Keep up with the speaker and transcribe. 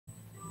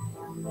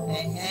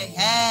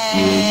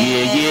Hey.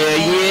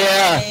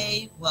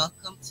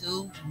 Welcome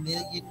to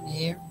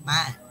Millionaire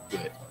Mind.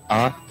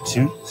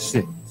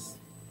 R26.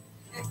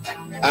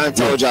 I done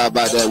told y'all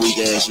about that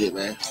weekend shit,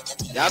 man.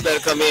 Y'all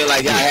better come in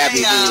like y'all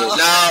happy.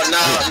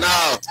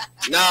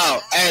 No.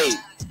 Hey.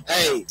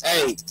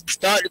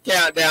 Start the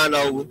countdown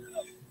over.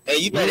 And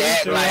you better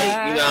act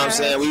like, you know what I'm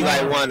saying, we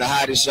like one of the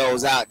hottest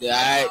shows out there,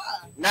 alright?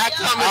 Not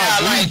coming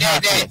out like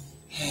that.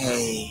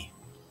 Hey.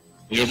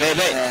 Yeah,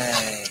 baby.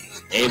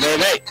 Hey,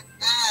 baby.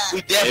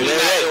 We definitely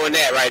not doing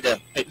that right there.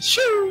 Hey,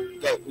 shoo.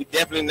 Okay, we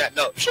definitely not.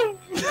 No.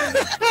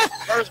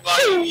 First of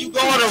all, you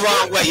going the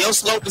wrong way. Your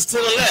slope is to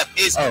the left.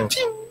 It's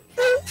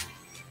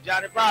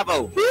Johnny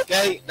Bravo.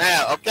 Okay,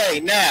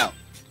 now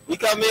we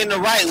come in the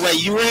right way.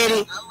 You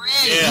ready? I'm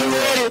ready. Yeah, you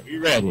ready?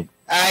 You ready?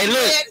 All right,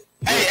 look.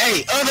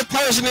 Hey, other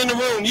person in the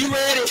room, you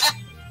ready?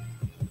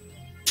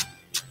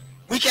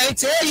 We can't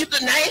tell you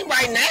the name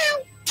right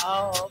now.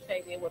 Oh,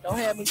 okay, then. Well, don't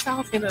have me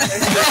talking. You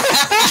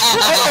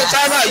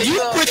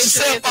put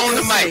yourself on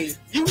the mic.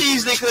 You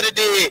easily could have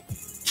did.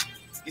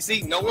 You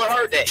see, no one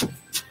heard that. Okay.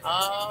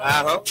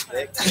 I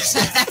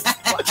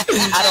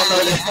don't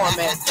know your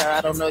format, sir. I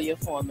don't know your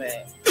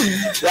format.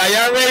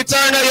 Y'all ready?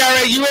 Turn up. Y'all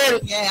ready? You ready?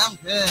 Yeah, I'm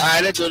good. All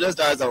right, let's do it. Let's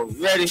start over.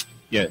 You ready?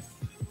 Yes.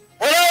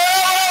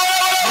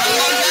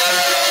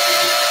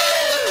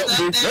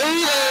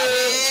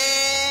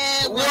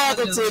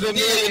 Welcome to the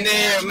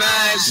Millionaire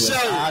Mind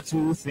Show.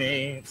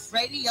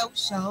 Radio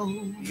show.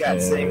 You got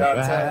to sing all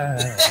the time.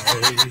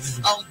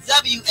 On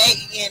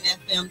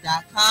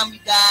waen-tv.com, you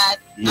guys.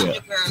 I'm your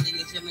girl,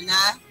 Lady Gemini.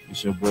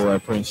 It's your boy,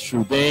 Prince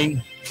True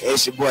Bing.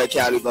 It's your boy,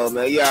 Cali Bo,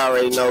 man. You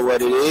already know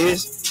what it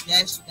is.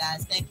 Yes, you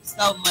guys. Thank you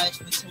so much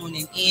for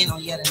tuning in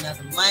on yet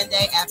another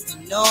Monday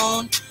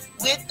afternoon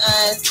with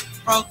us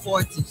from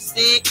 4 to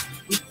 6.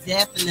 We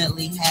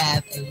definitely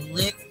have a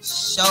lit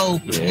show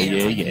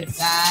prepared for you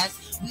guys.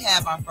 We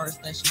have our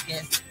first special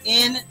guest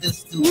in the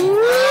studio. Some of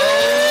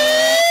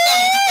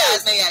you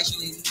guys may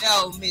actually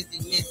know Missy.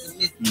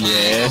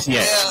 Yes.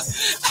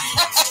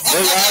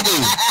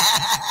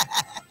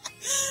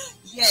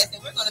 Yes,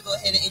 and we're going to go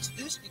ahead and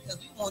introduce you because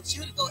we want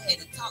you to go ahead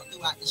and talk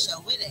throughout the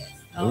show with us.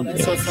 Oh,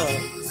 that's so cool.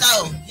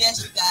 So,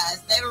 yes, you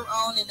guys, later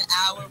on in the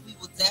hour, we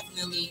will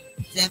definitely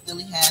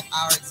have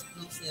our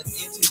exclusive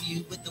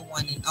interview with the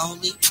one and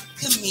only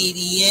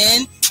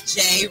comedian,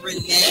 J.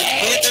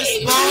 Renee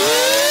Witherspoon.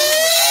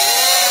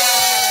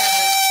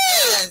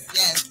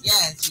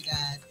 Yes, you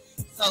guys.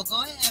 So,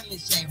 go ahead,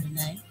 Miss J.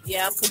 Renee.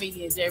 Yeah, I'm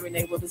comedian J.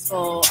 Renee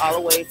Witherspoon, all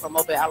the way from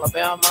Mobile,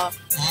 Alabama.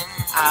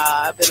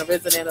 I've been an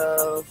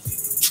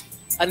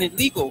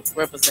illegal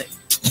resident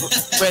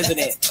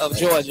of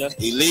Georgia.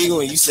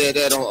 Illegal, and you said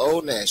that on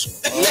Old National.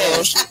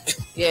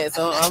 Yeah,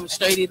 so I'm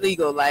straight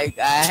illegal. Like,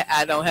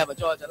 I don't have a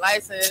Georgia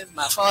license.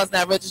 My car's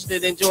not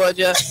registered in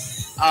Georgia.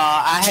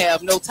 I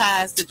have no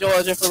ties to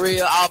Georgia for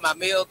real. All my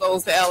mail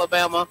goes to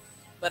Alabama.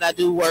 But I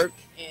do work,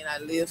 and I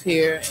live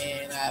here,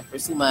 and I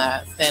pursue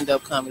my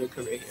stand-up comedy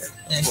career here.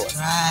 That's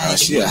right. Oh,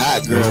 she a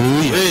hot girl.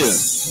 We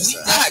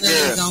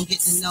definitely going to get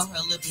to know her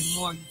a little bit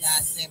more, you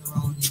guys, later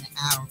on in the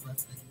hour. But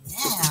for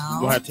now... We're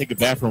going to have to take a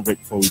bathroom break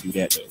before we do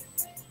that, though.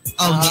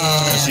 Oh,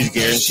 yeah. She's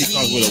guaranteed. She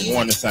comes with a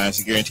warning sign.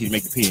 She's guaranteed to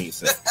make the peeing.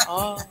 So.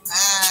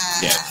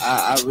 Yeah.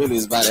 I really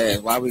was about to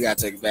ask, why we got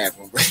to take a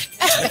bathroom break?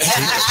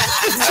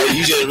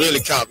 You just really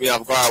caught me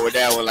off guard with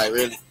that one. Like,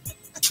 really?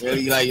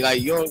 Really? Like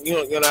you don't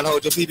not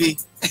hold your PB?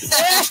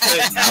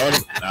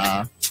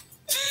 Nah.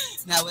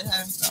 Not with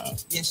her? Nah.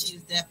 Yeah, she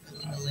is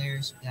definitely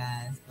hilarious, you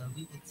guys. But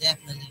we will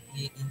definitely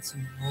get into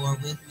more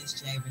with Miss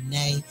J.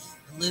 Renee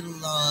a little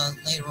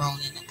later on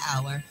in the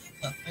hour.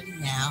 But for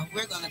now,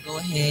 we're going to go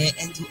ahead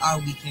and do our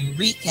weekend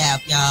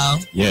recap, y'all.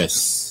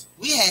 Yes.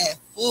 We had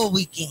 4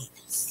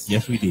 weekends.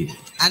 Yes, we did.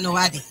 I know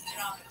I did.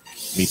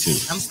 Me too.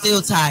 I'm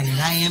still tired.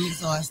 I am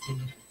exhausted.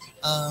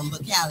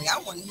 But Callie, I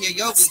want to hear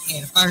your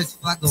weekend first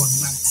before I go on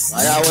mine.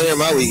 Why y'all want to hear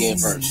my weekend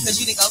first? Because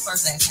you didn't go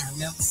first last time,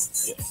 remember?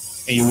 Yeah.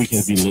 And your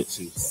weekend be lit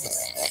too.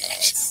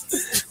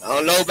 I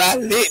don't know about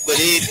lit, but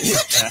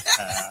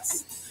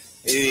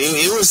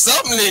it was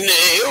something in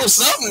there. It was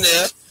something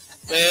there.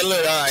 Man,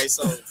 look, all right,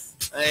 so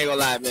I ain't gonna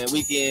lie, man.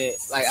 Weekend,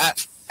 like I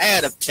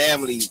had a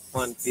family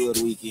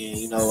fun-filled weekend,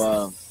 you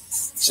know.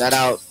 Shout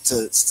out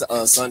to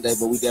Sunday,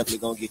 but we definitely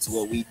gonna get to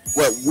what we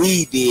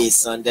did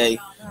Sunday.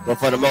 But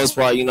for the most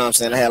part, you know what I'm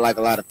saying, I had like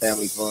a lot of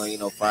family fun. You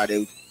know,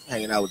 Friday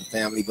hanging out with the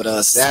family, but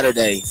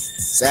Saturday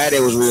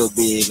was real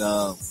big.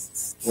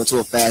 Went to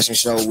a fashion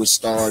show which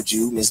starred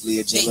you, Miss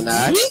Leah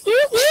Gemini.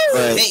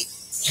 But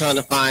trying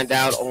to find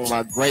out on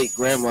my great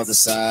grandmother's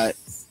side,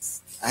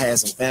 I had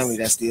some family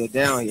that's still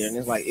down here, and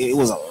it's like it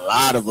was a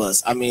lot of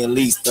us. I mean, at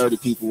least 30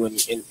 people in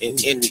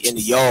the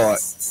yard,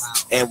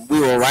 and we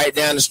were right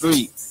down the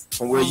street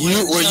from where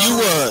you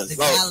was.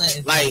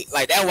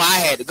 Like that's why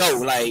I had to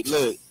go. Like,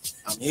 look,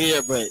 I'm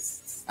here, but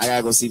I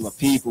gotta go see my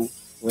people.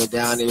 Went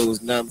down there, it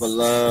was nothing but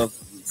love,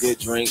 good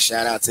drink.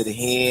 Shout out to the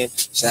hen.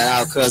 Shout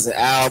out cousin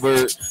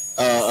Albert,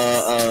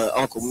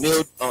 Uncle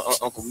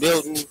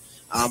Milton,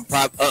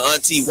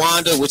 Auntie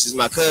Wanda, which is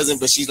my cousin,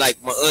 but she's like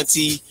my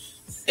auntie.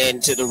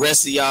 And to the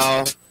rest of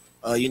y'all,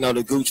 You know,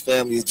 the Gooch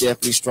family is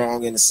definitely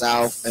strong in the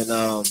South,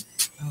 and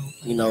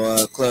you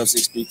know, Club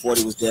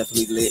 6340 was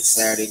definitely lit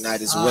Saturday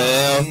night as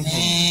well.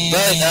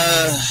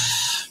 Man.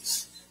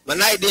 But my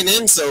night didn't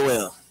end so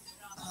well.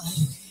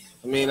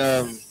 I mean,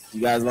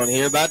 you guys want to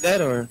hear about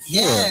that, or?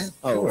 Yeah.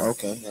 Oh,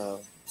 okay.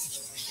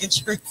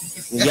 Intrigued.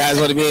 You guys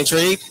want to be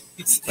intrigued?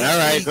 All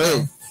right,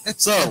 cool.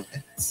 So,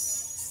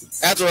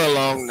 after a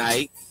long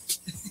night,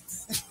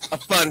 a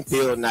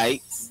fun-filled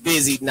night,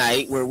 busy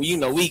night, where we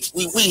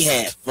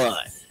had fun.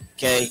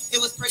 Okay. It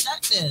was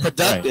productive.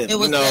 Productive. It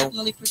was you know,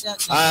 definitely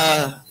productive.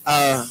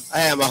 I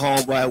had my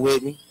homeboy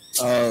with me.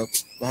 My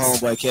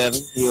homeboy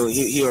Kevin.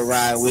 He'll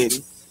ride with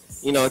me.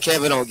 You know,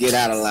 Kevin don't get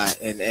out a lot,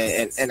 and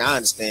I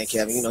understand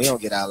Kevin. You know, he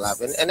don't get out a lot,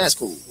 and that's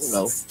cool. You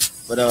know,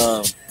 but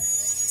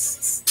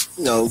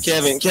you know,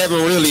 Kevin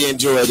really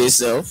enjoyed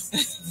himself.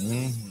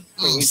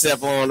 Mm-hmm.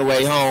 Except on the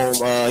way home,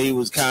 he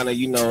was kind of,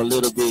 you know, a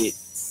little bit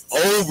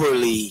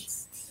overly.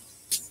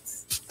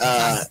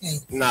 I'm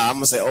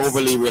gonna say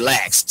overly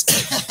relaxed.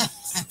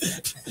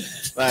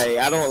 Like,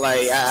 I don't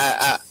like.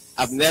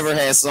 I've never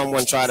had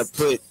someone try to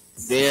put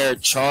their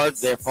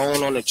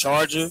phone on the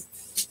charger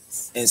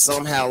and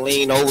somehow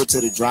lean over to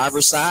the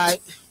driver's side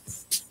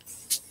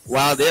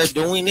while they're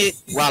doing it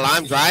while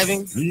I'm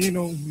driving. You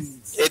know me.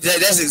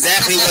 That's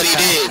exactly what he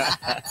did.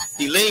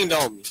 He leaned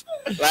on me,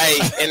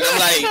 like, and I'm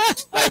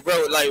like,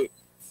 bro, like,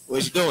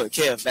 what you doing,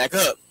 Kev? Back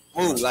up,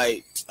 move.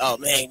 Like, oh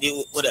man,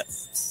 dude, what up?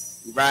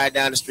 You ride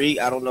down the street.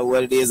 I don't know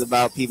what it is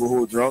about people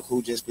who are drunk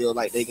who just feel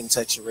like they can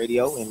touch your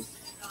radio, and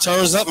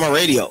turns up my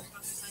radio,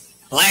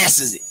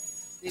 blasts it.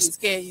 Did he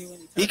scare you?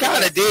 He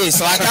kind of did,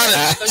 so I kind of.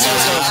 So you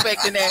were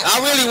expecting that. I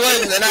really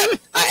wasn't, and I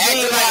acted like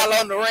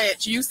Meanwhile, on the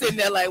ranch, you sitting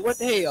there like, what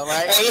the hell,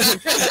 right?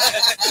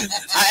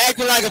 I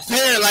acted like a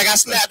parent, like I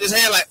slapped his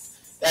hand, like,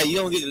 hey, you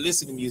don't get to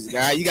listen to music, all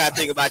right? You got to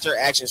think about your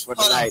actions for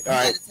the night, all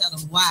right? You got to tell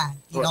them why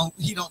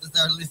you don't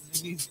deserve to listen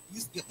to music.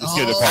 You skip the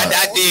skip the whole. part.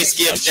 I did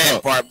skip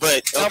that part,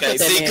 but okay,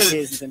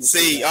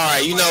 see, all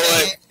right, you know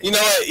what? Yo,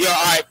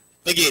 all right,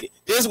 forget it.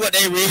 This is what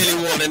they really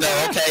want to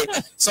know, okay?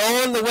 So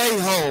on the way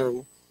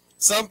home,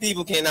 some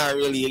people cannot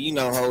really, you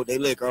know, hold their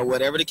liquor or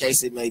whatever the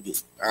case it may be.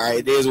 All right,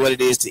 it is what it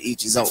is, to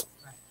each his own.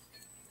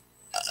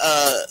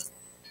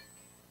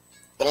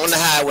 On the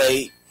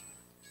highway,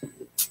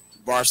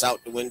 bars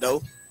out the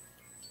window.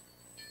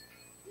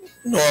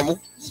 Normal.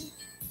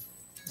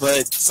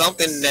 But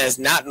something that's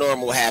not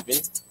normal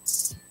happened.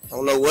 I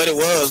don't know what it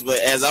was, but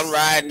as I'm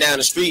riding down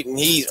the street and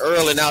he's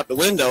earling out the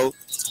window,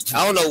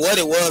 I don't know what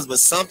it was, but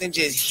something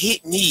just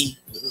hit me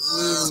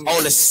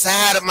on the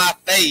side of my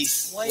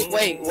face. Wait.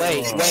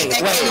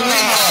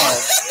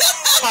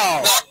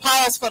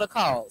 Pause for the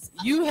cause.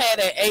 You had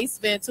an Ace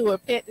Ventura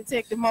pet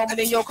detective moment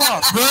in your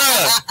car.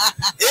 Bruh,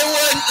 it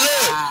wasn't,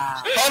 look,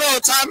 hold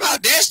on, time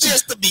out. That's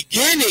just the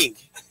beginning.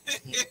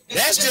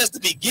 That's just the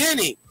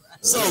beginning.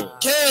 So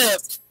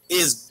Kev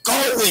is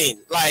going,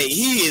 like,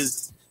 he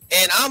is,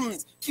 and I'm,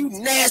 you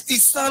nasty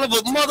son of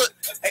a mother.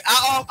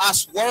 I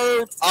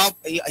swerved off.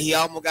 He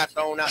almost got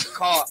thrown out the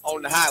car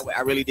on the highway.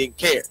 I really didn't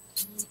care.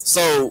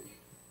 So,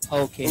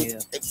 Okay.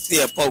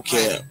 yeah, poke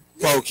care.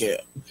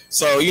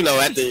 So, you know,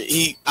 after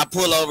I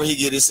pull over, he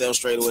get himself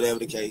straight or whatever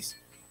the case.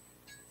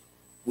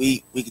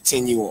 We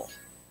continue on.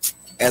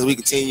 As we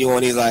continue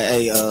on, he's like,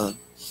 hey,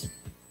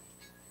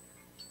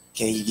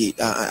 can you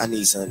get? I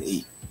need something to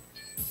eat.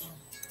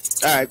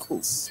 All right,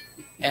 cool.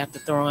 After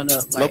throwing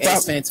up, No like, problem.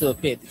 Ace Ventura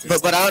pet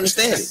detective. But I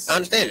understand it.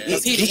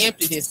 Because he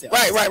emptied himself.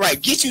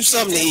 Right. Get you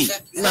something to eat.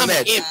 I'm not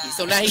mad. Empty,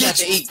 so now he got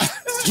to eat.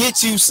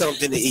 Get you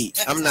something to eat.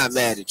 I'm not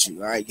mad at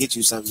you. All right, get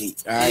you something to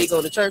eat. All Did he right.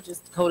 go to church and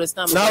coat his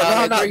stomach?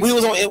 No. We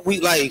was on. We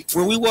like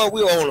when we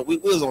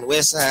was on the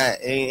west side.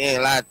 Ain't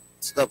a lot of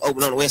stuff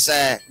open on the west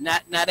side.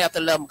 Not after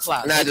 11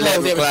 o'clock. Not They 11 closed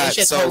everything, o'clock, shut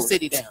the so- whole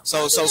city down.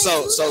 So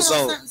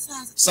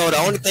the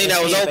only thing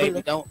that was Yeah, open,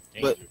 baby, don't.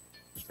 But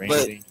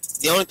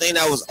the only thing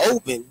that was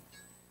open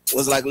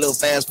was like a little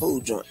fast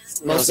food joint.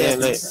 You know what I'm saying?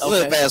 Like, a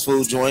little Okay. fast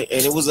food joint,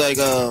 and it was like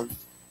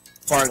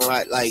parking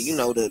lot, like, you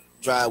know, the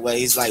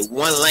driveway is like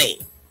one lane.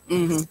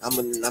 Mm-hmm. I'm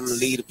gonna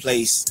leave the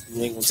place.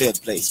 You ain't gonna tell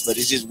the place, but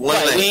it's just one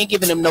Right, lane. we ain't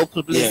giving him no Yeah,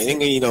 publicity. ain't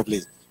gonna no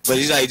place. But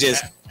it's like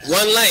just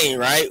one lane,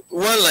 right?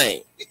 One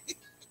lane.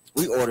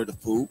 We order the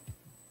food.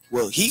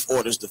 Well, he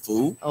orders the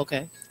food.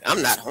 Okay,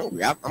 I'm not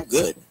hungry. I'm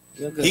good.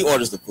 you're good. He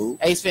orders the food.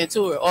 Ace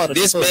Ventura ordered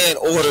This the food. man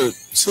ordered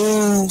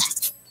 2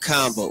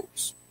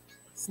 combos.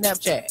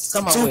 Snapchat.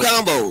 Come on. 2 with it.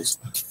 combos.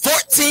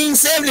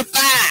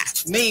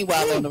 $14.75.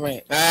 Meanwhile on the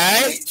ranch. All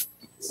right.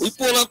 We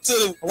pull up to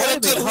the Wait a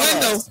minute, hold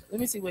window. on. Let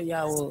me see where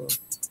y'all was.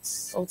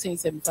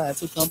 1475,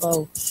 2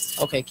 combo.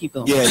 Okay, keep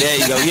going. Yeah, there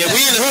you go. Yeah, we in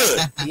the hood.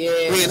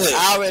 Yeah, We in the hood.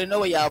 I already know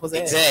where y'all was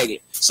at.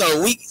 Exactly. So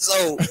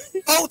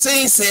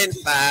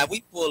 14.75.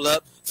 We pull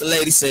up. The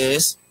lady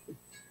says,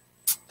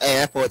 "Hey,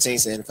 that's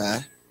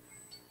 14.75."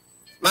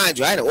 Mind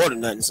you, I didn't order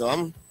nothing, so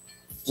I'm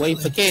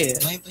Waiting for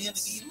Kev. Waiting for him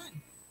to give you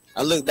money.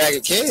 I look back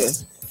at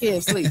Kev.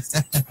 Kev sleeps.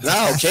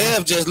 No,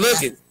 Kev just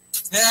looking.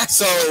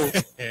 So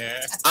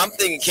I'm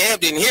thinking Kev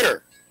didn't hear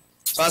her.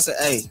 So I said,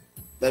 "Hey,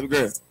 baby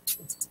girl,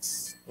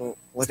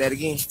 what that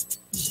again?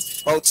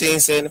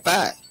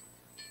 14.75."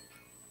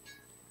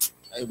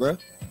 Hey, bro.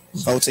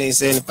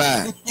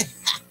 1475.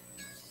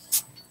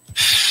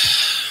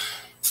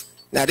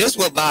 Now, this is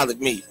what bothered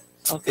me.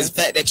 Okay. Is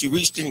the fact that you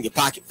reached in your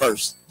pocket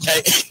first.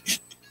 Okay?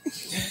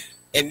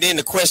 And then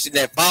the question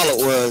that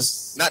followed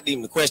was, not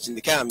even the question,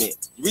 the comment.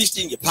 You reached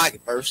in your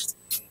pocket first.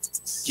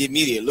 Give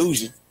me the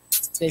illusion.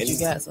 That you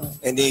got some.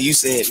 And then you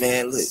said,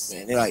 man, look,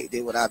 man, they're like,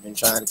 did what I've been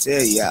trying to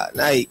tell you all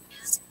night.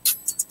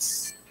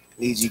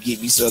 Need you to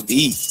get me something to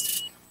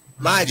eat.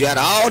 Mind you, out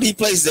of all these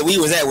places that we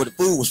was at where the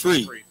food was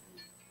free,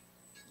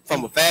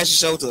 from a fashion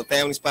show to a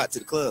family spot to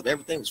the club,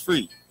 everything was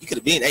free. You could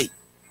have been ate.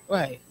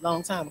 Right.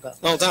 Long time ago.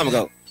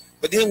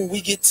 But then when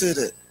we get to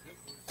the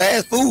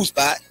fast food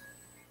spot,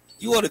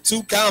 you order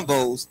 2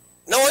 combos,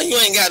 knowing you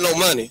ain't got no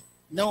money.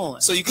 No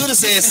one. So you could have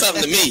said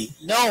something to me.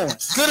 No one.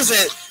 Could have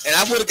said, and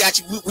I would have got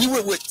you. We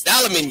went with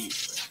dollar menu.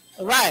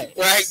 Right.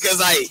 Right? Because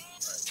like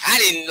I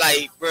didn't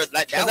like, bro.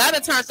 Like Because I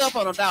done turned up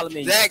on a dollar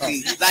menu.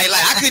 Exactly. Like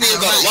I couldn't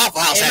even go to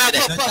Waffle House after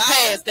that.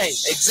 Past day.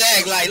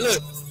 Exactly. Like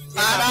look,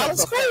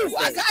 $5. Cool.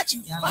 I got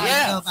you.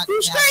 Yeah.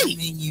 You straight.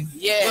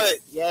 Yeah. But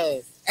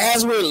yes.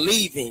 as we're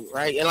leaving,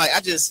 right, and like I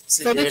just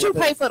sit So there did you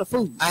pay for the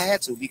food? I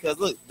had to because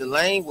look, the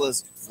lane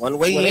was one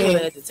way Well, they in.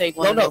 had to take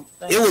one. No,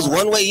 it was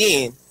one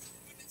way in.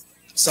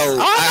 So oh,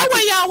 I know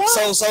where y'all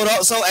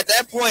was. So at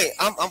that point,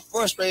 I'm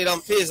frustrated.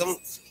 I'm pissed.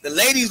 The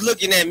lady's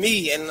looking at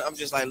me, and I'm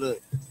just like, look,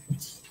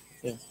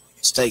 yeah,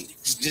 just take it.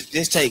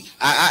 Just take it.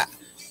 I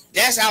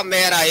that's how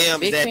mad I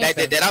am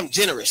that I'm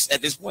generous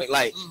at this point.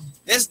 Like,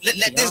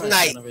 let this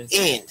night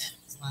end.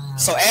 Wow.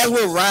 So as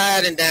we're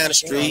riding down the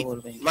street,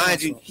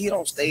 mind you, he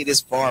don't stay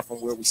this far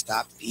from where we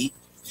stopped to eat.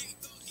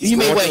 You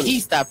mean where he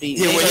stopped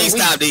eating? Yeah, where he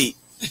stopped to eat.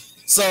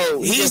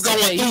 So he's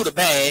going through the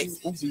bag,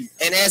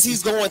 and as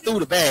he's going through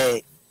the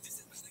bag,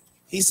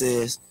 he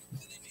says,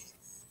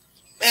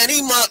 "Man,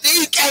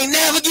 these can't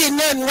never get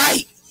nothing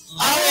right.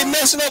 Always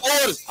messing up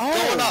orders,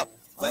 going up."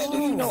 Man, do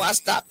you know I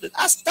stopped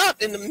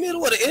in the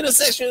middle of the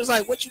intersection. It's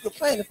like, what you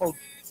complaining for?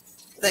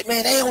 Like,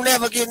 man, they don't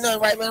never get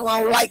nothing right, man.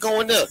 I don't like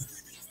going up.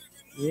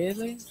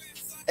 Really?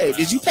 Hey,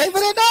 did you pay for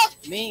that,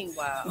 dog?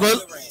 Meanwhile,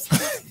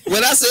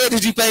 when I said,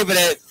 did you pay for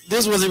that?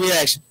 This was a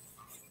reaction.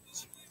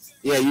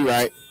 Yeah, you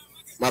right.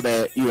 My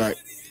bad. You right.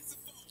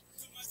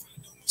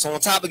 So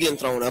on top of getting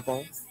thrown up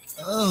on,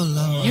 oh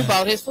Lord, you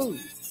bought his food.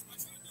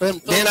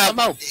 Then I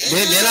bought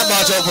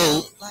your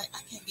food. Like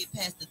I can't get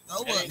past the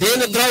throw up. Then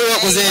the throw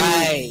up was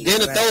in. Then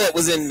the throw up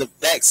was in the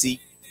back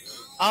seat.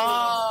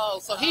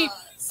 Oh, so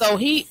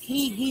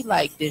he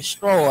like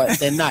destroyed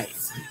the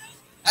knife.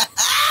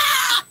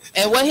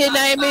 And what his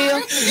name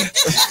is?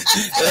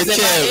 If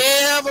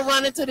I ever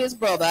run into this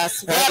brother, I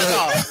swear to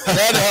God.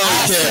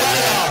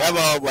 That's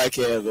my old boy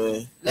Kev,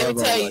 man. Let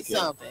me tell you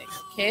something,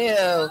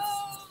 Kev.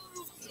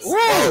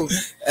 Woo!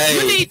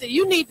 Hey,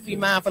 you need to be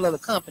mindful of the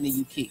company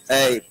you keep.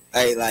 Hey,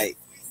 like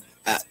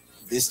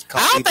this.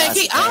 I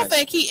don't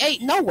think he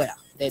ate nowhere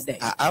that day.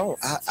 I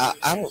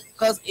don't.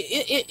 Because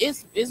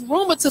it's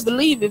rumored to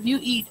believe if you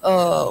eat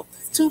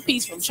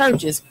 2-piece from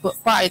churches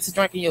prior to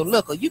drinking your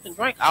liquor, you can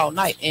drink all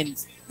night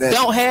and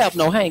don't have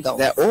no hangover.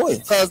 That oil.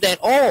 Because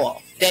that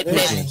oil,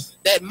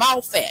 that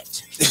mouth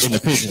fat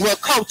will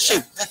coat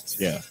you.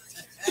 Yeah.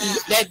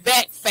 That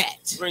back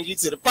fat. Bring you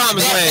to the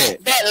promised land.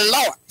 That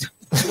lord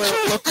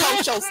will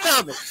coat your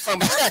stomach from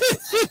touching.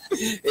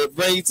 It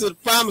bring you to the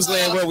promised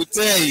land where we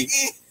tell you.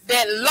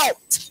 That lord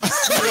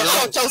will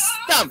coat your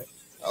stomach.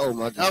 Oh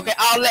my God. Okay,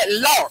 all that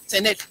lord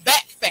and that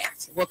back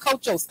fat will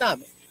coat your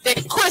stomach. That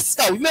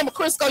Crisco, remember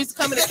Crisco used to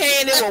come in a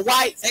can, they were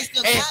white. They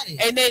still got it.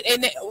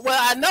 And well,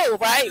 I know,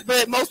 right?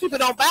 But most people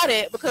don't buy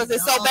that because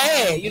it's so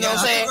bad, you know what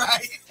I'm saying?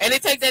 Right. And they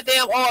take that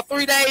damn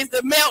 3 days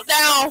to melt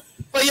down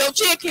for your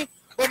chicken.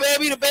 But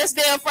baby, the best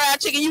damn fried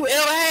chicken you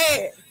ever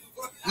had.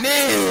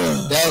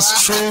 Man,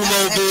 that's true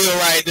Mobile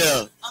right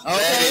there. Okay.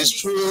 That is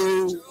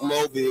true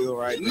Mobile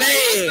right there.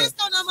 Man,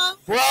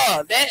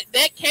 bruh,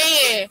 that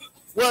can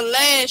will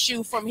last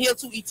you from here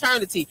to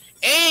eternity.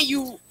 And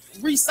you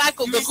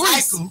recycle the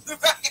grease.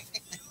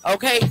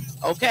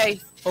 Okay,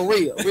 for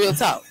real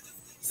talk.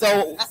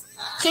 So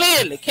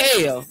clearly,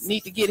 Kale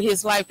need to get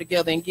his life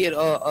together and get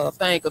a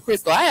thing of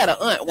Crisco. I had an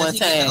aunt one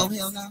time. Oh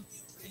hell no.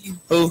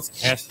 Who?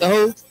 The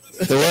who?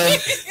 The what?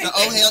 The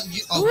oh hell.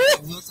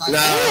 We'll talk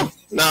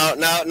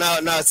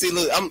No. See,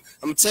 look, I'm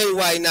gonna tell you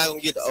why he's not gonna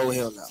get the oh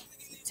hell no.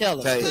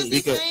 Tell him. Okay,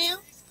 because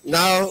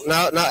no.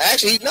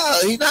 Actually, no,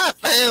 he's not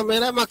fam,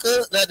 man. That's my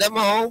cousin. That's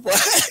my homeboy.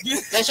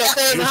 That's your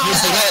cousin.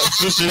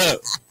 Switch it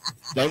up.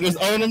 Don't just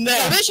own them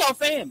now. This your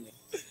family.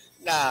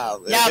 Nah,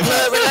 man. Y'all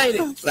blood related.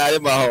 Nah, that's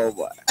my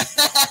homeboy.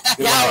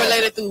 Y'all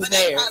related through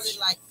marriage. Probably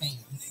like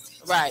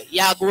fans. Right.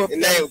 Y'all grew up. His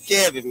name was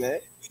Kevin, man.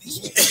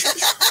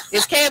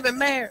 Is Kevin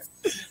married?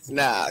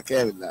 Nah,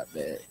 Kevin not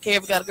bad.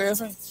 Kevin got a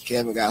girlfriend?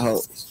 Kevin got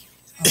hoes.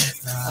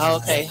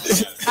 Okay.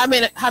 How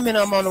many of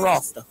them on the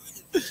roster?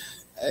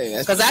 Hey,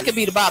 because I could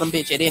be the bottom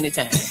bitch at any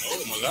time.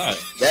 Oh my God.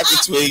 That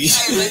between you.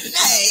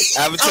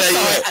 I'm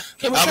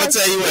gonna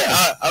tell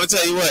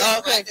you what.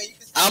 Okay.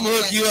 I'm gonna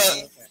hook you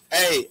up.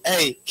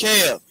 Hey,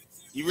 Kev,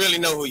 you really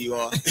know who you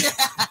are.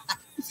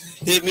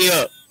 Hit me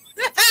up.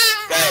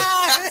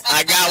 Okay.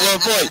 I got one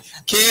for you.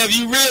 Kev,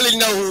 you really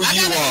know who I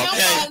you got a are, number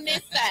okay? on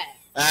this side.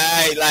 All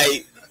right,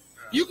 like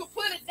You can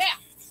put it down.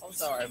 I'm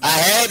sorry. I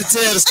had to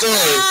tell the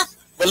story.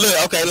 But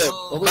look, okay, look.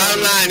 Oh.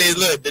 Bottom line is,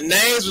 look, the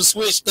names were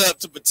switched up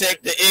to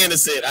protect the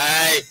innocent. All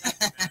right,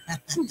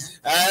 all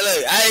right.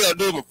 Look, I ain't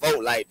gonna do my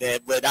vote like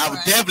that, but I was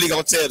definitely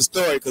gonna tell the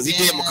story because he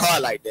did my car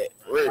like that.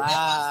 Really. Wow.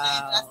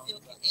 Wow.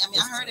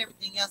 I heard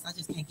everything else. I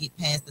just can't get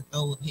past the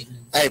throw of hitting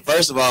him. Hey,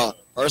 first of all,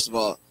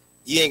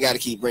 you ain't got to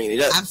keep bringing it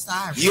up. I'm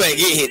sorry. You ain't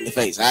get hit in the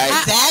face, all right?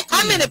 Exactly.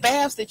 How many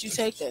baths did you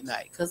take that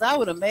night? Because I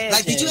would imagine.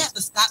 Like, did you have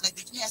to stop? Like,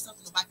 did you have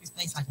something to wipe your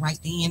face, like, right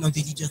then, or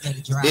did you just let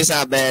it dry? This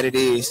how bad it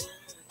is.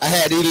 I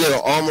had these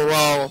little Armor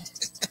All,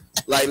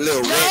 like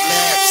little red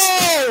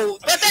naps. No,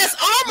 but that's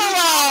Armor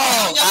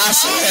All. I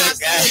swear,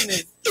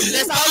 God.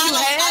 That's all you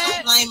I had.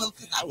 don't blame him.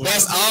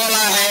 That's all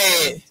I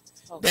had.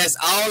 That's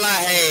all I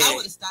I had.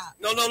 would have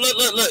stopped. No,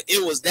 look.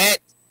 It was that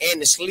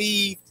and the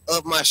sleeve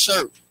of my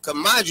shirt. Cause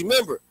mind you,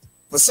 remember,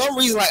 for some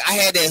reason, like I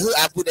had that hood,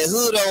 I put that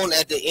hood on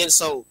at the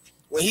insole.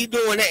 When he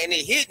doing that and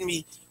it hit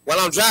me while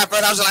I'm driving,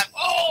 I was like,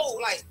 oh,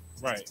 like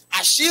Right.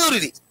 I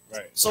shielded it.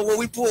 Right. So when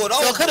we pulled over,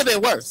 So it could have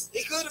been worse.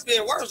 it could have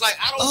been worse. Like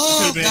I don't.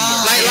 Oh, been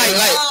God.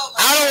 Like, Oh,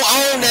 I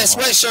don't own that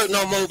sweatshirt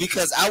no more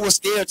because I was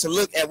scared to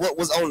look at what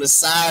was on the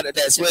side of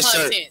that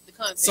sweatshirt. The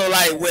content. So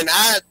like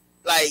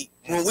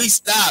when we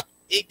stopped,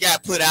 it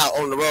got put out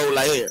on the road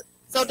like here.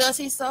 So does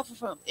he suffer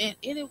from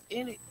any?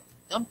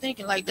 I'm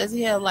thinking like, does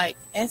he have like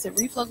acid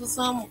reflux or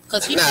something?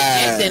 Because he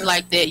projecting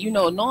like that. You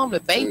know, normally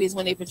babies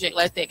when they project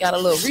like that got a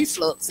little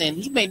reflux, and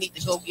he may need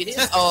to go get his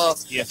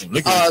Yes,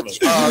 look at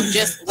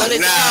just what is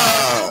it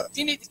called?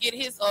 He needs to get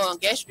his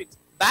gastric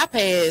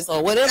bypass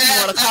or whatever you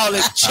want to call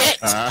it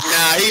checked. Nah,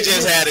 he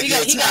just had a He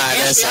good got time.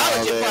 That's all,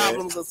 gastrology man.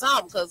 problems or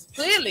something. Because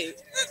clearly.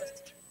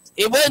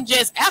 It wasn't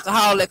just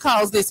alcohol that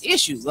caused this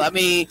issue. I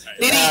mean,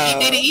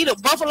 did he eat a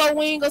buffalo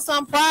wing or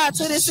something prior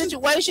to this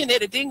situation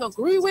that it didn't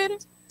agree with him?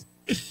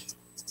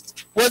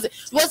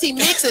 Was he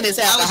mixing his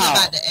I was alcohol?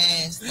 about to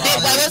ask.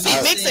 Was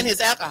he mixing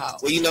his alcohol?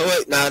 Well, you know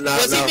what? No.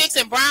 Was he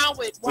mixing brown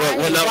with white?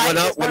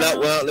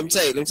 Well, let me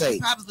tell you.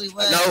 Probably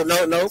was.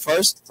 No.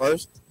 First.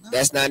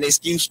 That's not an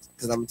excuse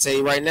because I'm gonna tell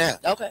you right now.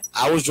 Okay.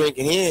 I was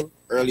drinking in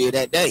earlier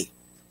that day,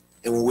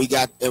 and when we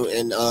got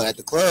in at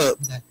the club,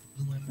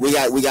 we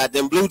got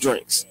them blue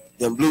drinks,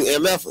 them blue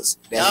MFers,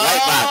 that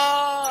white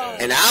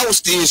bottle, and I was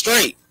still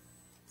straight.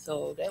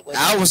 So that was.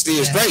 I was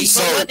still straight. So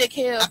So what did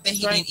Kev I bet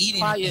he drink didn't eat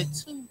prior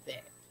anything. to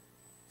that?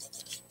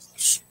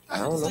 I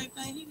don't know. Same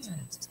thing he got.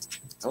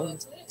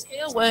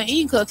 Kev wasn't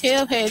eating because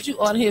Kev had you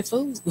on his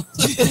food.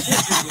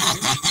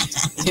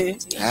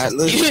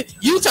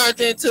 You turned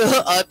into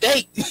a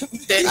date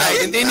that night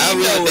and didn't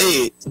even know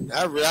it.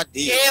 I really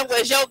did. Kev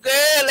was your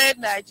girl that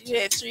night. You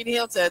had treated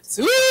him to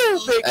 2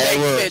 big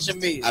special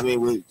meals. I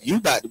mean, well, you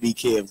about to be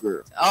Kev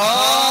girl.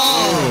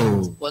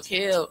 Oh. Well,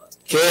 Kev,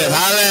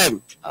 holla at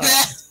me.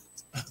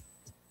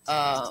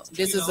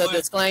 this is a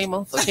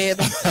disclaimer for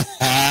Kevin.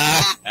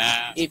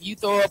 If you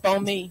throw up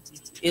on me,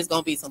 it's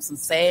gonna be some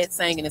sad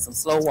singing and some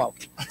slow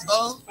walking.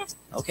 Oh.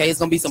 Okay, it's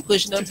gonna be some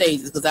pushing up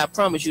daisies because I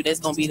promise you that's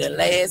gonna be the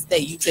last day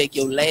you take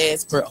your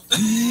last breath.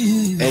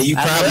 And you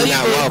probably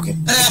not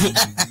walking.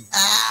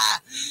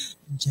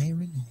 J.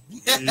 Renee.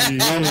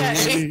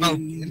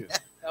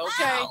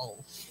 Okay.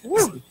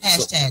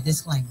 Hashtag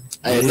disclaimer.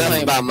 Hey,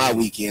 nothing about my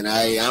weekend.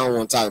 I don't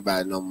want to talk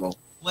about it no more.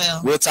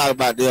 Well, We'll talk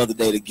about the other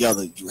day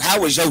together. How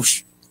was your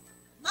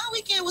my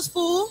weekend was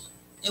full.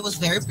 It was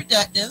very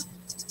productive.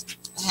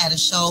 I had a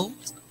show.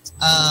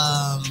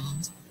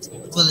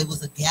 Well, it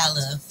was a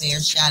gala affair.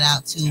 Shout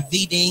out to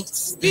V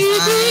Dinks,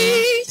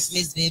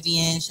 Miss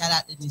Vivian. Shout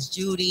out to Miss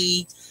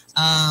Judy.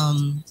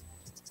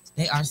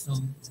 They are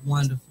some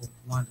wonderful,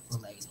 wonderful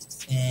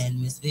ladies. And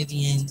Miss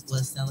Vivian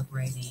was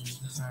celebrating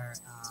her,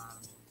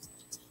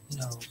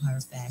 her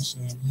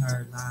fashion,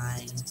 her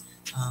line.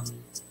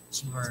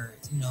 She were,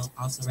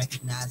 also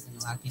recognizing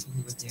a lot of people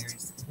who were there in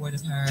support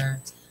of her,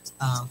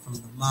 from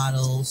the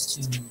models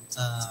to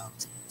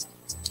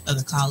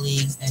other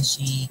colleagues that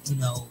she, is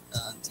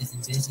in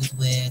business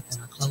with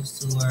and are close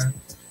to her.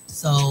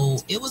 So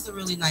it was a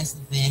really nice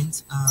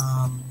event.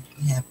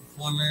 We had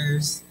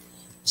performers.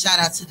 Shout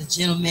out to the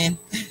gentlemen.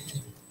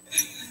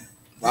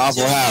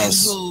 Waffle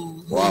House?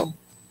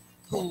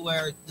 Who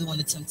were doing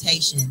the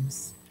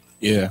Temptations.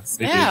 Yeah,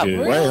 they did.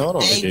 Wait, hold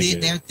on. They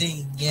did their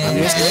thing. Yeah,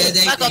 missed that.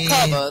 they Like did. a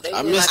cover.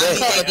 I missed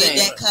that. They did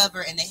that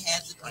cover, and they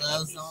had the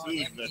gloves on.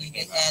 Everything.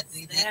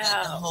 They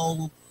had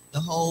the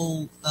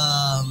whole.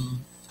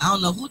 I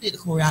don't know who did the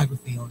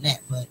choreography on that,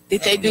 but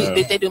Did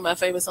they do my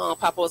favorite song,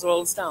 Papa's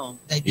Rolling Stone?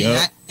 they did. Yep.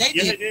 Not, they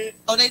Yeah, did. they did.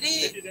 Oh, they They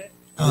did. did that.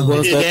 Oh,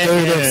 was They the did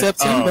 3rd that, of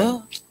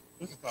September.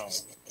 What's it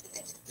called?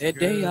 That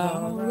day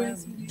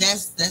always.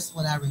 that's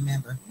what I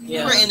remember.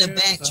 Yeah. We were in the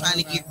back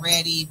trying to get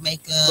ready,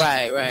 makeup,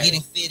 Right.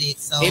 getting fitted.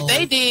 So If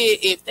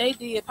they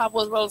did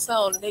Papa's Rolling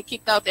Stone and they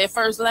kicked out that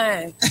first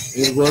line,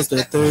 It was the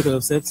 3rd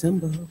of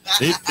September.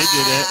 They did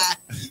that.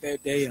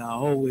 That day I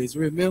always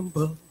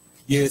remember.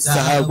 Yes,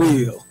 I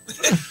will.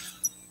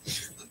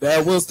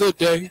 That was the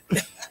day.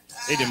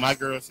 They did My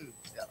Girl too.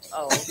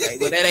 Oh, okay.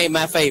 Well, that ain't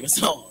my favorite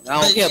song. I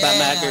don't But care about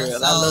yeah, my girl.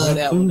 so- I love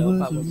that one though.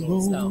 Papa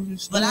Rolling Stone.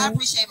 But I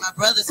appreciate my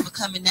brothers for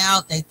coming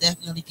out. They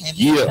definitely came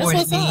Yeah. and That's supported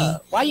what's me.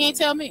 up. Why you ain't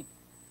tell me?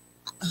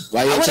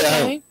 Why you I would tell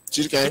have her? came.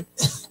 She came.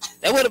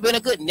 That would have been a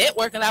good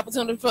networking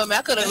opportunity for me.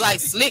 I could have like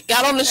slick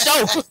got on the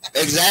show,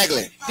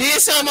 Exactly. did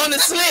something on the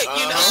slick,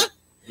 you know.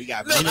 We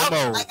got Look, many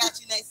more. I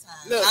got you next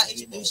time. Look, I'll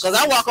introduce you. Because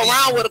I walk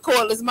around with a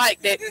cordless mic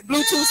that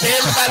Bluetooth to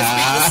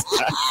everybody's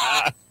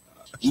speakers.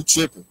 You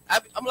tripping.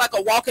 I'm like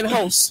a walking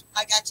host.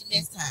 I got you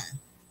next time.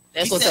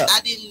 That's He what's said up.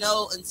 I didn't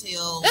know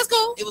until That's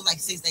cool. it was like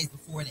 6 days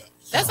before that.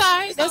 That's all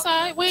right. That's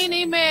all right. We ain't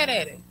even mad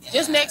at it.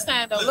 Just next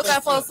time, though. Look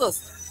out for a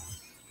sister.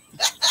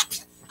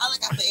 I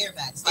look out for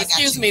everybody. So I got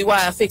Excuse you. me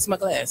while I fix my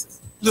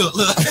glasses. Look.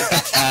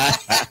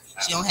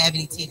 She don't have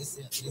any tears.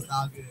 It's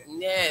all good.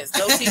 Yes,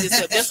 no tea,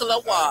 just a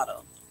little water.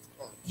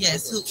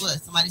 Yes. Who?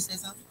 What? Somebody said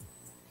something?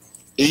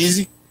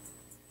 Easy.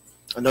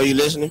 I know you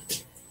listening.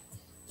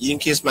 You can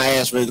kiss my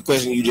ass for the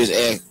question you just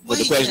asked. What But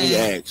the he question you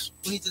just asked.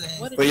 What he just asked?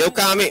 What did For you your say?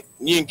 comment,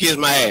 you can kiss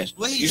my ass.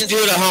 What he You just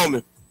still the asked?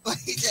 homie. What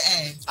he just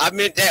asked? I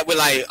meant that with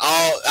like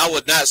all. I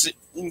would not sit.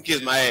 You can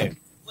kiss my ass.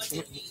 What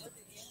did he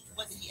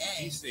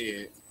He ask?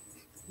 said,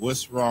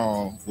 "What's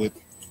wrong with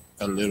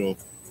a little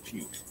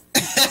puke?"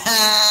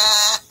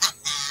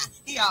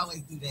 He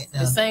always do that. The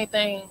Though. same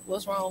thing.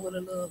 What's wrong with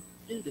a little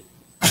doo-doo?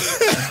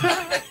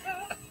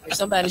 If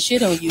somebody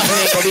shit on you, you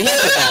ain't gonna be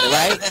happy about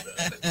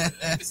it,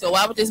 right? So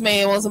why would this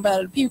man want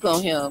somebody to puke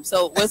on him?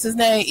 So what's his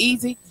name?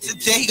 Easy.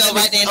 There he go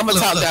right there. I'm gonna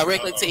talk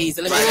directly to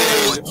Easy. Let me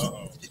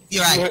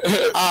You're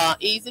right.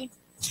 Easy.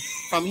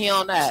 From here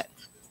on out,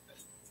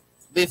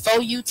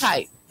 before you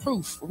type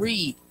proof,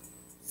 read,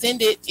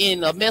 send it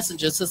in a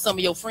messenger to some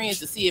of your friends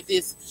to see if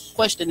this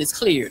question is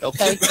cleared.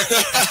 Okay.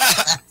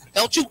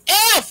 Don't you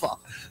ever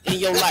in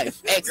your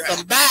life ask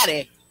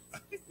somebody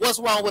what's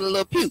wrong with a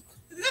little puke.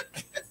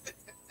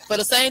 For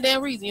the same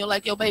damn reason you don't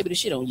like your baby to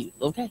shit on you.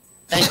 Okay?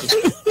 Thank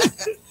you.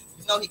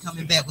 You know he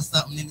coming back with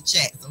something in the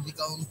chat, so we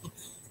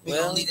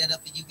gonna leave that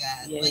up for you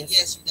guys. Yes. But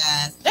yes, you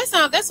guys.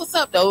 That's what's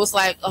up though. It's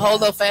like a whole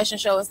little fashion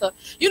show and stuff.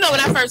 You know, when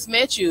I first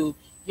met you,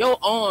 your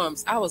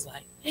arms, I was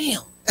like,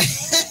 damn.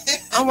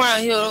 I'm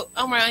around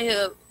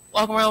here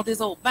walking around with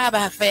this old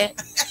bye-bye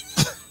fat.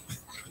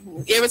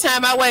 Every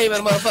time I wave at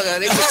a motherfucker,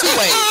 they put 2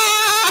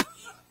 waves.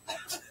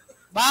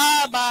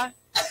 Bye-bye.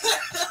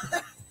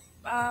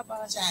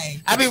 Bye-bye.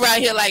 Jane. I be right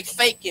here like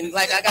faking,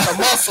 like I got a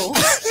muscle.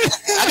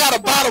 I got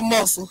a bottom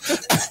muscle.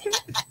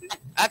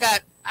 I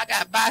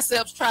got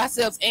biceps,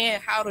 triceps,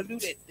 and how to do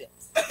that step.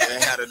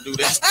 And how to do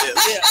that step.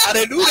 Yeah, how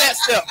to do that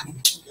step.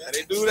 How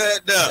they do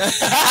that though.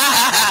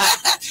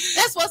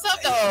 That's what's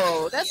up,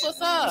 though. That's what's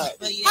up.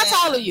 But yeah,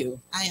 How tall are you?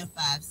 I am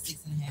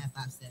 5'6.5",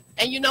 5'7".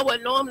 And you know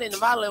what? Normally in the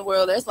modeling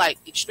world, that's like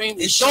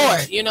extremely It's short.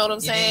 short. You know what I'm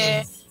It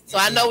saying? is. So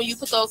I know when you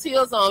put those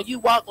heels on, you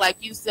walk like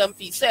you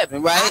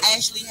 7'7", right? I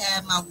actually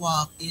have my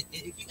walk. If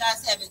you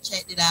guys haven't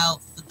checked it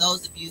out, for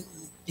those of you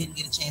who didn't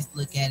get a chance to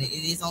look at it,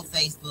 it is on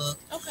Facebook.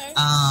 Okay.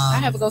 I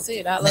have to go see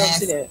it. I love to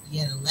see that.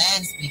 Yeah, the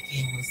last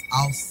weekend was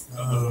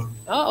awesome.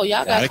 Oh,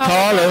 y'all got Gotta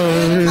call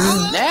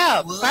her.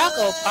 Now, What?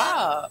 Crackle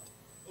Pop.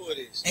 Who it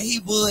is? And he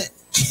would.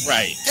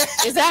 Right.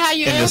 Is that how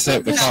you answer?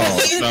 Intercept the call.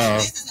 This No.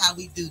 is how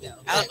we do though.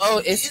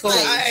 Oh, it's cool. like-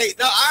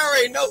 I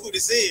already know who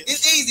this is.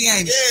 It's easy,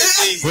 ain't it? Yeah,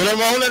 it's easy. Put him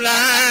on the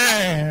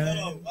line.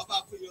 Hold on.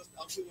 I'll put you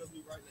on speaker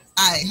right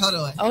now. All right, hold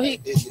on. Oh, he.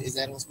 Is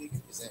that on speaker?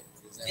 Is that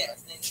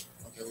Yes, right?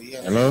 Okay, well,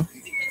 yeah. Hello.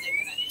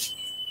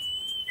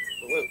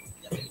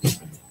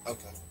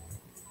 Okay.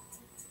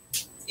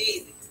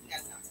 Easy.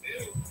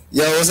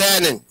 Yo, what's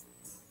happening?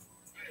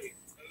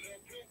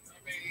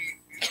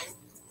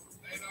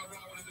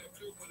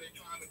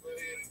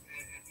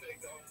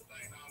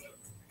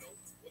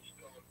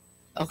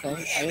 Okay.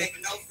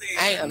 Making no sense.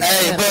 I ain't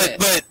Hey, understand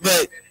that.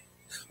 but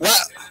what?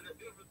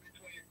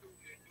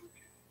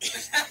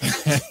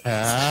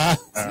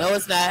 No,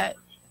 it's not.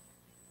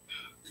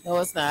 No,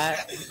 it's not.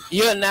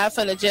 You're not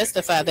finna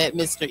justify that,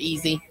 Mr.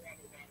 Easy.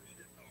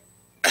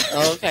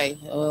 Okay.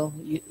 Well,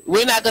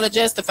 we're not gonna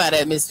justify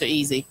that, Mr.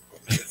 Easy.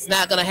 It's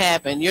not gonna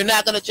happen. You're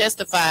not gonna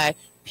justify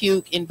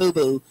puke and boo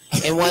boo,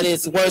 and one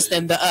is worse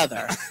than the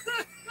other.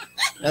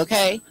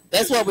 Okay,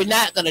 that's what we're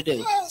not gonna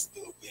do.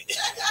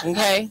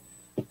 Okay,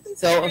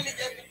 so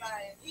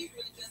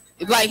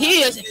like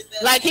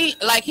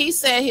he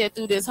sat here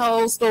through this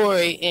whole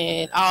story,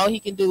 and all he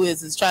can do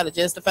is try to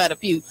justify the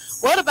puke.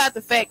 What about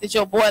the fact that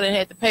your boy didn't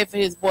have to pay for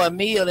his boy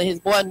meal, and his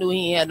boy knew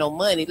he had no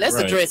money? Let's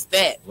Right. address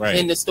that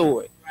in the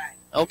story.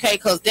 Okay,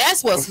 because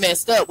that's what's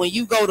messed up when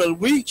you go to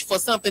reach for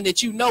something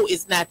that you know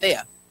is not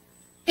there.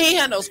 He ain't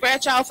had no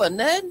scratch off or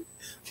nothing.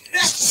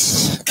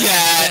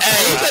 God,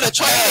 hey, You could have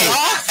tried it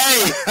off.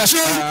 hey, true.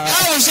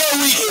 How was your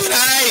weekend? All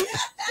right,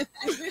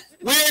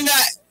 we're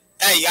not.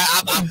 Hey,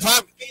 I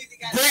probably. You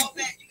gotta go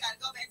back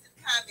to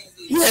the comments.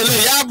 Yeah,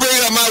 look, y'all bring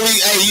up my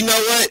week. Hey, you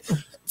know what?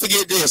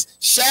 Forget this.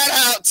 Shout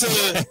out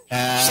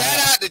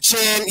to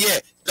Chen. Yeah,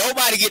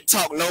 nobody get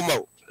talk no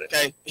more.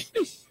 Okay.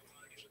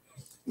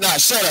 Nah,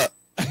 shut up.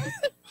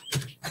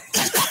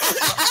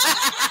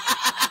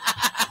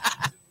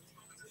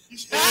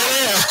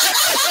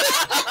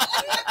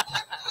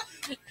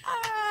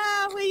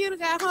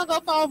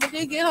 phone, but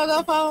didn't get hung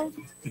up on.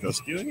 You know,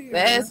 still here.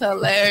 That's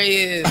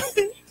hilarious.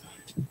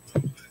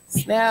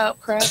 Snap,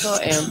 crackle,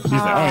 and pop.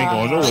 I ain't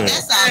going nowhere.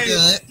 That's all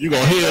good. You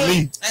gonna hear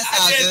me? That's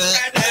all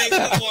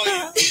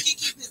good. He can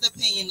keep his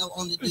opinion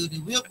on the duty.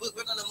 We're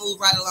gonna move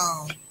right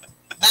along.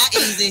 Bye,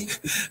 Easy.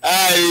 All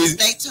right.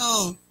 Stay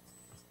tuned.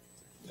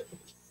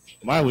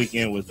 My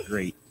weekend was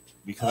great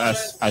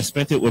because I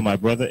spent it with my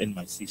brother and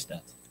my sister.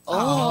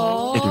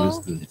 Oh. It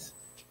was good.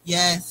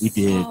 Yes. We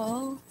did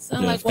Oh, the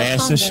sound like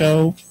fashion Wakanda.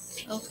 show.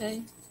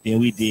 Okay. Then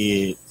we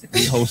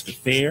hosted a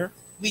fair.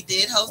 We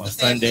did host On the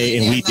fair. Sunday,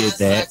 and we did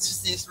that.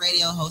 Since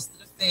radio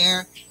hosted a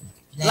fair.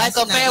 Like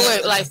a fair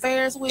with like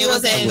Ferris It wheels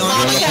was a and normal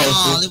funnel fair. cakes.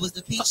 mall. It was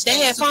the Peach They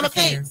had State funnel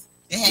Super Fair. cakes.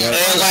 They Yeah, had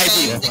and white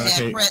cakes, people. they had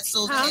Cake.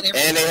 pretzels, Huh? they had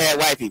everything. And they had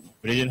white people.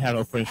 But they didn't have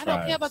no French I fries.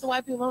 don't care about the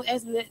white people. I'm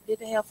asking, did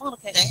they have funnel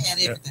cakes? They had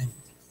everything.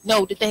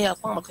 No, did they have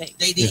funnel cakes?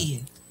 They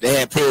did. They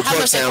had pulled How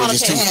pork much that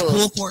sandwiches They too. had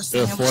pulled pork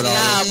They're sandwiches.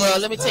 $4. Nah, bro,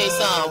 let me tell you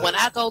something. When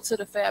I go to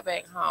the fair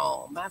back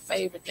home, my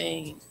favorite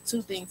thing,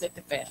 two things at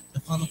the fair, The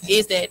funnel cake.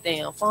 is that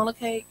damn funnel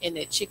cake and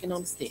that chicken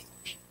on the stick.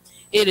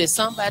 It is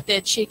something about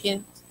that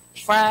chicken,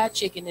 fried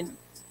chicken, and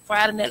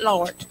fried in that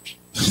lard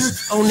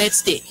on that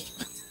stick.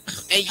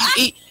 And you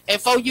eat, and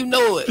before you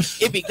know it,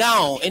 it be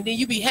gone. And then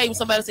you be hating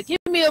somebody say, give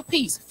me a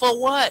piece.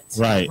 For what?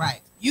 Right.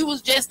 Right. You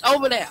was just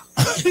over there.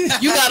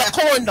 You got a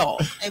corn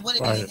dog. Hey, what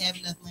if Right. you didn't have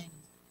enough money?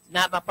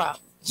 Not my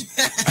problem.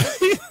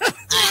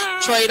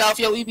 Trade off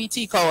your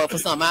EBT card for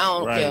something. I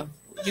don't Right. care.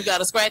 You got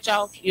to scratch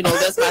off. You know,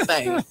 that's my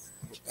thing.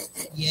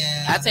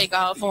 Yeah. I take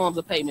all forms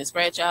of payment.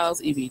 Scratch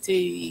offs,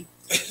 EBT.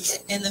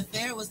 And the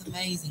fair was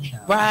amazing,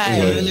 though. Right.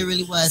 It really,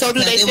 really was. So do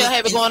Because they still was-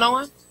 have it going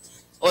on?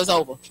 Or it's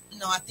over?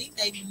 No, I think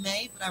they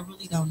may, but I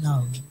really don't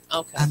know.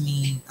 Okay. I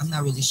mean, I'm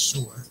not really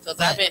sure. Because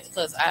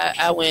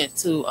I went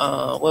to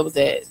what was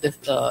that,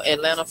 the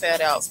Atlanta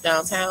Fair out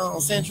downtown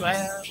Central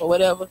Ave or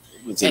whatever,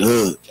 Went to the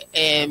hood.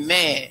 and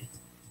man,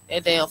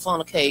 that damn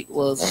funnel cake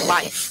was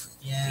life.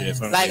 Yeah. Yeah,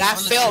 funnel Like I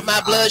Funnel felt cake my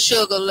was blood awesome.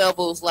 sugar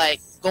levels like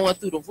going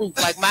through the roof.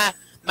 Like my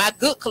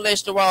good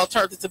cholesterol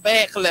turned into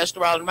bad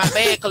cholesterol, and my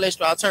bad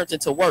cholesterol turned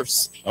into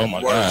worse, Oh my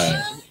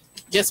God.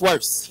 just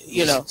worse.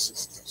 You know,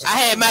 I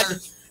had my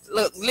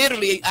look.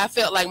 Literally, I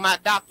felt like my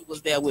doctor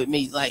was there with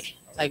me. Like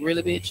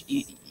really, bitch,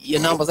 your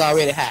numbers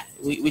already high.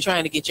 We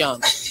trying to get you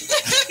on.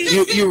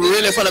 You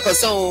really finna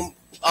consume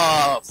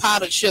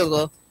powdered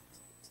sugar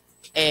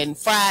and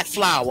fried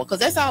flour, because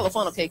that's all a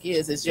funnel cake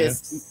is. It's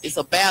just it's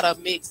a batter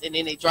mix, and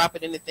then they drop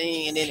it in the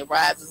thing, and then it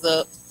rises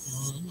up.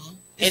 Mhm.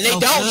 And It's they so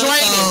don't good, drain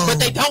it, though. but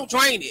they don't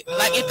drain it.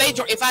 Like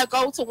if I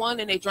go to one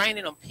and they drain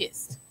it, I'm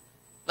pissed.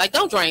 Like,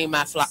 don't drain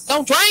my flour.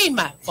 Don't drain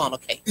my funnel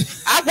cake.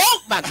 I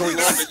want my grease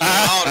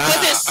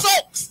because it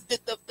soaks. The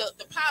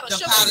powdered The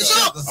sugar powdered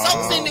soaks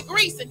sugar. in the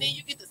grease, and then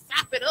you get to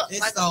sop it up It's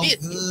like so a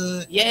biscuit.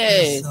 good.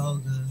 Yes. It's so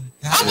good.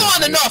 I'm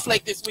going to North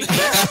Lake this weekend.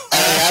 Hey,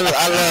 I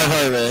love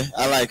her, man.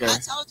 I like her. I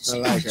told you she I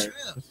was like a her.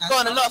 trip. I Going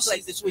to told North you Lake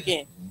she this was a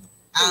trip.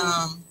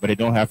 weekend. But they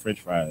don't have French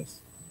fries.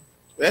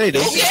 Yeah, they do.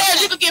 Who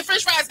cares? You can get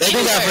French fries They do got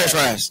anywhere. French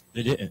fries.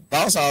 They didn't.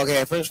 Boss Hog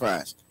had French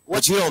fries.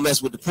 But you don't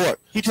mess with the pork.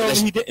 He told me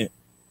he didn't.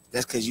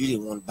 That's because you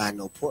didn't want to buy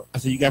no pork. I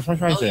said, you got French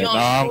fries? Oh, He said, you no, don't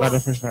I don't eat got pork? no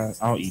French fries.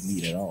 I don't eat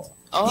meat at all.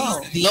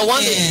 Oh, He's no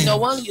wonder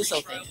vegan. you're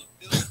so thin.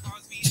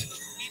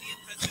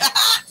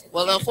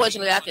 Well,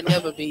 unfortunately, I can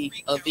never be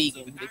a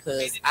vegan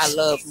because I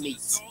love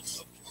meats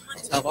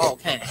of all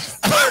kinds.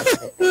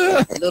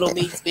 Little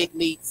meats, big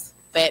meats,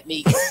 fat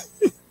meats.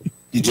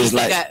 You just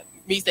like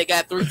meats that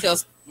got 3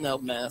 tails. No,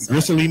 man. Sorry.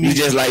 Bristly you meat.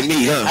 just like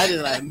me, huh? I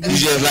just like meat. You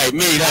just like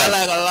me, I huh?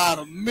 like a lot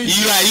of meat.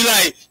 You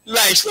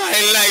like slime,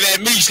 like that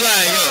meat slime,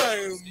 huh?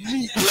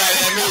 You like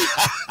that meat?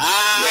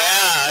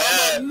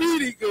 Yeah, I'm a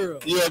meaty girl.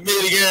 You a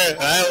meaty girl.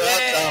 That's what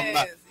I'm talking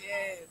about.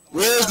 Yes.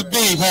 Where's the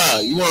beef, huh?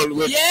 You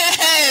want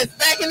Yes,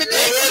 back in the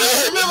day.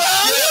 Remember?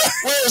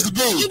 Where's the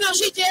beef? You know,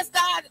 she just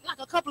died like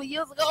a couple of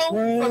years ago.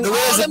 Where From was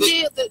all the them beef?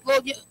 years, where's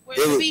It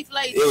the was- beef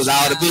lady? It was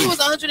all the She beef. was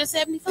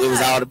 175. It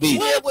was all the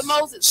beef. With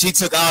Moses. She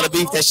took all the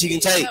beef that she can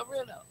take.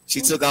 She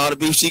took all the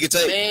beef she could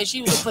take. Man,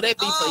 she was for that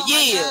beef Oh, for my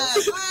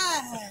years. God,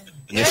 why?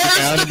 Yes, she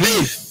found the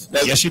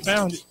beef. Yes, she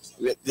found it.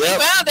 She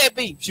Yep. found that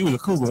beef. She was a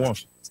cougar, wasn't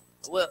she?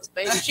 Well,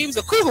 baby, she was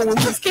a cougar when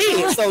we was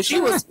kids, so she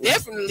was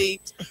definitely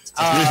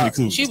Grizzly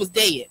cougar. she was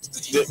dead.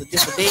 She was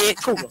just a dead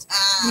cougar.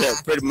 Yeah,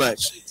 pretty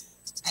much.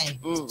 Hey,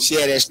 She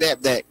had that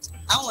snapback.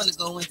 I want to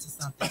go into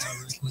something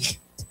real quick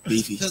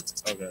Beefy. Okay.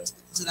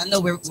 because I know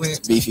we're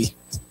Beefy.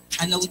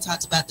 I know we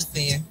talked about the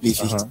fair,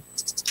 Beefy. Uh-huh.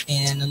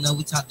 and I know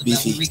we talked about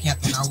Beefy. we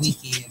recapped on our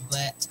weekend,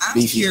 but I'm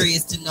Beefy.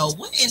 curious to know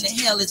what in the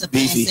hell is a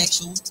Beefy.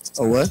 pansexual?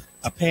 Oh, what?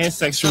 A A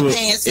pansexual is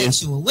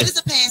pansexual. What is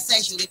a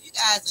pansexual? If you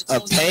guys are A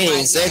tuned in right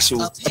now,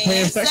 pansexual. a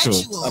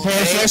pansexual. A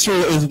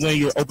pansexual is when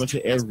you're open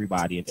to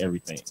everybody and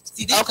everything.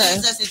 See, this Okay.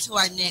 leads us into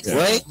our next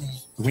What? segment.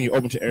 When you're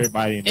open to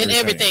everybody and And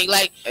everything.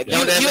 Like Don't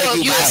that make you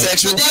bisexual? you have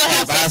sex with a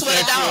dog.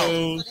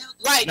 Bisexual,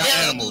 Right, not they'll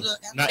animals. do the-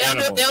 Not They don't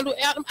do animals. animal.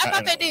 I Not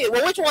thought they animals. did.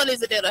 Well, which one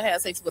is it that'll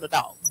have sex with a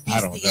dog?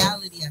 I don't know.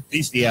 Bestiality, I think.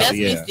 Bestiality, That's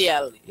yeah.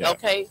 bestiality. Yeah.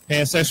 Okay.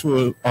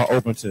 Pansexual are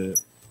open to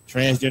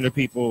transgender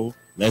people,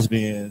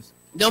 lesbians,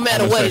 No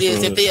matter what it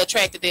is, if they're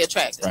attracted, they're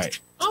attracted. Right.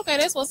 Okay,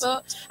 that's what's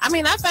up. I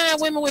mean, I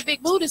find women with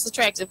big booties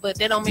attractive, but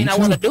that don't mean I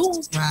want to do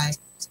them. Right.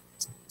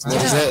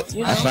 What is that?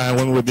 You know? I find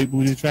women with big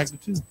booty attractive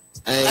too.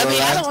 I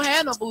I don't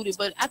have no booty,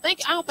 but I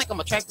don't think I'm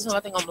attracted to them. I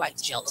think I'm like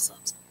jealous of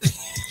them.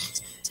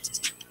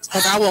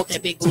 Because I want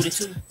that big booty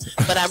too.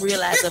 But I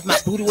realized if my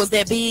booty was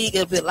that big,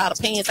 it'd be a lot of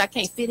pants I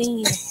can't fit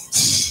in.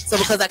 So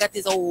because I got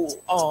this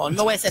old,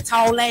 no ass, that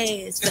tall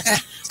ass,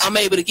 I'm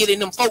able to get in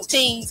them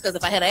 14s. Because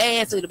if I had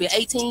an ass, it'd be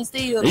 18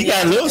 still. You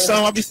got a little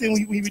something. I'll be seeing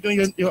when you be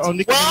doing your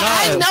Nicki Minaj. Well,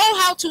 I know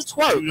how to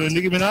twerk. Your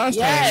Nicki Minaj.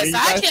 Yes,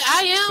 I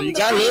am so you the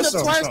got a queen little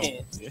of something.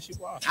 twerking. Yes, you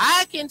are.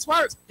 I can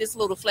twerk this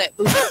little flat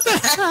booty.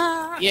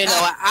 You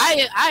know,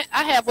 I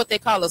have what they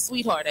call a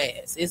sweetheart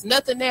ass. It's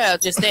nothing there,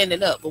 just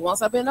standing up. But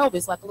once I've been over,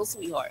 it's like a little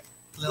sweetheart.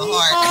 Little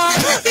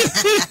hard.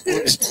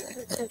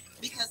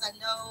 Because I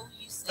know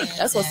you said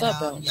That's what's up,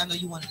 though. I know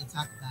you wanted to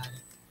talk about it.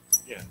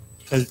 Yeah,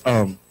 because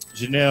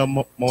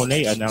Janelle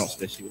Monáe announced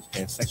that she was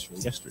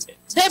pansexual yesterday.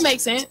 That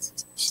makes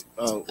sense.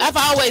 I've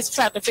always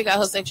tried to figure out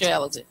her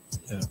sexuality.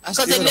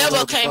 Because it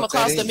never came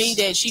across to me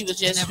that she was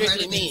just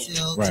strictly men.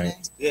 Right.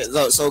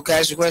 Yeah. So, can I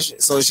ask you a question?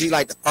 So, is she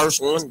like the first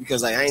one?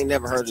 Because like I ain't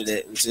never heard of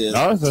that until.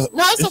 No, it's a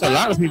a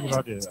lot of people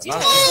out there.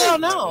 Hell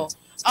no.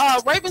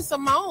 Raven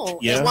Simone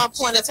at one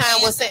point in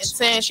time was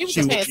saying she was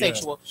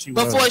pansexual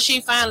before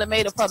she finally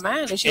made up her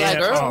mind that she like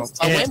girls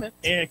or women.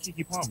 And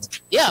Keke Palmer.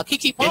 Yeah,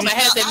 Keke Palmer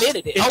has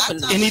admitted it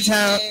openly.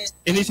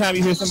 Anytime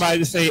you hear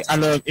somebody say I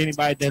love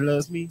anybody that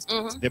loves me,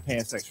 they're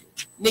pansexual.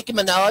 Nicki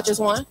Minaj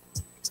is one.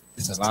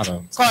 It's a lot of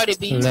them. Cardi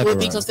B would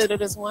be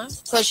considered as one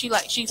because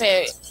she's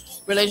had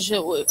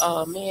relationship with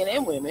men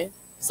and women,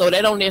 so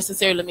that don't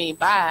necessarily mean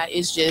bi.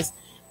 It's just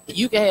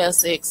you can have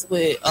sex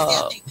with.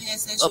 I think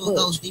pansexual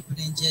goes deeper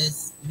than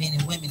just men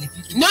and women. If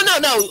you can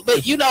no.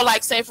 But you know,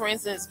 like say for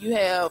instance, you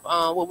have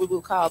what we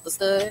would call the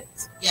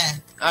studs. Yeah.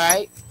 All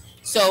right.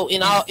 So in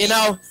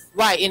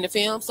the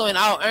film. So in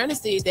all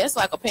honesty, that's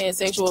like a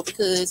pansexual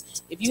because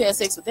if you have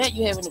sex with that,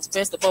 you having the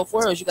best of both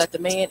worlds. You got the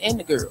man and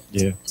the girl.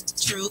 Yeah.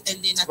 True.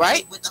 And then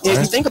right. If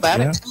you think about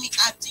it. I mean,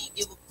 I think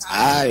it would.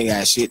 I ain't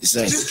got shit to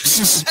say.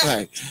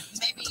 Like,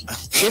 maybe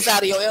it's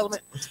out of your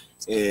element.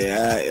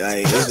 Yeah, I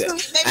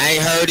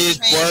ain't heard this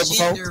word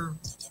before.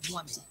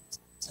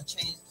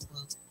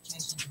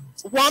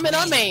 Woman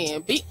or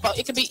man,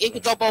 it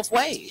could go both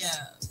ways.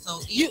 Yeah,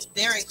 so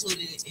they're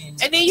included in.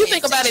 And then you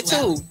think about it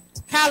too.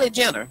 Kylie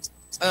Jenner,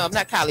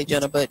 not Kylie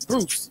Jenner, but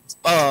Bruce,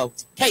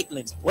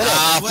 Caitlyn, whatever.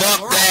 Fuck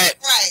that,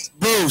 right?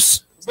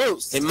 Bruce.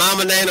 His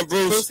mama named him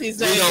Bruce. We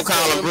gonna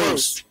call him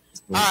Bruce.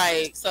 All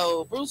right,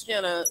 so Bruce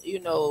Jenner, you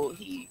know,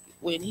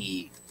 when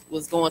he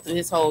was going through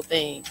his whole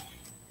thing.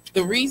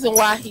 The reason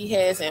why he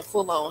hasn't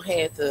full on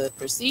had the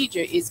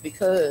procedure is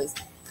because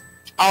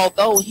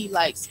although he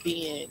likes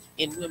being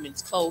in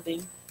women's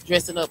clothing,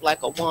 dressing up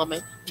like a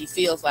woman, he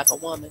feels like a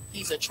woman,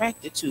 he's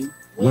attracted to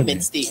women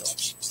still.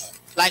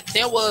 Like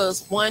there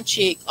was one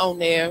chick on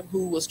there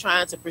who was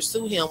trying to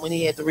pursue him when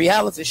he had the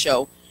reality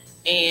show,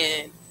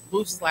 and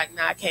Bruce is like,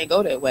 nah, I can't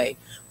go that way.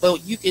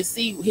 But you can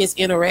see his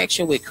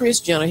interaction with Kris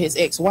Jenner, his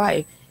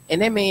ex-wife,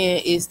 and that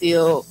man is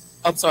still...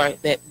 I'm sorry,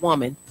 that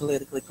woman,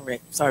 politically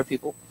correct. Sorry,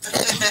 people.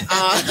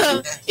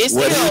 It's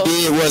what still,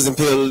 he did wasn't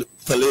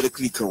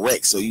politically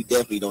correct, so you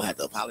definitely don't have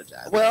to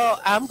apologize. Well,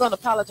 I'm going to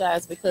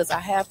apologize because I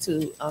have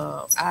to.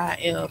 I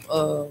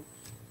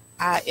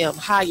am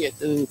hired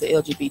through the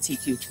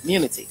LGBTQ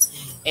community,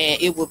 and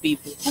it would be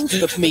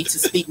behoove of me to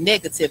speak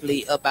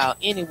negatively about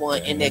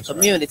anyone in that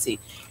community.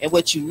 Right. And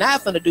what you're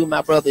not going to do,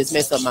 my brother, is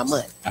mess up my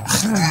money.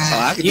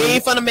 You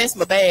ain't going to mess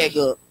my bag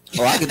up.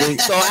 I can do.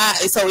 So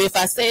if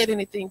I said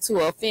anything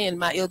to offend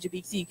my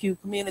LGBTQ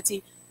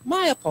community,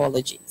 my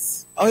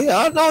apologies. Oh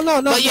yeah, no.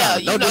 But yeah,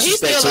 no, you know, he's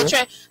still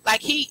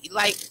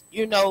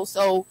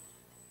so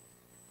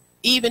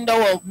even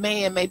though a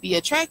man may be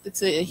attracted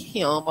to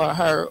him or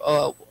her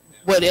or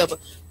whatever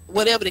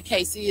the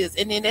case is,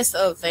 and then that's the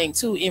other thing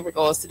too in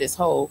regards to this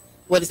whole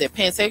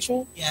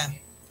pansexual? Yeah.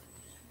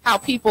 How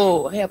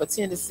people have a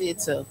tendency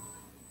to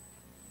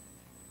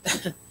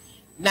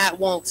not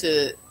want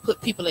to put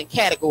people in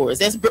categories.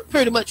 That's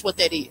pretty much what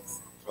that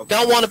is. Okay.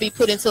 Don't want to be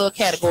put into a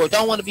category.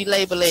 Don't want to be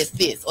labeled as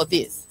this or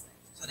this.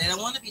 So they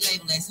don't want to be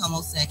labeled as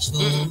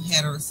homosexual,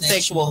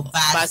 heterosexual,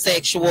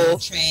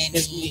 bisexual,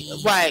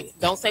 tranny. Right.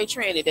 Don't say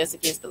tranny. That's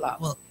against the law.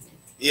 Well,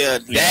 yeah,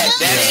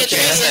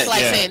 that's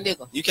like saying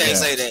nigga. You can't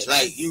say that.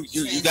 Like you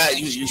got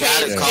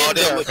to call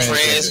them a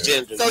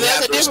transgender. So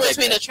there's a difference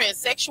between a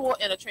transsexual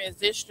and a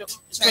transgender.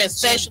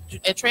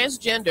 A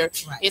transgender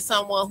is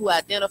someone who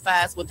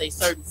identifies with a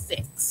certain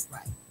sex.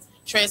 Right.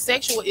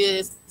 Transsexual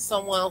is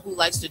someone who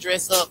likes to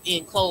dress up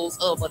in clothes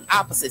of an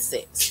opposite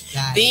sex.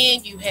 Got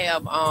then you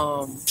have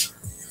oh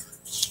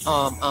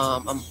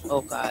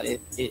God,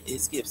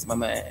 it skips my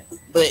mind,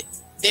 but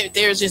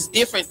there's just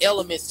different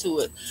elements to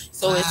it.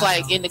 So it's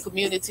like in the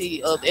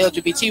community of the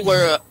LGBT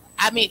world,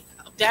 I mean,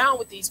 I'm down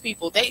with these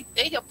people. They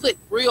have put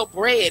real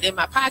bread in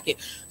my pocket.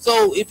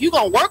 So if you're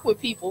gonna work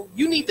with people,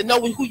 you need to know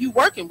who you're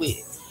working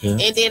with. Yeah.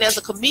 And then as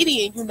a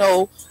comedian, you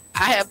know,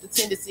 I have the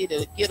tendency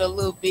to get a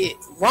little bit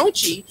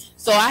raunchy,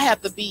 so I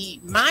have to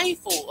be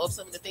mindful of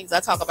some of the things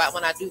I talk about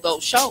when I do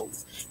those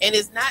shows. And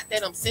it's not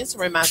that I'm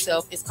censoring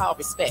myself; it's called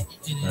respect.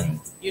 Right.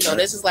 You know,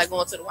 this is like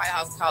going to the White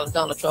House and calling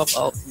Donald Trump.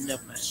 Oh,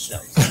 never mind. Show.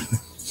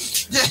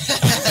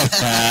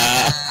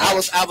 I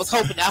was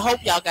hoping. I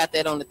hope y'all got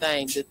that on the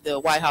thing.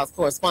 The White House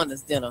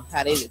Correspondents' Dinner.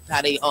 How they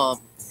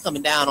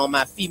coming down on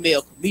my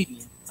female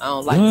comedian. I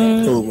don't like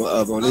that. Cool,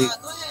 Monique.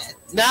 Go ahead.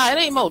 Nah, it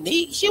ain't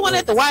Monique. She went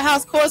at the White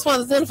House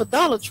Correspondents' Dinner for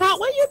Donald Trump.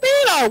 Where you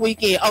been all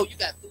weekend? Oh, you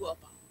got threw up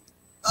on.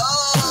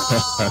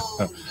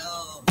 Oh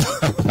no.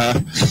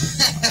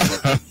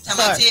 Talking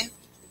about Tiff?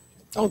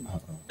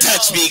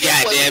 Touch me,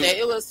 goddamn.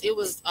 It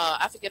was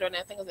I forget her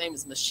name. I think her name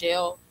is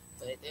Michelle,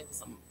 but there was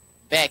some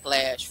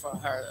backlash for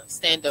her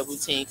stand-up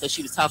routine because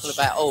she was talking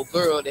about old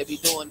girl that be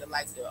doing the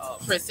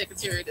press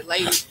secretary, the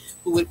lady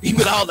who would be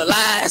with all the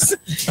lies.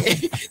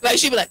 Like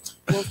she'd be like,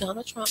 well,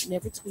 Donald Trump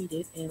never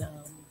tweeted, and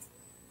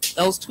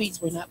those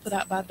tweets were not put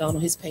out by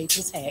Donald. His page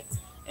was hacked,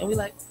 and we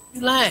like,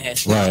 you lying.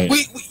 Right.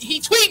 He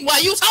tweeting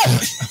while you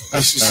talking.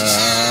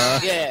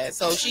 Yeah,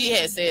 so she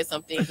had said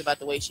some things about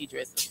the way she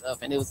dressed and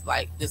stuff, and it was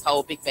like this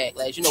whole big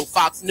backlash. You know,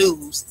 Fox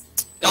News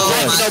don't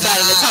want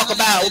nobody to talk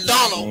about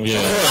Donald.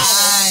 Yeah.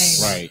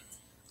 Right.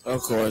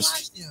 Of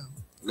course.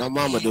 My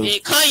mama do.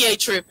 And Kanye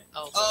tripping.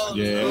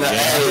 Yeah.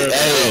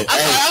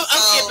 I'm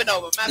skipping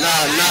over. No.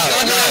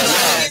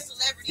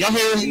 Y'all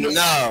hear him?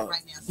 No.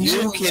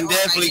 You can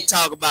definitely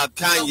talk about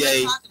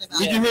Kanye.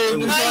 Did you hear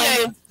him?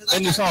 Kanye.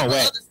 And the song,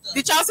 what?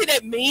 Did y'all see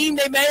that meme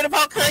they made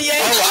about Kanye? I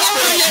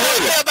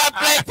Kanye about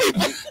black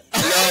people.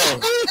 No.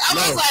 I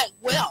was like,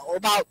 well,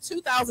 about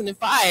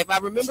 2005, I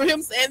remember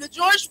him saying to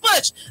George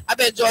Bush. I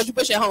bet George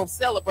Bush at home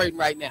celebrating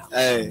right now.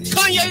 Hey.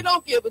 Kanye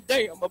don't give a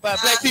damn about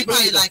black people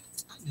either. Like,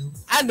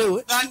 I knew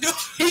it.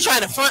 He's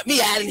trying to front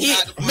me out and he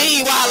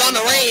meanwhile on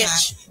the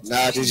ranch.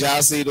 Nah, did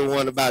y'all see the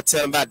one about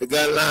telling about the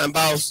gun line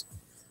boss?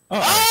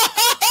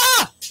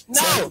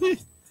 No.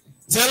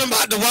 Tell him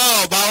about the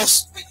wall,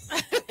 boss.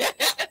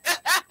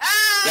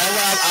 That's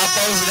why I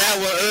posted that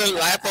one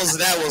early. I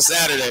posted that one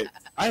Saturday.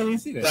 I didn't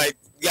see that. Like,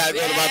 gotta go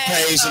to my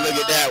page to look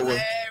at that one.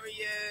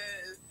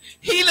 Hilarious.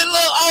 He the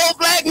little old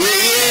black man.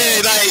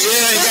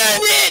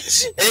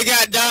 It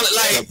got Donald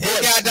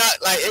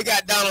it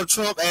got Donald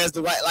Trump as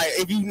the right. Like,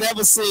 if you've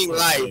never seen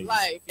Life,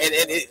 and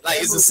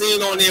it's a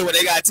scene on there where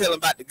they got to tell him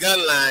about the gun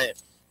line,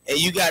 and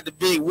you got the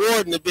big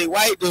warden, the big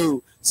white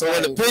dude. So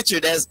in the picture,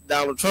 that's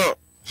Donald Trump.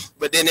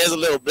 But then there's a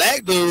little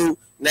black dude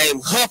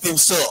named Huff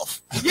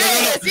himself. No,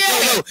 it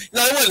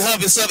wasn't Huff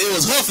himself. It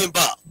was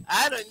Huffenbach.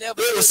 I don't never.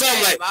 It was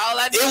something like all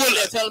I did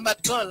was tell him about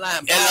the gun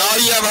line. And all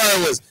you ever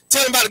heard was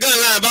tell him about the gun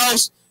line,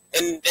 boss.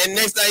 And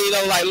next thing you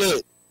know, like,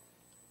 look,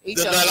 he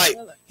told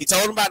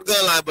him about the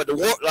gun line, but the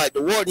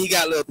warden, he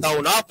got a little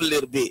thrown off a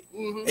little bit.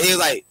 Mm-hmm. And he was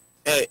like,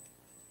 hey,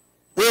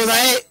 where was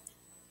I at?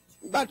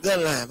 About the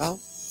gun line,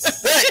 boss.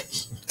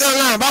 Gun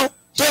line, boss.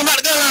 Tell him about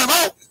the gun line,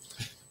 boss.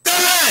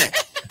 Gun line.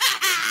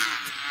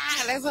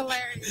 That's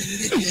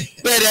hilarious.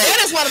 That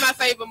is one of my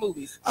favorite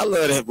movies. I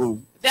love that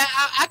movie.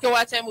 I can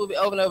watch that movie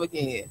over and over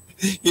again.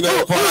 You know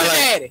what part I like?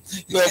 Daddy?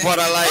 You know what part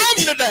I like?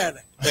 I'm the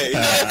daddy. Hey,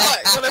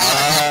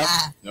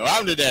 No,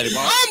 I'm the daddy,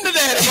 boss. I'm the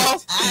daddy,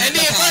 boss. And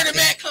then Bernie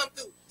Mac come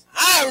through.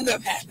 I'm the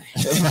happy.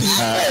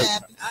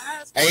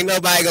 Ain't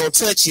nobody gonna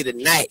touch you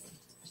tonight.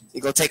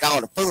 You gonna take all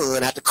the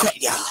fun out the cut,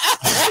 y'all.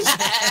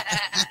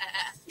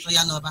 So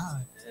y'all know about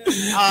her. I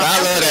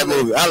love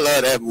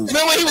that movie.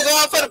 Remember when he was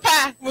going for the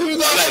pie?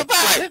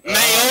 Like,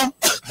 ma'am.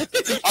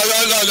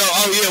 No.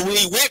 Oh yeah,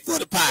 we went for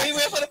the pie.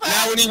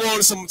 Now when he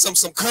wanted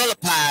some color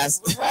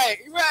pies. Right.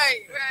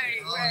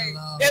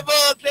 Oh, That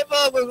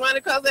bug was running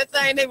across that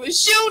thing. They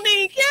was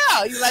shooting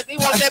cow. You like they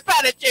wanted that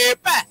pie, that cherry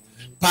pie.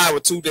 Pie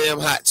was too damn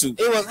hot too.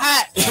 It was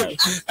hot.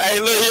 Hey,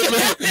 look,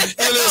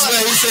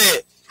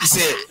 he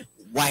said,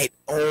 white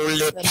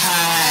only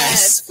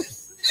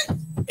pies.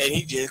 And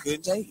he just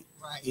couldn't take it.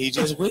 Right. He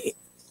just went.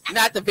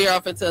 Not to veer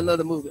off into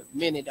another movie.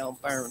 Minnie don't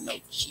burn no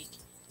chicken.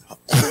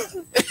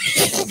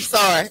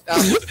 Sorry. I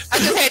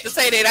just had to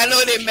say that. I know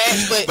it didn't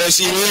match, but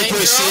she will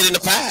put shit in the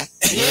pie.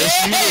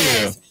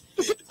 Yes.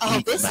 Oh,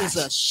 this is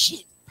a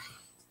shit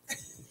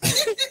pie.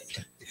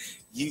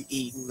 You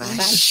eating my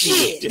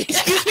shit.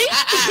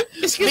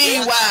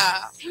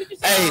 Meanwhile.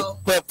 Hey,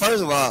 but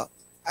first of all,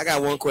 I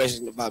got one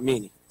question about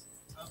Minnie.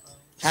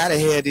 How the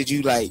hell did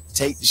you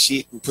take the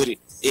shit and put it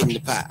in the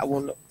pie? I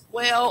want to know.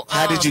 Well,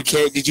 how did you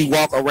carry? Did you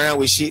walk around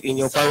with shit in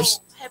your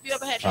purse? Have you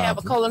ever had to have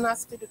a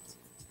colonoscopy?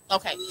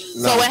 Okay.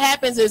 No. So what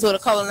happens is with a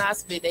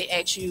colonoscopy, they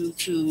ask you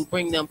to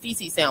bring them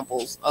feces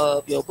samples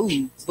of your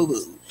boo.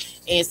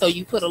 And so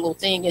you put a little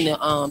thing in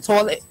the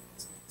toilet.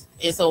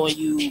 And so when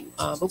you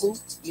boo,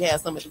 you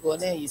have something to go in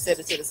there, and you set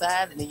it to the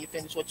side, and then you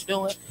finish what you're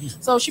doing.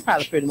 So she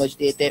probably pretty much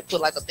did that.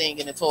 Put like a thing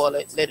in the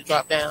toilet, let it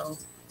drop down,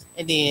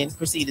 and then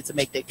proceeded to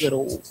make that good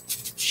old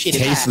shitty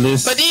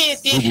tasteless pie. But then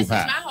this is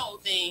my whole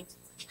thing.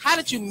 How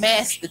did you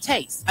mask the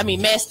taste? I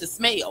mean, mask the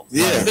smell.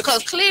 Yeah.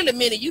 Because clearly,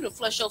 Minnie, you done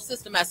flush your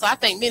system out. So I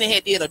think Minnie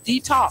had did a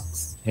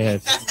detox.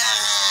 Yes.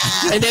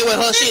 And then when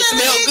her shit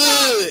smelled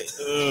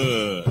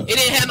good, it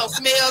didn't have no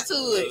smell to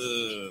it.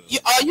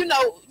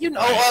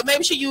 Or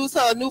maybe she used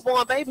her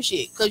newborn baby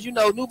shit, because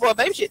newborn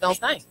baby shit don't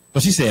stink.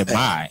 But she said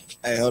bye.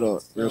 Hey, hold on,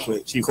 real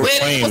quick. She But it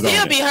claims will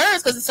still on be it.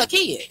 hers because it's her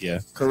kid. Yeah.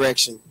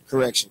 Correction.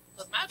 Because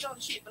my daughter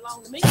shit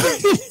belong to me.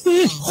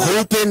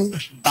 Hoopin'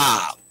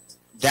 Bob.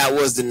 That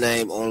was the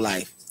name on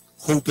Life.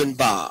 Hoopin'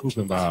 Bob.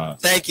 Hoopin' Bob.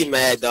 Thank you,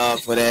 Mad Dog,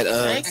 for that.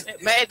 Thanks.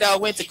 Mad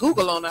Dog went to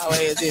Google on our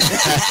ass. Didn't he? No,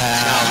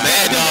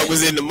 Mad Dog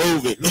was in the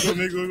movie.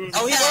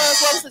 Oh, he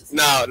was? What was it?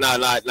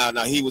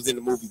 No. He was in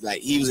the movie.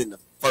 Like, he was in the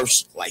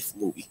first Life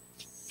movie.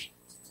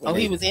 Oh,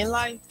 he was in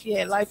Life? He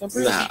had Life in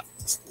prison? Nah.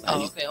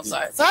 Oh, okay. I'm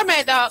sorry. Sorry,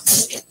 Mad Dog.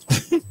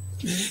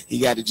 He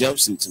got a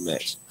jumpsuit to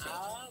match.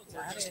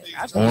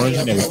 Orange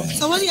and everything.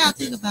 So what do y'all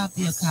think about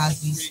Bill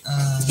Cosby's?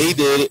 He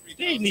did it.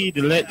 They need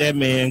to let that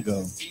man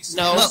go.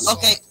 No. Well,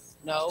 okay.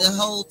 No. The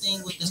whole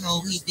thing with the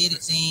whole he did it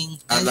thing.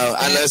 I know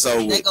it's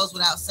over. That goes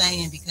without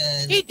saying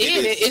because He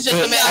did it. It's just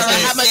a he matter of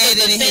already how much said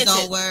is it in the his own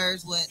sentence.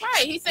 words. What?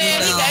 Right. He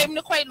said he gave him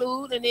the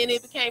Quaalude and then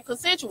it became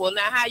consensual.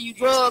 Now, how you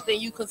drugged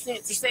and you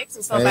consent to sex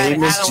with somebody, Hey,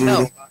 Miss I don't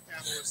know.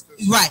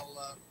 Judy. Right.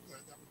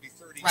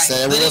 Right.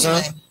 Say that But one more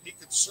anyway,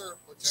 time.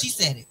 she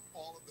said it.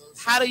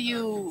 How do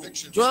you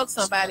drug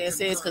somebody and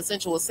say it's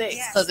consensual sex?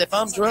 Because if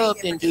I'm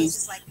drugged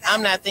induced,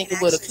 I'm not thinking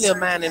with a clear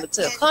mind and a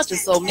clear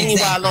conscience. So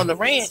meanwhile on the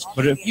ranch,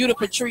 But if you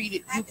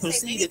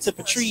proceeded to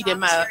protrude in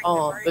my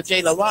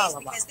vajayla walla.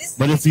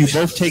 you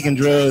both taking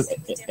drugs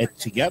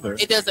together,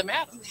 It doesn't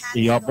matter.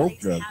 then y'all both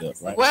drugged up,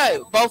 right? Right,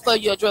 both of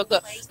you are drugged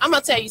up. I'm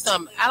gonna tell you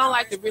something. I don't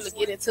like to really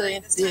get into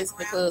this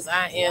because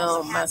I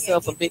am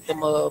myself a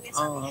victim of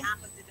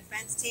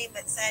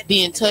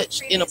being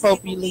touched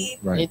inappropriately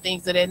Right. and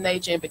things of that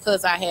nature. And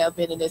because I have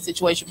been in that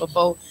situation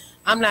before,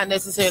 I'm not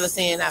necessarily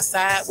saying I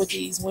side with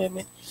these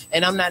women,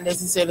 and I'm not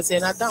necessarily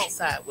saying I don't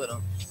side with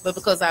them. But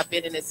because I've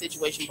been in that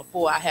situation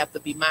before, I have to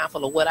be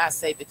mindful of what I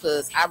say,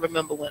 because I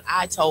remember when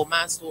I told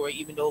my story,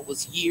 even though it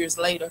was years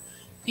later,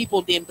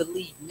 people didn't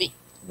believe me.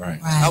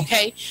 Right. Right.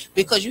 Okay,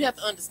 because you have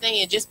to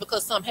understand, just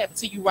because something happened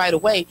to you right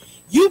away,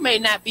 you may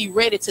not be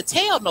ready to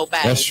tell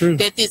nobody That's true.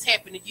 that this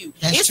happened to you.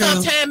 That's It true.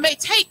 sometimes may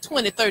take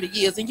 20, 30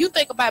 years. And you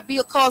think about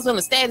Bill Cosby and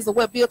the status of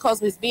what Bill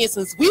Cosby has been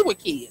since we were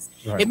kids.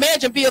 Right.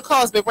 Imagine Bill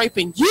Cosby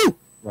raping you.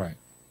 Right.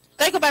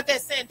 Think about that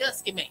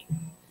Sandusky man.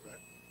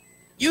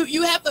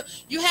 You have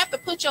to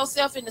put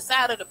yourself in the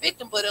side of the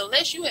victim, but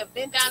unless you have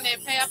been down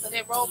that path or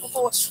that road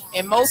before,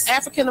 and most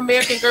African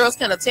American girls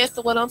can attest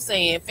to what I'm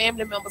saying,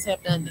 family members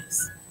have done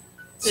this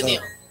to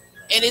them.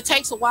 And it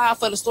takes a while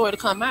for the story to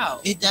come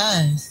out. It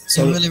does.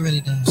 So- It really,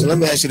 really does. So let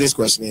me ask you this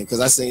question then, because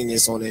I seen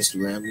this on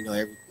Instagram. You know,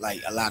 a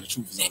lot of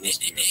truth is on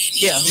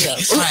Instagram. Yeah.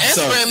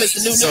 Instagram is the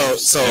new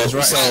news. That's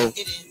right. Right,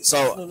 it is.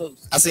 So New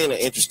news. I seen an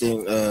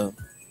interesting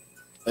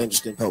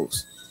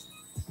post.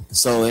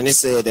 So, and it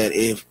said that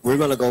if we're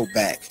gonna go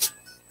back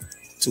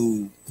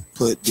to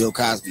put Bill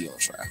Cosby on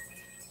trial,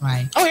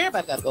 Right. Oh,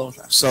 everybody got to go on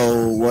trial.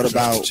 so what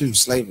about Too.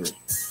 slavery?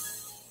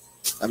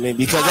 I mean,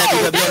 because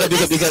at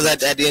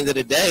the end of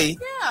the day,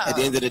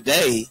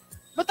 Yeah.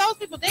 But those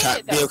people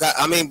dead, though.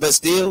 But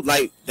still,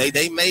 like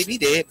they may be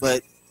dead,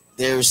 but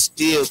there's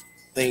still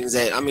things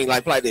that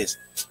like this.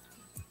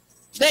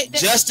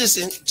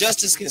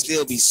 Justice can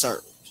still be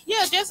served.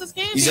 Yeah, justice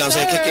can be You see what I'm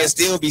saying? It can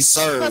still be because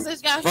served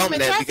it's got from human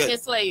that trafficking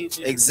because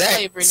slavery.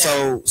 exactly.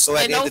 Slavery now. So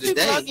at And the end those of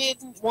the people are day,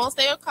 getting, once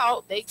they are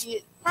caught, they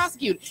get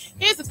prosecuted.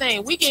 Here's the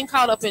thing: we getting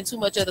caught up in too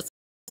much of the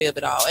of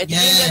it all. At the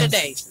end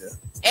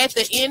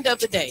of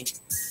the day,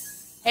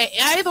 had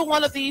either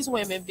one of these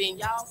women been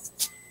y'all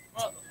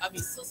brother,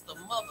 sister,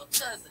 mother,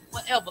 cousin,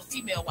 whatever,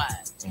 female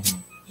wise,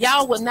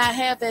 y'all would not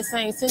have that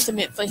same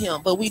sentiment for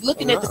him. But we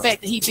looking at the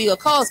fact that he Bill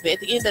Cosby. At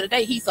the end of the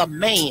day, he's a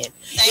man.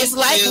 It's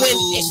like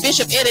when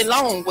Bishop Eddie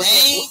Long was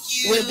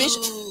when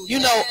Bishop,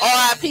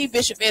 R.I.P.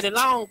 Bishop Eddie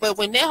Long. But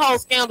when that whole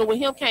scandal with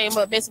him came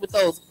up, messing with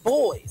those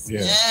boys.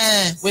 Yeah.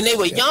 Yes. When they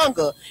were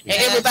younger, and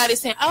Yes. everybody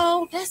saying,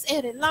 "Oh, that's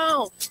Eddie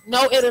Long."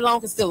 No, Eddie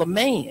Long is still a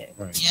man.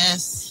 Right.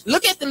 Yes.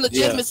 Look at the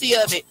legitimacy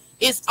of it.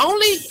 It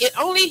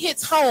only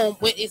hits home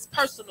when it's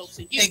personal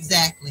to you.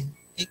 Exactly.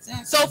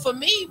 So for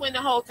me, when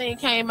the whole thing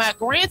came out,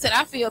 granted,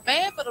 I feel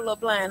bad for the little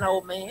blind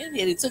old man.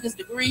 He took his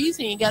degrees.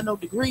 He ain't got no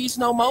degrees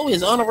no more.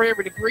 His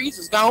honorary degrees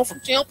is gone from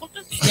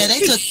Templeton. Yeah, they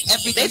took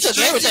everything. They took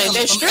everything.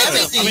 They stripped him.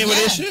 everything. I mean, but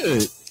they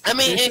should. I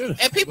mean, They and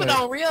should. people Right.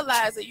 don't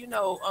realize that,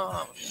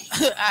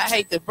 I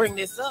hate to bring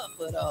this up,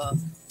 but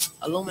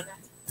Illuminati.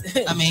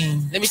 I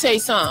mean, Let me tell you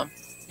something.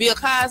 Bill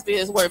Cosby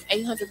is worth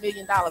 $800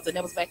 million, and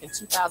that was back in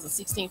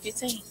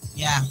 2016-15.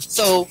 yeah.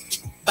 So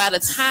by the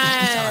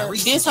time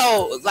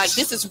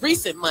this is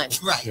recent money.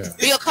 Right. Yeah.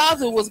 Bill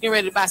Cosby was getting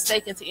ready to buy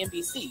stake into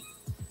NBC.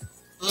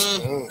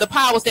 Mm. The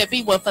powers that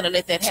be wasn't going to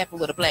let that happen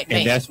with a black man.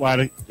 And that's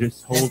why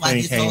this whole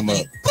thing came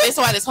up. That's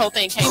why this whole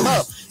thing came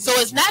up. So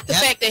it's not the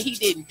fact that he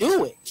didn't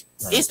do it.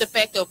 Right. It's the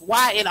fact of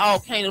why it all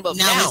came up Now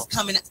now. it's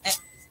coming.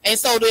 And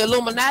so the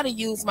Illuminati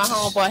used my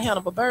homeboy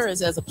Hannibal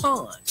Buress as a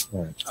pawn.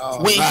 Right.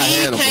 When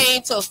he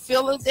came to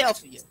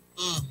Philadelphia,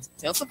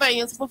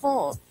 Pennsylvania to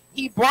perform,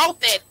 he brought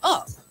that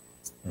up.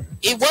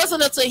 It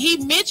wasn't until he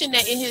mentioned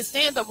that in his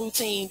stand-up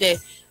routine that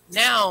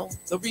now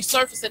the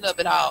resurfacing of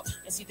it all,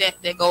 and see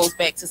that goes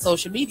back to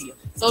social media.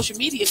 Social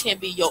media can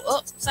be your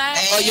upside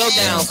or your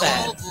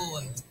downside.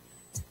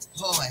 Oh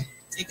boy,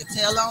 it could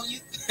tell on you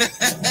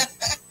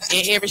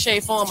in every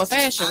shape, form, or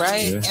fashion,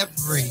 right? Yeah.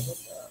 Every,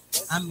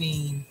 I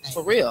mean,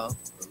 for real.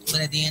 But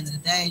at the end of the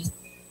day,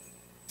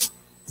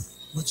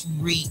 what you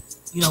reap,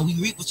 we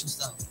reap what you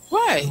sow.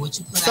 Right. And what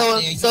you put so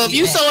out there, so if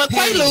you sowing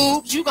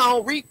Quaaludes, you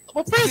gonna reap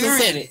a prison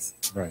sentence.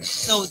 Right.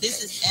 So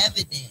this is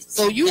evidence.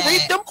 So you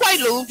reap them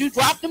Quaaludes, you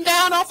drop them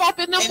down off up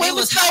in them. And it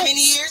was how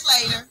many years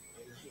later?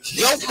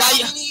 How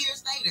many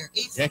years later?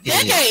 It's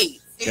decades.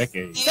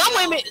 Some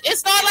women, it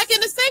started like in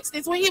the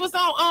 60s when he was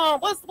on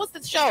what's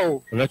the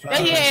show?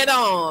 They had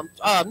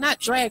not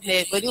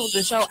Dragnet, but it was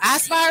the show I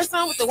Spy or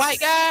something with the white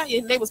guy,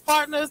 and they was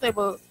partners. They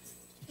were.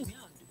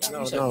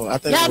 No, I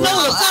think y'all know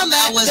what I'm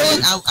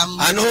talking about.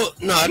 I know. No,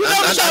 you know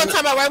what I'm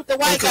talking about, right? With the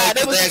white guy.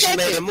 They actually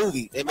made a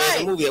movie. They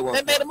made a movie at one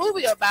point. They made a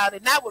movie about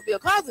it, not with Bill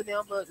Cosby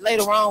them, but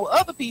later on with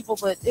other people.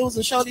 But it was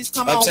a show these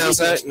come on. Uptown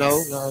Side? No.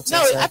 I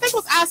think it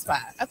was I Spy.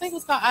 I think it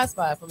was called I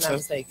Spy, if I'm not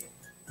mistaken.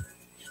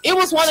 It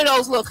was one of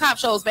those little cop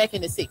shows back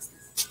in the 60s.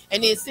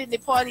 And then Sidney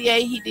Poitier,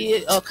 he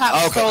did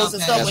cop shows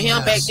and stuff with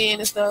him back then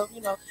and stuff.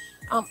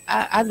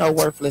 I know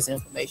worthless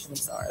information. I'm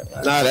sorry.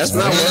 No, that's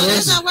not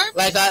worthless.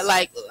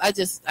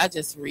 I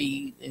just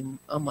read, and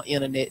I'm an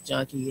internet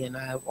junkie, and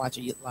I watch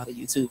a lot of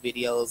YouTube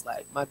videos.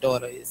 Like my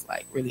daughter is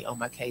like really on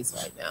my case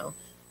right now.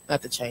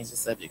 Not to change the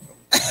subject from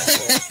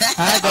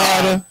hi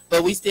daughter,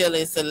 but we still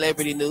in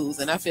celebrity news,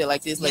 and I feel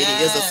like this lady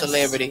is a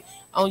celebrity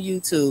on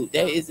YouTube.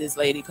 There is this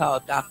lady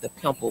called Dr.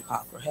 Pimple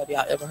Popper. Have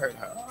y'all ever heard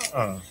of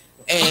her?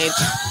 And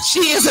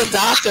she is a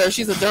doctor.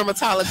 She's a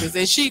dermatologist,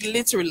 and she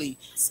literally.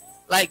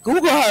 Like,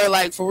 Google her,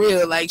 like, for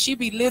real. Like, she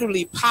be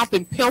literally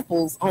popping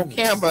pimples on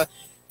camera.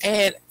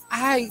 And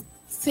I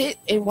sit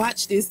and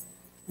watch this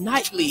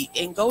nightly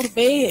and go to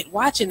bed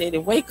watching it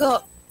and wake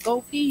up, go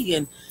pee,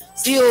 and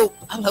still,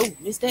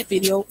 missed that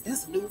video.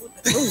 That's a new one.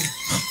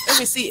 Let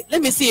me see it.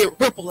 Let me see it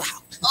ripple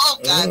out. Oh,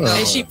 God, no.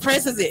 And she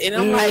presses it. And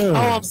I'm like,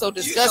 I'm so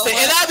disgusted.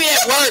 And I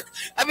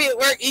be at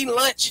work eating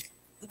lunch,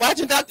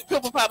 watching Dr.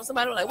 Pimple Pop. And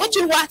somebody was like, what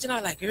you watching? I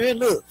was like, girl,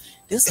 look,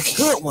 this is a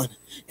good one.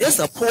 This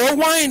a poor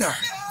whiner.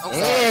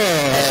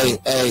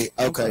 Hey,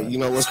 okay. You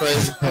know what's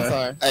crazy? I'm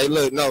sorry. Hey,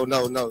 look,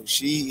 no.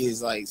 She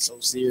is like so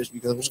serious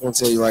because I'm just gonna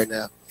tell you right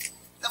now.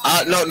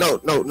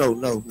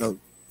 No.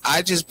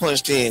 I just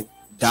punched in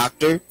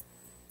Dr.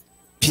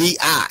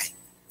 P.I.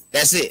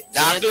 That's it.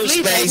 Dr.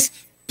 Space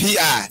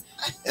P.I.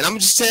 And I'm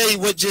just tell you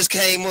what just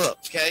came up,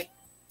 okay?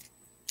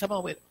 Come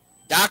on with it.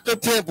 Dr.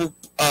 Pimple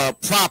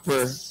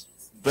proper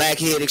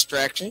blackhead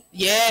extraction.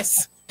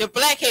 Yes. The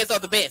blackheads are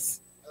the best.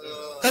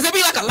 Because there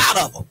be like a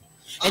lot of them.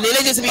 And then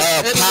they just be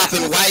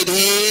popping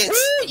whiteheads.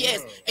 Ooh,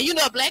 yes. And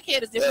a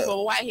blackhead is different from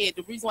a whitehead.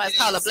 The reason why it's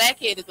called a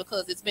blackhead is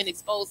because it's been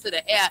exposed to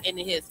the air and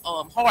it has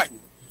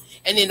hardened.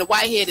 And then the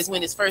whitehead is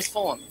when it's first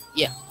forming.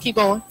 Yeah. Keep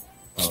going.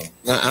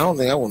 No, I don't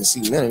think I want to see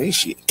none of this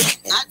shit.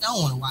 I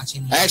don't want to watch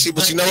it. Actually,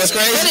 but you know what's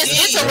crazy? But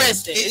it's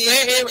interesting.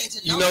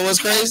 You know what's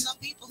crazy? Some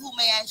people who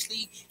may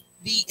actually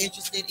be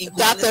interested in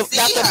Dr.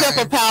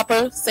 Pepper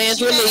Popper,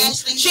 Sandra Lee.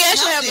 She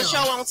actually has a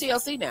show on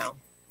TLC now.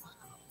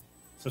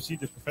 So she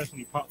just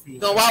professionally popped you.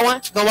 Go watch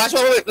one. Go watch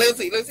one. Let's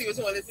see which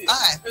one. Let's see.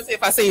 Let's see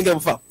if I seen them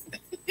before.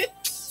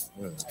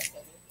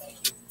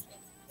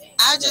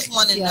 I just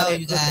want to know,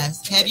 you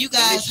guys. Have you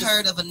guys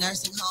heard of a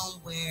nursing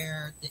home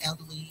where the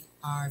elderly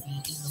are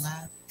being eaten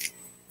alive?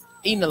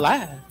 Eaten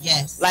alive?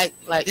 Yes. Like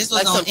this was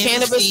like some on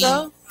cannabis NBC.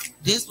 stuff.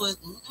 This was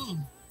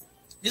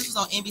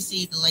on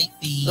NBC, the late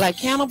feed. Like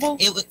cannibal.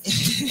 It was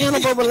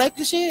cannibal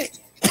electric shit.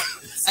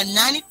 A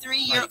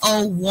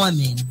 93-year-old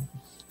woman.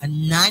 A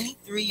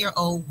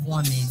 93-year-old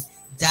woman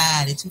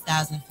died in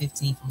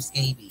 2015 from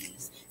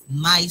scabies.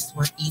 Mice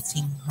were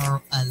eating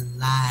her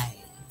alive.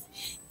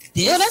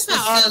 That's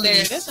not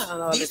ordinary.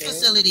 These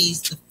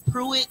facilities, the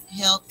Pruitt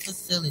Health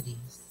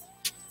facilities,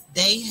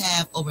 they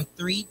have over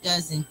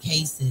 36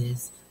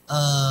 cases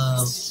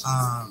of,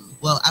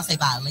 I'll say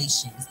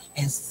violations,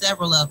 and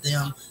several of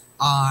them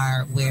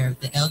are where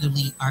the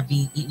elderly are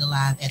being eaten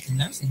alive at the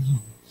nursing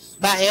home.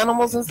 By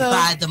animals and stuff?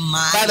 By the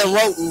mice. By the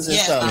rodents and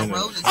stuff. By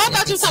rodents. I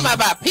thought you were talking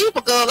about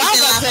people, girl. It's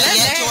in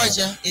Lafayette,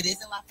 Georgia. It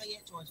is in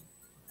Lafayette, Georgia.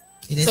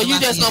 So you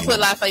just gonna put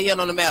Lafayette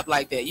on the map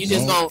like that? You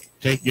just gonna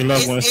take your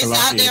loved ones to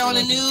Lafayette. It's out there on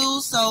the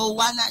news, so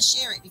why not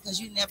share it?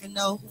 Because you never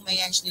know who may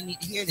actually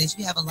need to hear this.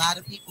 You have a lot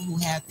of people who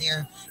have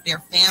their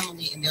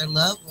family and their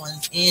loved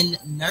ones in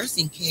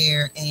nursing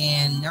care,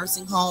 and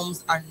nursing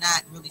homes are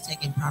not really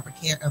taking proper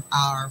care of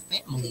our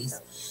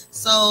families.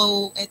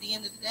 So at the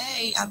end of the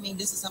day, I mean,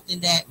 this is something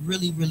that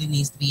really, really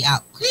needs to be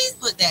out. Please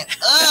put that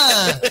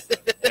up.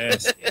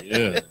 That's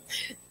good.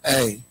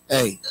 Hey.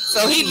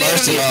 So he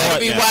literally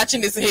be watching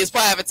this in his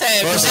private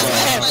time.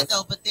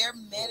 But their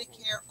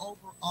Medicare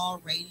overall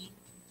rating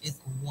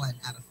is 1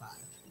 out of 5.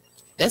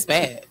 That's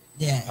bad.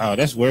 Yeah. Oh,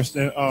 that's worse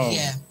than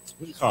yeah.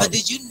 But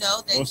did you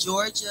know that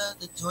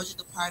the Georgia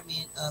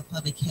Department of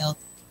Public Health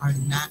are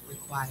not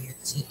required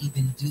to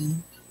even do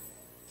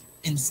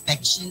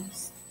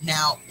inspections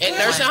now in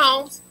nursing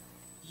homes?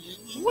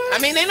 I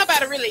mean, ain't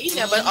nobody really eating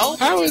that, but oh,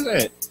 How is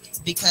that?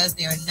 Because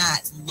they're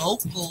not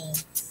local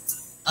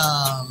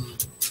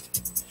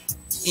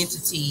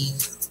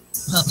entities.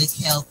 Public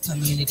health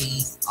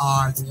communities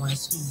are the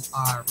ones who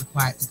are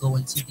required to go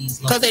into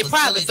these local because they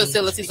private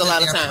facilities a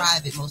lot of times.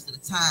 Private most of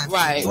the time,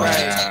 Right, so right.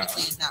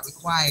 Technically, it's not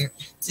required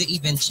to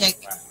even check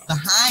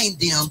behind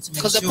them to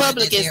make sure the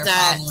public that is they're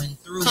not following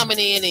through. coming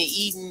in and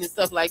eating and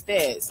stuff like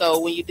that. So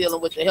when you're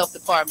dealing with the health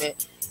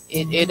department,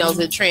 it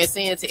doesn't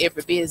transcend to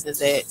every business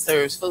that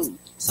serves food.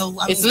 So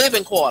it's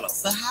living quarters.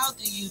 So how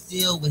do you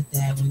deal with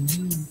that when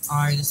you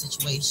are in a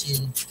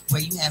situation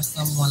where you have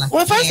someone like?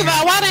 Well, first of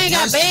all, why they ain't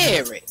got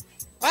buried?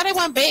 Why they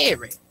want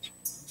buried?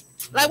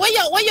 Like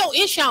where your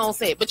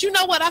insurance at? But you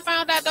know what I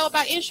found out though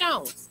about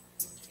insurance?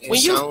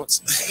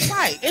 Insurance.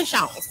 Right,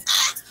 insurance.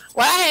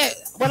 Well,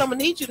 I'm gonna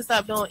need you to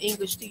stop doing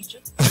English, teacher.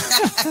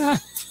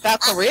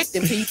 Stop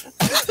correcting people.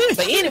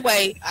 But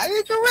anyway, I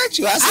didn't correct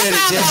you. I said I it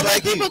found just out when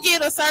like people you.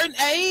 get a certain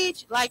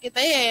age, like if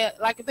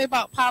they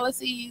bought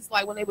policies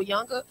like when they were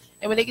younger,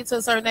 and when they get to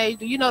a certain age,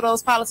 do you know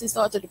those policies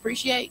start to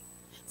depreciate?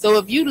 So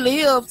if you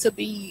live to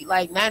be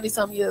like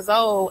 90-something years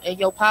old and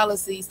your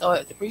policy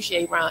start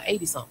depreciating around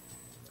 80-something,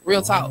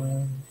 real talk,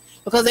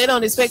 because they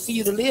don't expect for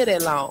you to live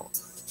that long.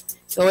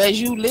 So as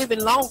you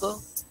living longer,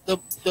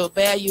 the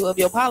value of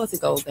your policy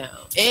goes down.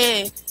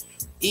 And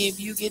if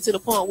you get to the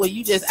point where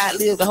you just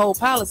outlive the whole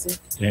policy,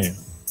 damn,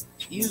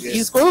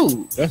 you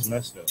screwed. That's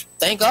messed up.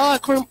 Thank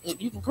God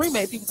you can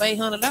cremate people for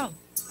 $800.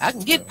 I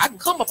can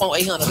come up on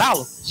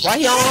 $800 right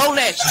here on Old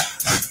National.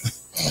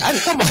 I can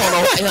come up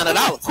on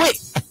 $800 quick.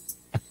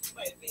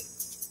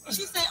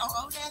 She said on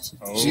Old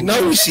National. She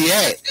know where she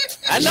at.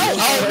 I know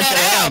Old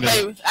National,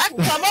 baby. I can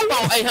come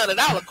up on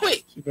 $800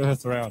 quick. She got her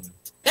surroundings.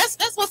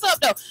 That's what's up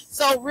though.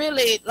 So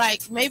really,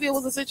 like maybe it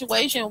was a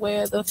situation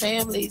where the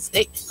families,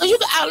 because you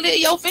can outlive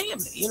your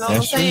family. You know what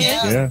I'm saying?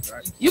 Yeah.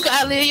 You can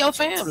outlive your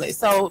family.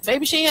 So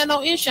maybe she had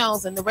no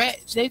insurance, and the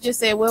rats. They just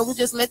said, "Well, we'll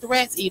just let the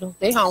rats eat them.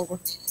 They hungry."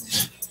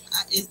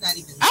 It's not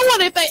even. I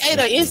wonder if they ate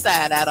her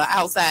inside out or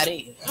outside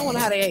in. I wonder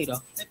how they ate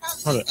her.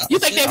 You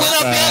think they went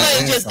up there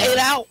and just ate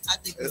out? I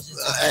think it was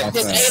just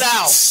ate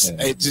out.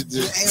 Hey,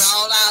 ate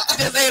all out.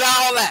 Just ate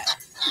all that.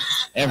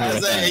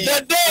 Everything.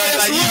 The dead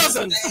is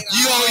risen.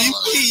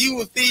 You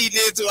were feeding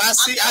into.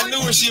 I knew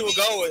where she was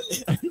going.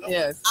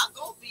 Yes. I'm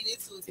gonna feed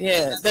into it.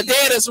 Yeah. The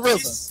dead is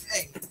risen.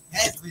 Hey,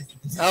 that's risen.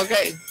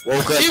 Okay.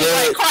 Woke up She was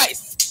dead. like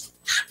Christ.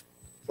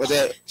 What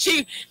that?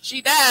 She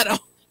died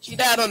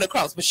on the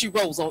cross, but she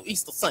rose on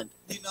Easter Sunday.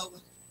 You know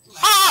what?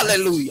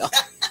 Hallelujah.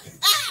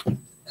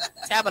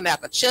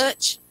 Tabernacle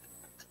Church.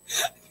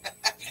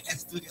 At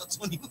Studio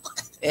 21.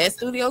 At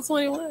Studio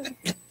 21.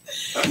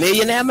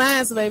 Millionaire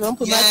Minds, baby. I'm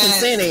putting my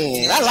consent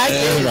in. I like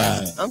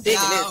Yeah. it. I'm digging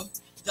it.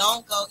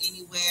 Don't go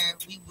anywhere.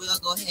 We will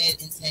go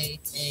ahead and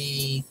take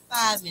a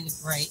 5-minute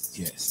break.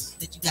 Yes.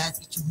 That you guys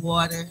get your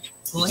water.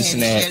 Go Get ahead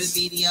the and share snacks.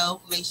 the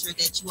video. Make sure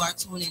that you are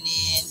tuning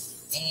in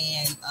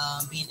and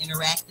being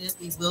interactive.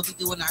 We will be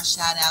doing our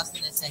shout outs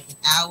in the second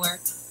hour.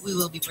 We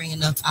will be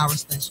bringing up our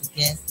special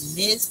guest,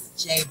 Miss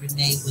J.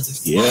 Renee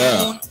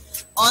Witherspoon,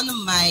 on the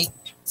mic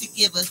to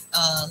give us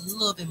a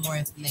little bit more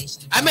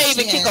information. I may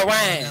even kick a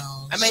rhyme.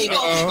 I may do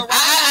a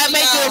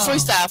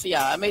freestyle for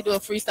y'all. I may do a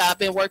freestyle. I've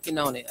been working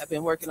on it. I've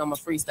been working on my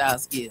freestyle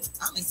skills.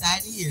 I'm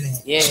excited to hear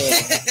that. Yeah.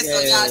 So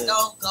y'all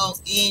don't go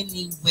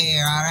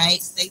anywhere, all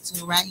right? Stay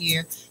tuned right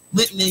here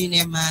with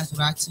Millionaire Minds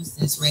with our 2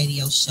 Cents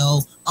radio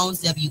show on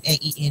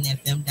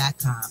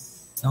waenfm.com.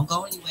 Don't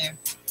go anywhere.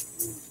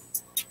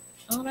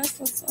 Oh, that's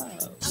what's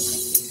up.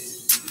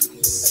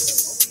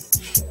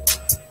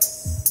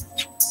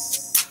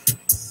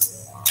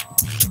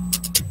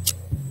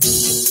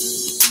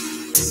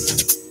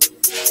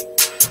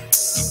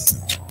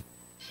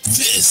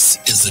 This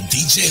is a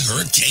DJ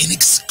Hurricane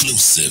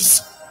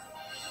exclusive.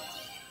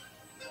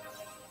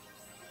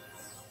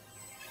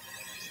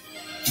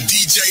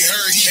 DJ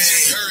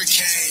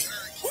Hurricane.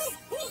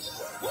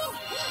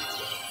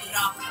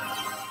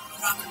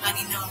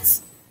 Nobody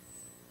knows.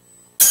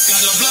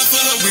 Got a blunt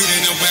full of weed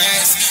in the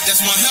wax.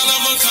 That's one hell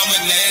of a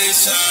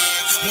combination.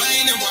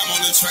 Wayne and Rob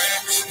on the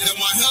track. That's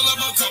one hell of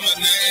a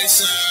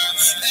combination.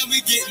 And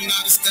we getting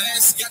out of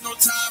stats. Got no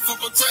time for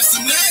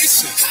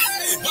procrastination.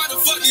 Why the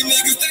fuck these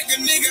niggas think a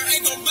nigga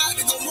ain't gon' buy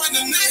to go run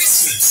the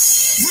nation?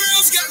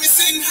 Reels got me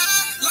sitting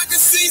high like a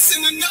seats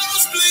in the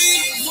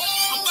nosebleed.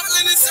 I'm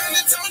ballin' in San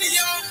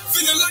Antonio,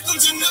 feeling like I'm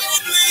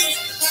Ginobili.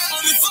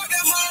 Only fuck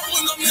that hoe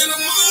when I'm in the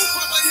mood.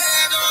 Put my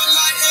head on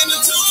like in the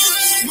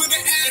tube. With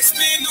the ass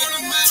spin on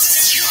the mic,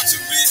 watch a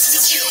bitch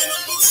get you in the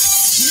booth.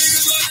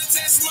 Niggas love to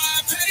test my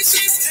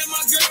patience, and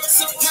my girl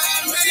so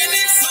proud making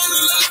it. On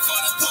the love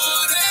for the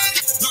party,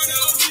 burn it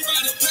up, you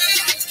gotta pay.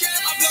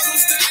 I blow them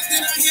stacks,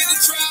 then I hit the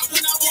trap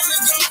when I wanna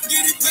go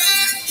get it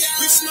back.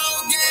 We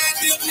smoke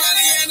gas, dip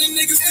money, and the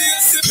niggas still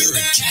sipping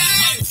that.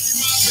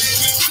 My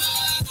baby.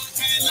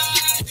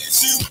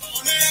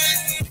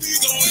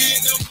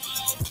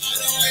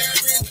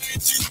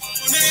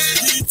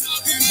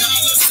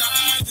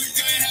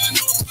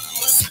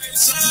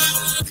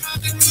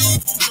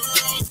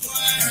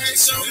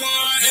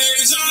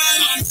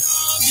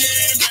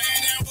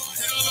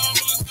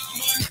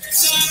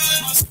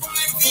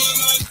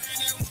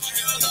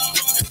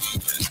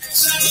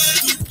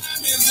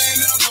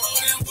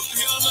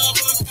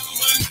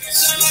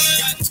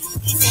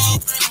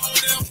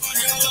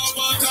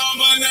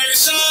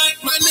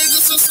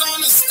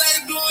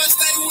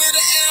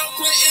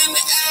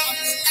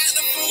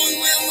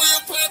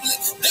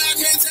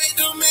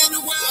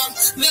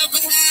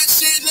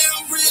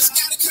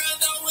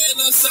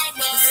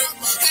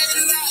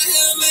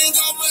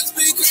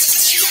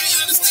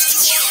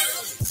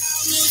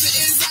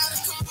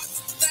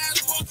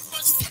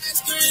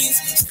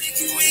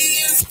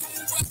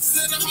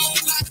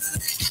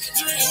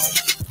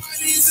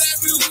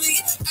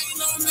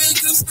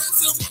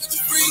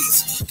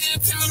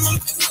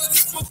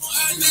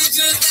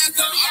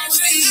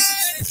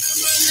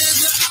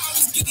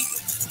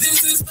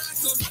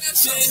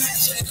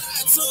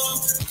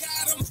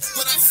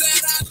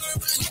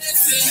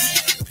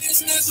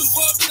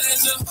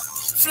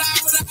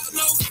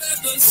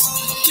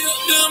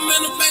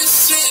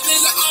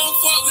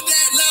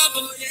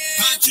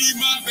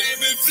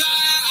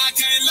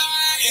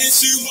 if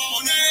she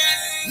want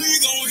it. We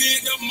gon'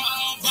 hit the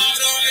mall, buy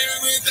her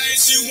everything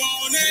she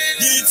want it.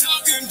 You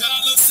talking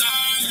dollar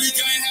signs, we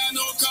can't have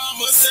no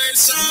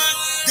conversation.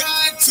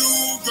 Got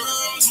two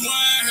girls,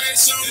 one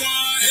Haitian,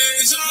 one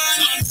Asian.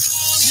 I'm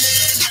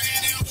yeah,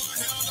 man, and what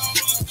hell of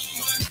a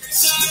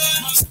combination.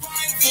 My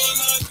sprite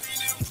full of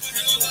what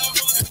hell of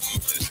a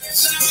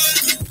combination.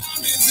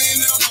 Diamonds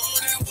in the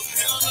road, and what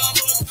hell of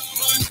a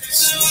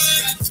combination.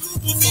 Got two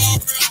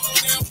before girls,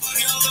 and what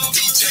hell of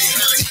a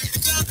combination.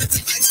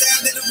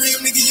 Lifestyle that a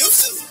real nigga used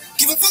to.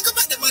 Give a fuck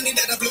about the money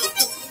that I blew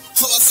through.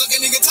 For a sucker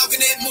nigga talking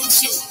that move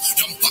you.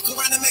 Don't fuck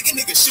around and make a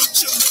nigga shoot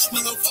you.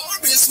 My little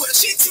Barbie swear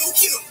she too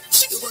cute.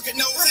 She can work it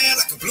no hand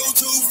like a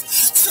Bluetooth.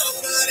 Told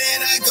her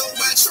that I go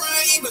by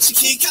train, but she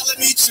keep calling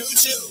me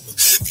choo-choo.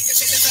 Nigga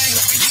check that thing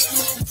like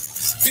you.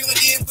 Feel it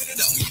in, put it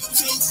on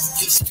YouTube.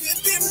 Just put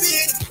them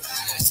in the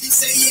prize. She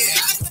say, yeah,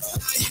 I know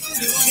how you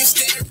do. It's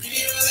that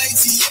real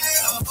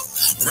ATL.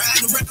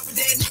 Riding around with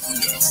that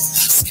new.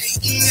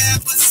 Skating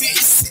out my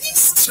city.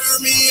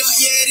 Turn me up,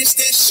 yeah, this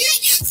that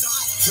shit.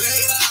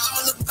 Play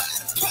all about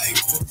the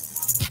paper.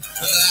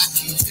 I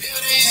can feel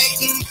they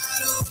hating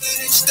right over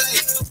in the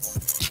state.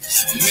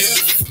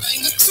 Middle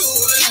finger to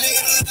a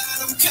hater,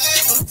 I don't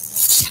care.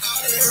 Shout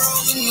it,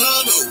 roll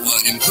another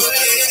one and put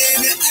it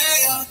in the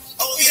air.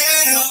 Oh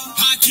yeah.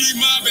 I keep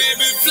my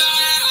baby fly,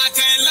 I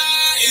can't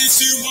lie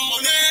if she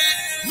want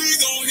it. We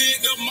gon'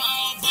 hit the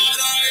mall, buy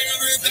her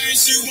everything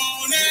she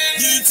want it.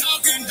 You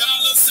talking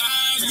dollar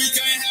signs, we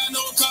can't have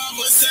no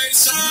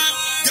conversation.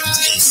 Got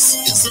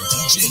two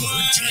girls,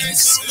 one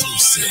Haitian, one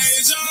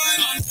Asian.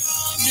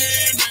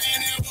 Yeah,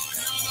 man, and what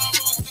hell of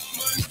a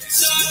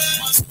combination.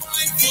 My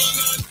sprite full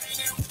of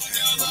and what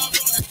hell of a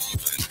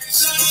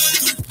combination.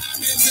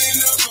 Diamonds in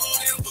the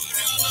road, and what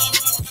hell of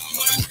a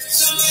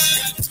combination.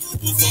 Got two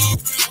before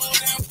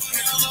girls, and what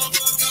hell of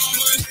a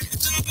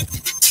combination.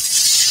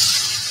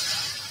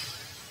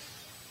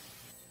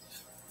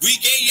 We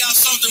gave y'all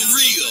something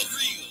real.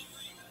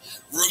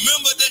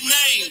 Remember the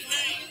name,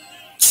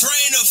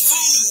 Train of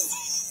Food,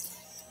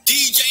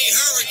 DJ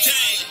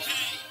Hurricane.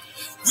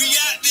 We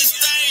out this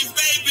thing,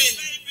 baby.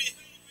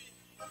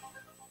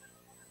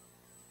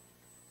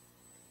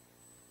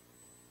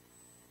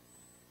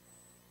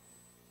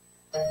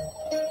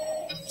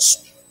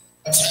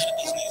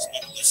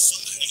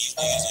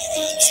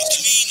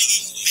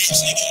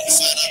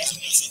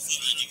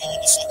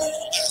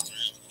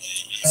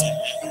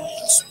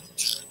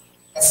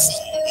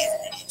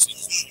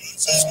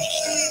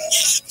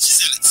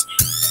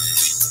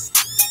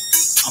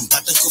 I'm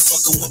about to go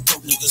fucking with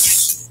broke niggas.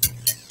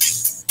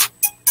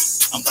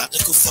 I'm about to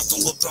go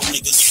fucking with broke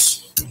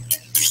niggas.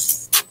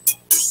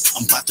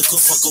 I'm about to go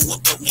fucking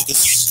with broke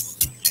niggas.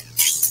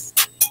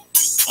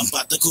 I'm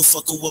about to go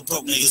fucking with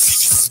broke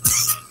niggas.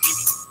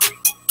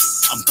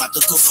 I'm about to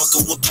go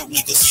fucking with broke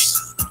niggas.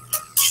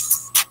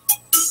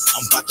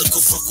 I'm about to go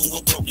fucking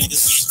with broke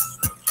niggas.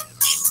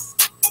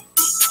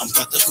 I'm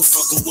about to go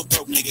fucking with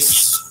broke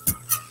niggas.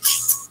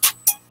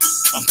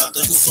 I'm about to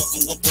go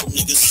fucking with broke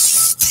niggas.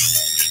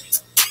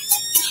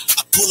 I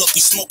pull up, he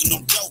smoking no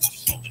dope.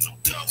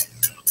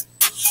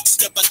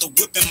 Step out the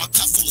whip and my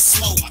cup full of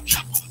smoke.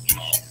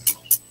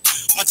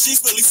 My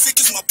jeans really thick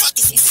as my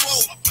pockets on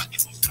swole.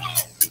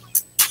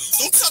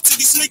 Don't talk to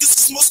these niggas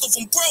cause most of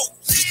them broke.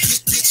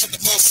 Bitch, I'm the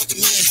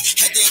motherfucking man.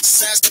 Had to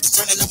exercise, got the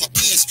running on my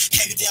pants.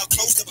 Handed down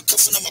clothes, got my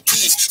cuffing on my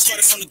pants.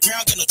 Started from the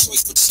ground, got no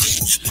choice but to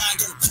stand.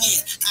 Mind on the plan,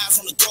 eyes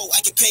on the go.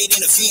 I get paid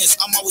in advance,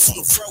 I'm always on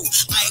the road.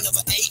 I ain't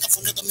never ate off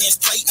another man's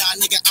plate. Nah,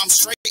 nigga, I'm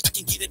straight. I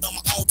can get it on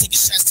my own, taking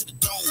shots to the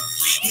dome.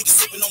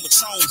 Niggas sipping on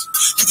Patron.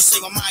 You can say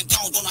my mind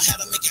gone, don't know how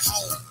to make it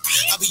home.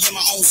 I be in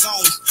my own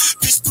zone.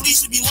 Bitch,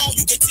 please leave me alone.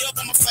 You can tell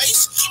by my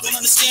face. Don't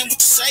understand what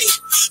you say.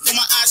 But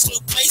my eyes look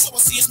place, all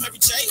I see is Mary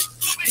J.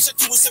 Bitch, I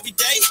do this every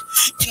day,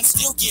 and I'm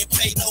still getting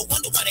paid. No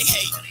wonder why they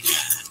hate.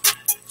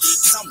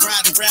 Cause I'm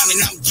riding around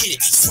and I'm getting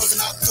it.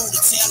 Swerving out through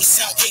the town to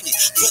sound ignorant.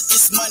 But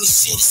this money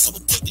shit is so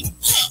addicting.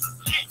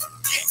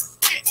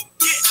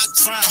 I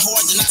grind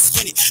hard and I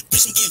spin it.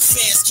 Bitch, I'm getting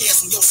fast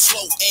cash from your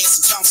slow ass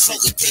until I'm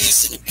floating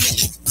past in the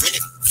Bentley.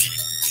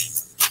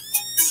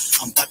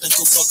 I'm about to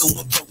go fucking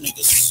with broke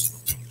niggas.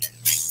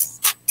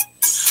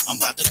 I'm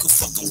about to go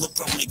fucking with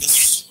broke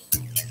niggas.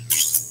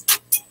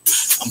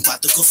 I'm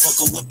about to go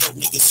fucking with broke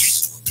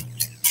niggas.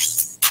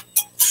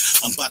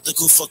 I'm about to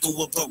go fucking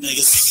with broke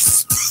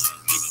niggas.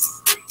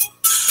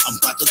 I'm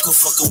about to go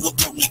fucking with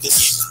broke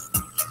niggas.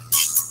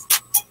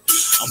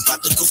 I'm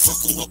about to go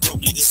fucking with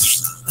broke niggas.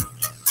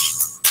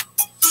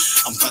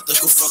 I'm about to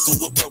go fucking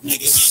with broke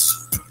niggas.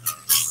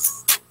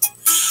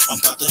 I'm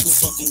about to go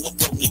fucking with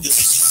broke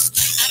niggas.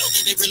 I don't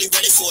think they really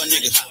ready for a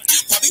nigga.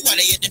 Probably why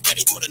they hit them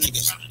petty for the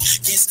nigga.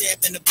 Get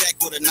stabbed in the back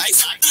with a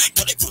knife.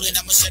 But they pulling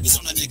out machetes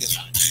on a nigga.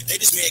 They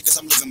just mad cause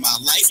I'm living my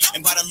life.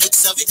 And by the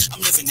looks of it,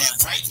 I'm living that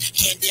right.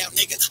 Hand out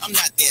nigga, I'm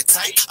not that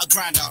tight. I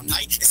grind all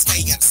night and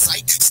stay out of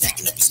sight.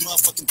 Stacking up these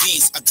motherfucking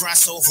beans. I Grind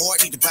so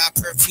hard, need to buy a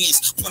pair of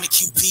pins. Want a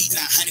QP,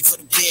 not honey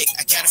for the bag.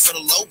 I got it for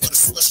the low, but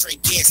it's full of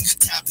straight gas.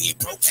 Time being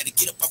broke, had to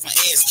get up off my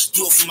ass.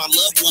 Do it for my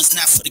loved ones,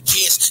 not for the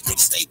cash.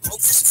 Niggas stay broke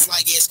for some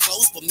fly ass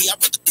clothes, but me, I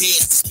run the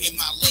pads to spend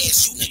my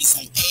last. You niggas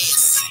on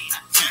ass.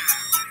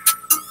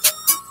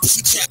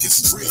 You capping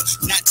for real,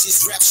 not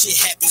just rap, shit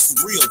happens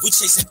for real. We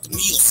chase up the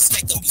meals,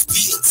 stack up these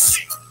bills.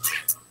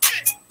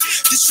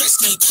 This stress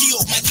can't kill,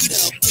 might need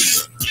a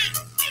appeal.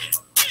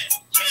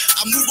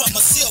 I move up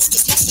myself,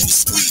 cause most niggas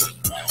squeal.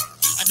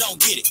 I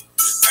don't get it.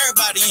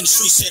 Everybody in the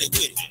street said it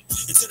with it.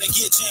 Until they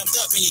get jammed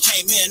up and you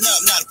can't man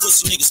up. Now the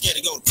pussy niggas scared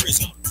to go to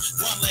prison.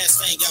 One last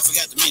thing I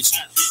forgot to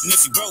mention. And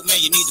if you broke, man,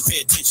 you need to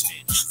pay attention.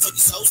 Fuck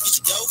these hoes, get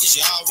your dough, cause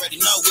you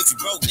already know. If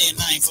you broke, then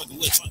I ain't fucking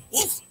with you.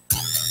 Woo.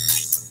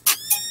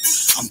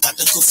 I'm about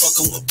to go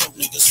fucking with broke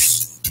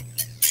niggas.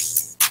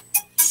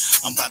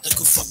 I'm about to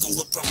go fucking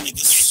with broke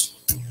niggas.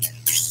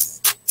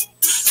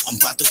 I'm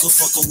about to go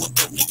fucking with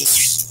broke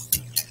niggas.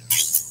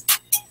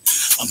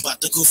 I'm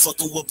about to go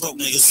fucking with broke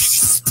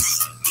niggas.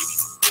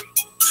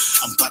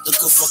 I'm about to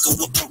go fucking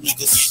with broke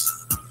niggas.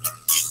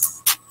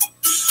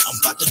 I'm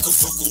about to go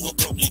fucking with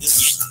broke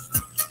niggas.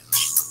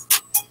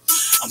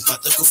 I'm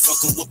about to go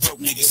fucking with broke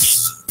niggas.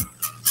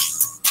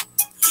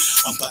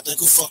 I'm about to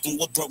go fucking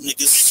with broke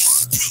niggas.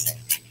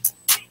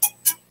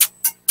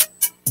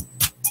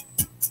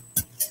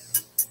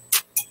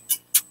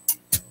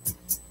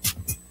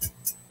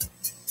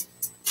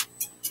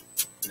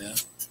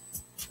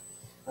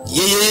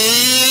 Yeah.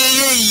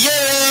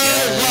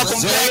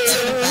 Welcome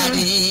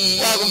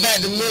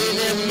back to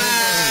Millionair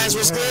Minds.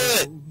 What's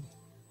good?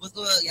 What's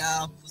good,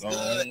 y'all? What's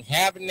good?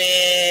 Happening.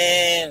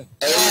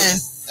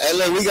 Yes. Hey,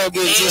 look, we gonna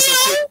get into some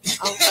quick.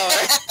 I'm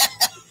sorry.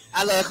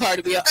 I love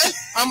Cardi B.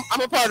 I'm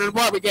a part of the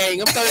Barbie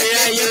gang. I'm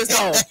 39 years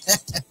old.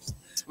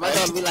 My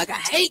daughter be like, I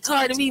hate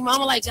Cardi B.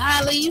 Mama like,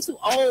 golly, you too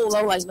old.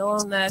 I'm like, no,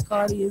 I'm not.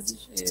 Cardi is the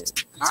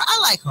shit. I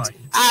like Cardi.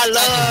 I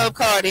love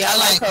Cardi. I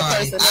like her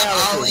Cardi.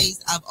 personality.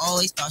 I've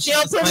always thought She she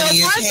don't was put no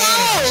funny as fronts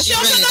hell. on. She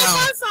don't put no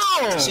fronts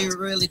on. She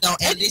really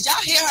don't. And did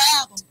y'all hear her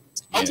album?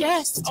 Oh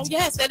yes,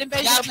 that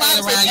invasion Y'all of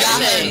playing privacy. around,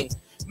 y'all Everything.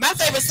 My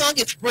favorite song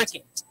is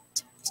Brickin'.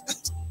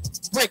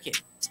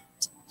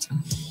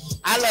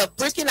 I love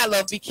Brickin'. I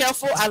love Be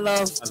Careful. I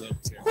love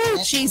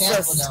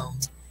Jesus.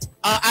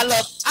 I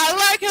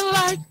like it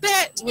like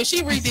that. When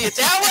she redid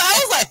that one, I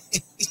was like,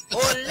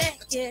 oh,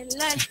 like it.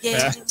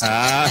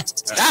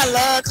 I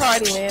love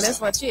Cardi, man. That's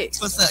my chick.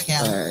 What's up,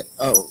 Calvin?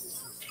 All right.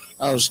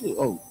 Oh, shit.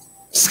 Oh.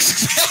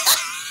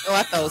 Oh,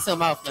 I throw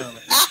some off now.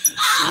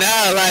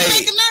 Nah, like. You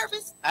making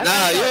nervous?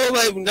 Nah, you don't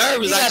make me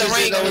nervous. You got a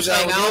ring on the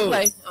thing.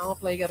 I don't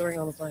play. You got a ring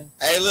on the thing.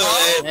 Hey, look, I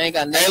ain't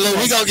got nothing. Hey, look,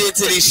 we gonna get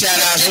to these shout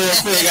outs real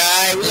quick, all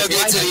right? We gonna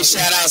get to these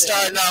shout outs.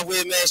 Starting off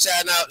with, man,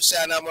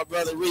 shouting out my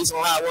brother Reese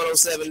on Hot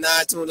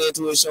 107.9. Tune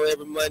into his show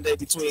every Monday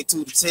between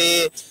 2 to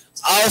 10.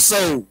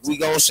 Also, we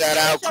gonna shout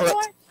out Club.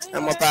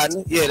 That's my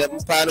partner. Yeah, that's my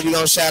partner. We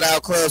gonna shout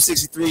out Club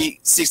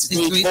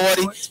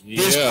 6340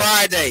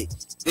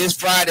 This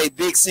Friday,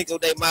 big Cinco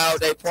de Mayo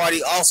Day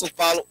party. Also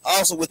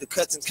with the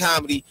Cuts and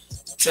Comedy.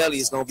 Tell you,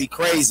 it's gonna be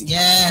crazy.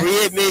 Yeah.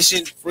 Free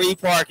admission, free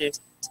parking,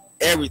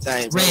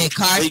 everything. Red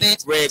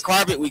carpet. Red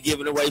carpet. We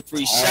giving away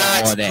free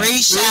shots.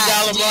 Free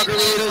shots. $3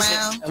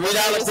 margaritas.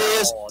 $3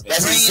 bills.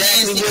 That's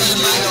exactly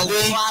what we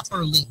do.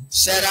 Properly.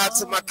 Shout out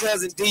to my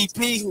cousin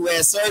DP who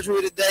had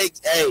surgery today.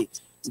 Hey,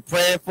 we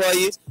praying for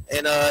you.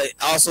 And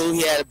also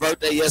he had a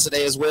birthday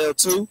yesterday as well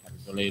too.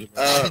 Happy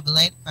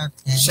belated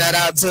birthday. Shout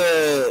out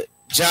to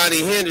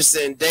Johnny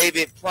Henderson,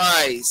 David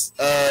Price,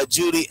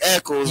 Judy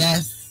Eccles.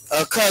 Yes.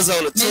 Cuzzo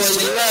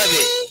Latoya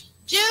Lovett,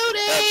 Judy,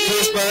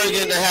 Pittsburgh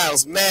in the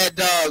house, Mad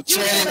Dog,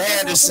 Channing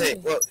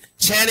Anderson,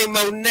 Channing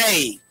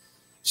Monet.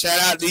 Shout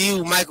out to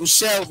you, Michael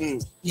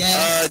Shelton.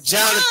 Yes.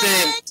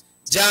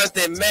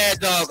 Jonathan Mad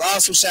Dog.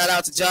 Also shout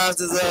out to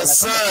Jonathan's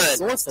son,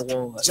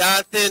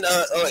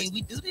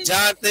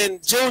 Jonathan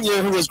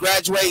Jr., who's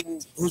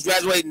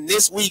graduating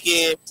this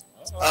weekend,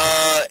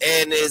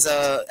 and is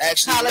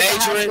actually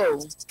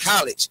majoring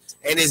college.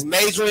 And is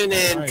majoring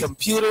in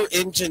computer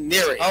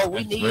engineering. Oh,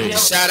 we need him.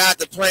 Shout out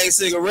to Plain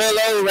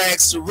Cigarillo,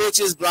 Rags to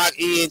Riches, Block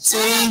ENT.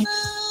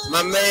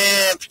 My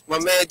man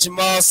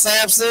Jamal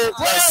Simpson.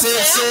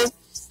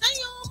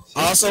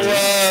 Also,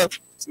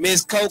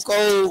 Miss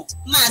Coco.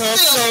 Shout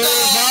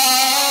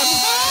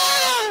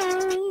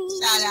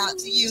out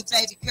to you,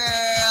 baby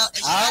girl. And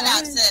shout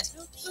out to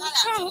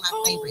my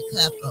favorite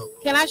couple.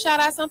 Can I shout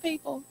out some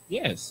people?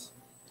 Yes.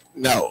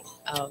 No.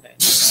 Oh, okay.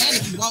 And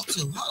if you want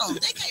to. Hold on.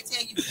 They can't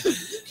tell you.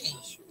 You can't.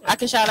 I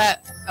can shout out.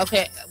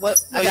 Okay.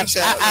 What?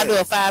 I do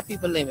a 5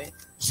 people limit.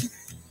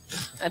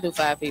 I do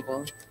 5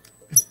 people.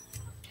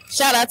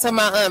 Shout out to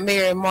my Aunt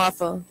Mary and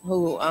Martha,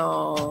 who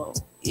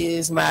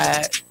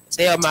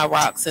they are my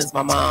rock since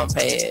my mom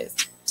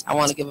passed. I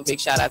want to give a big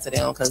shout out to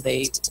them because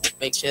they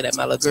make sure that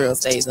my little girl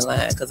stays in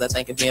line. Because I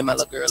think if me and my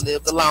little girl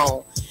lived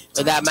alone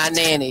without my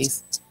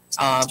nannies,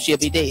 she'll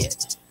be dead.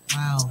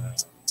 Wow.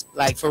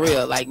 Like for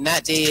real, like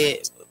not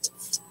dead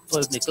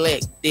for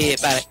neglect,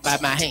 dead by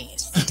my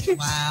hands.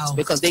 Wow.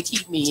 Because they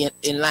keep me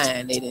in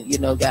line. They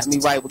didn't, got me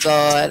right with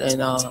God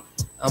and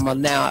I'm a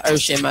now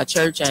usher in my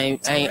church. I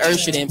ain't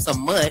ushered in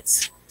some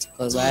months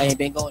because I ain't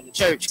been going to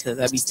church because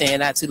I be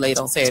staying out too late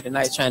on Saturday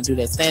night trying to do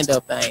that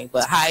stand-up thing.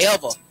 But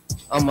however,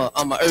 I'm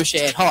a usher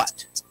at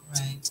heart.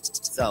 Right.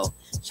 So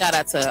shout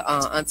out to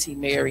Auntie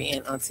Mary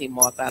and Auntie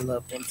Martha. I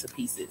love them to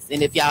pieces.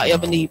 And if y'all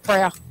ever need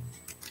prayer,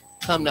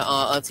 come to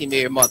Auntie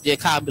Mary and Martha.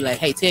 Just call me like,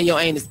 hey, tell your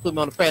aunties to put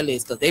me on the prayer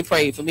list because they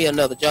prayed for me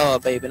another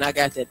job, baby, and I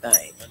got that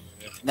thing.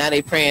 Now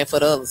they praying for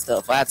the other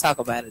stuff. I'll talk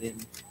about it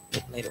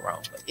later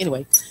on. But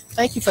anyway,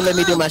 thank you for letting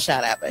me do my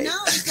shout out, baby. No,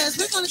 because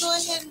we're going to go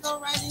ahead and go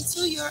right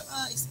into your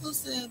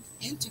exclusive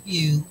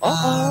interview.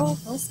 I'm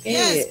scared.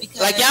 Yes,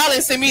 because like y'all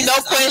didn't send me no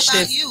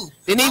questions.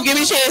 Didn't even give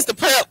me a chance to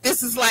prep.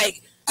 This is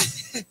like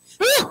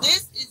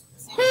this is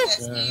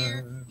serious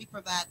here. We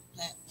provide a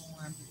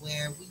platform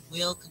where we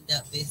will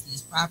conduct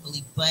business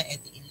properly, but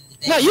at the end of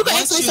the day, no, you can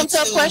ask me some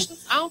tough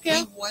questions. I don't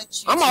care. We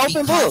want you I'm to an be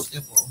open book.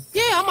 comfortable.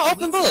 Yeah, I'm an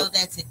open We tell book.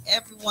 that to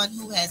everyone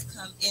who has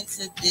come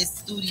into this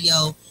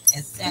studio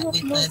and sat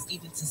with us,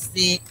 even to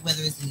sit,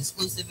 whether it's an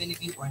exclusive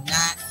interview or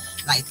not.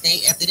 Like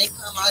after they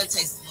come, all it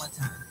takes is one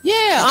time. Yeah,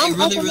 They I'm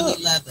really, open really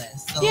book. love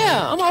us. So,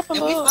 Yeah, I'm open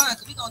and we book. fun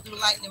because we're gonna do a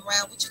lightning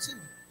round with you too.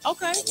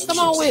 Okay, come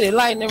on with it,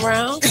 lightning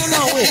round. Come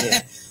on with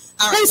it.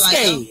 All right, Who's so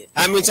scared?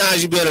 How many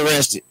times you been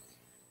arrested?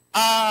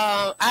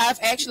 I've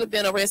actually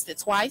been arrested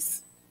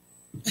twice,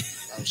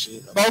 Oh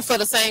shit. both for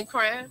the same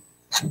crime.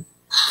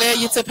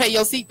 Failure to pay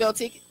your seatbelt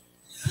ticket.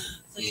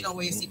 So you don't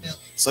wear your seatbelt.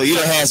 So you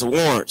done had some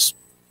warrants.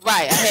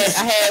 Right,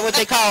 I had what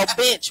they call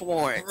bench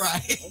warrants.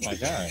 Right. Oh my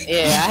God.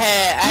 Yeah,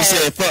 I You had.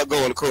 said fuck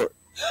going to court.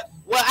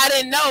 Well, I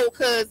didn't know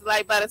because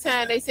like by the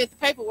time they sent the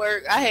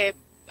paperwork, I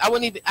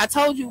wouldn't even. I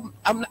told you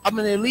I'm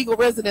an illegal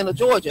resident of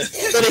Georgia,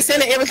 so they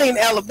sending everything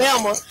to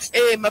Alabama,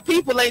 and my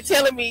people ain't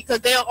telling me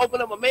because they don't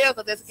open up my mail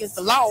because that's against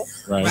the law.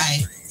 Right.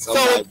 Right.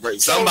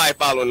 Somebody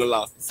following the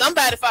law.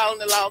 Somebody following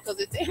the law because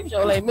it's damn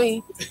sure ain't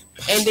me.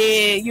 And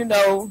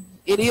then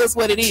it is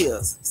what it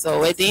is.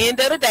 So at the end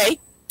of the day,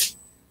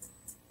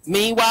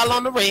 meanwhile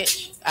on the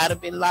ranch, I'd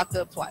have been locked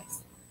up twice.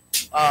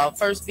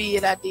 First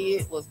bid I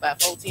did was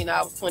about 14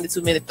 hours,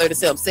 22 minutes,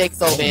 37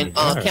 seconds over in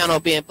County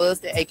being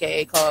busted,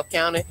 aka Cobb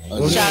County.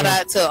 Shout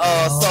out to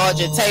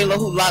Sergeant Taylor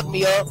who locked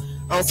me up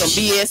on some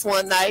BS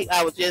one night.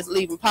 I was just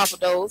leaving Papa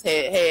Do's,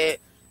 had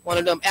one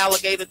of them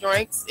alligator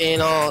drinks,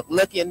 and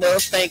lucky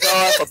enough, thank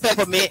God for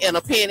peppermint and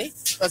a penny,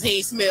 because he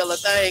ain't smell a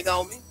thing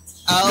on me.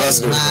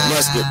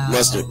 Oh,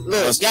 Mustard.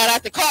 Look, got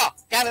out the car,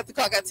 got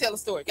to tell a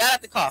story. Got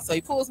out the car, so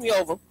he pulls me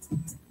over.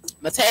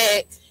 My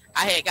tag,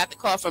 I had got the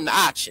car from the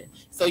auction.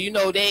 So,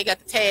 they ain't got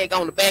the tag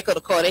on the back of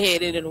the car. They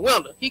had it in the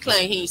window. He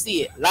claimed he didn't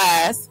see it.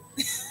 Lies.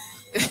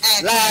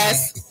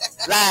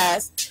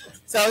 Lies.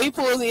 So he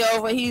pulls me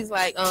over. He's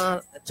like,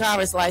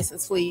 driver's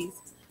license, please.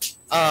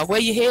 Where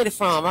you headed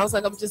from? I was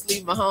like, I'm just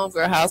leaving my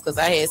homegirl house because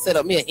I had set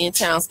up me an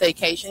in-town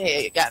staycation.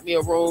 Had got me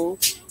a room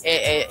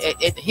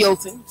at the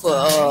Hilton for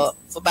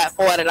about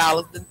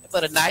 $40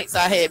 for the night. So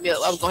I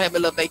was gonna have my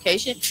little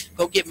vacation.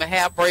 Go get my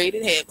hair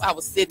braided. I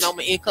was sitting on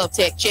my income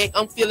tax check.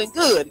 I'm feeling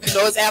good.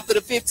 It's after the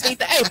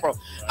 15th of April.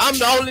 I'm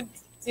the only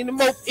in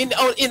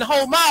the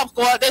whole mob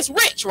squad that's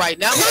rich right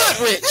now. I'm not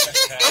rich.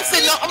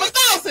 I'm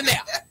 1,000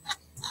 now.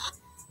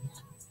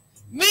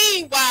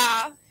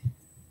 Meanwhile,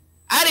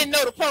 I didn't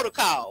know the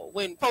protocol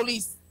when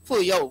police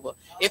pull you over.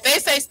 If they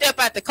say step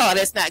out the car,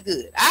 that's not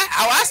good.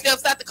 I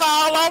stepped out the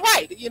car all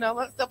right.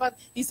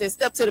 He said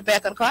step to the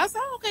back of the car. I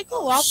said, okay,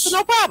 cool, officer,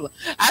 no problem.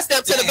 I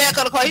stepped to the back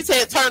of the car. He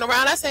said turn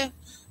around. I said,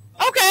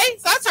 okay.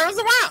 So I turns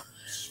around.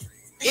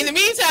 In the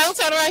meantime, I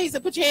turn around. He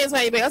said put your hands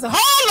behind your back. I said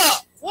hold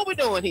up. What we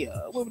doing here?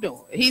 What we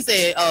doing? He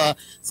said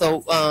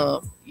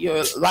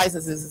your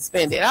license is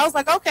suspended. I was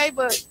like, okay,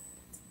 but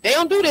they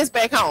don't do this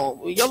back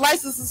home. Your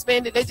license is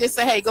suspended. They just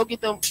say, hey, go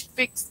get them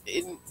fixed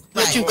and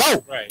let you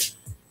go. Right.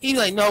 He's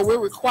like, no, we're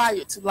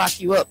required to lock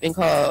you up in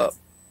Cobb.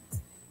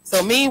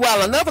 So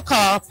meanwhile, another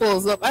car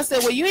pulls up. I said,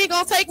 well, you ain't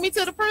going to take me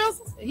to the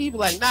prison? And he was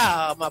like,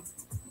 nah, my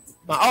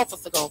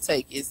officer going to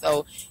take it.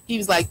 So he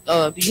was like,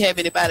 do you have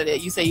anybody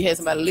that you say you had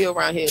somebody live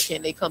around here?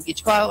 Can they come get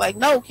your car? I was like,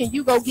 no, can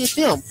you go get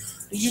them?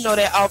 Do you know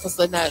that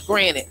officer? Now,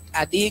 granted,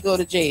 I did go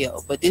to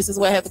jail, but this is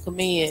where I have to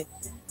commend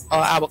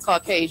our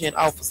Caucasian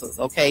officers,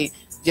 okay?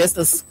 This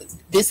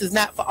is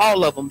not for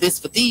all of them. This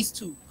is for these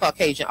two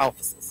Caucasian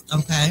officers.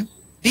 Okay.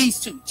 These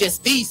two.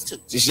 Just these two.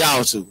 Just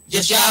y'all two.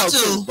 Just y'all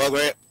two.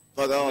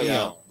 Fuck all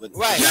y'all. But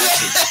right.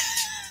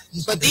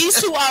 But these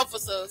two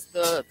officers,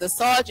 the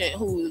sergeant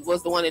who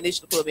was the one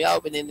initially put me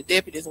out, and then the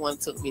deputies one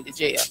took me to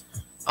jail.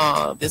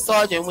 The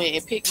sergeant went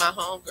and picked my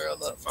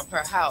homegirl up from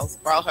her house,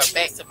 brought her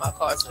back to my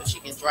car so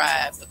she can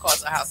drive the car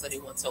to the house so they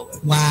went to her.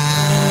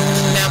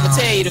 Wow. Now I'm gonna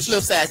tell you the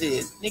flip side to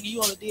this. Nigga,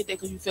 you only did that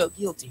because you felt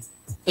guilty.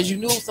 Because you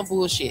knew it was some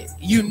bullshit.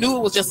 You knew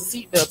it was just a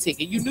seatbelt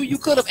ticket. You knew you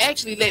could have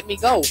actually let me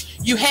go.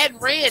 You hadn't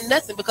ran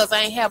nothing because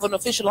I ain't have an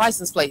official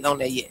license plate on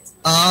there yet.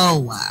 Oh,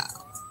 wow.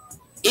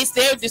 It's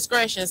their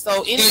discretion.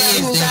 So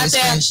anybody who's out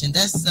there,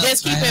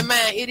 just keep in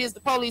mind, it is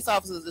the police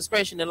officer's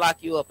discretion to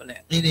lock you up in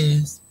that. It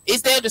is.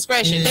 It's their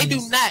discretion. They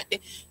do not.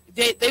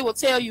 They will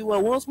tell you,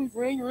 well, once we've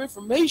ran your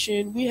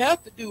information, we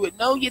have to do it.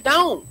 No, you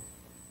don't.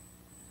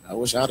 I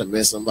wish I'd have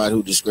met somebody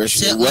who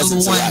discretion Tip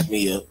wasn't to number lock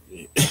me up.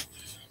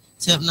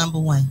 Tip number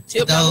one.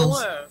 Tip number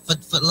one.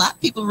 For a lot of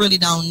people really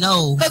don't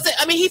know. Because,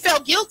 I mean, he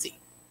felt guilty.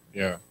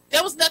 Yeah.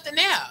 There was nothing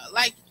there.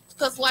 Like,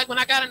 because, like, when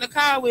I got in the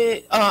car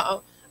with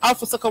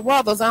Officer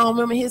Carruthers, I don't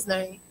remember his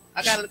name.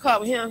 I got in the car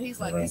with him.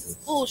 He's like, this is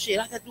bullshit.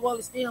 I got to do all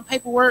this damn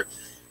paperwork.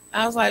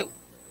 I was like,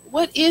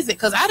 what is it?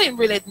 Because I didn't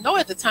really know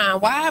at the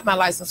time why my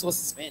license was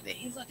suspended.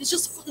 He was like, it's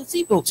just a fucking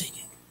seatbelt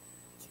ticket.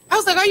 I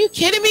was like, are you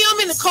kidding me? I'm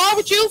in the car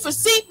with you for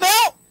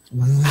seatbelt?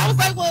 Wow. I was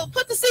like, well,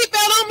 put the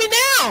seatbelt on me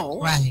now.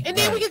 Right. And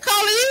then we can call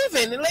it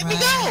even and let me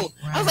go.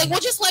 Right. I was like, well,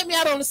 just let me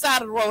out on the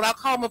side of the road. I'll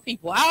call my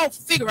people. I'll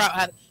figure out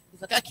how to.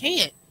 He's like, I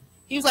can't.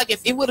 He was like,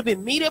 if it would have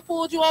been me that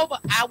pulled you over,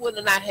 I would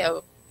not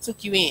have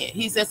took you in.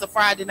 He says, it's a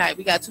Friday night.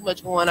 We got too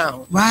much going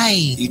on.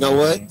 Right. You know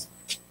what?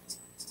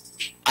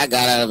 I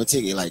got out of a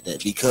ticket like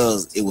that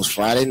because it was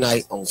Friday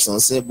night on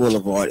Sunset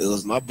Boulevard. It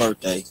was my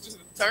birthday.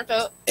 Turned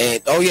up.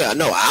 And, oh, yeah,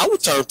 no, I was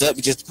turned up.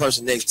 Just the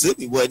person next to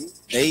me wasn't.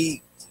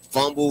 They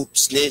fumbled,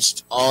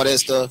 snitched, all that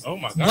stuff. Oh,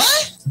 my God.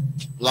 What?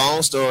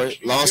 Long story.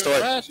 No.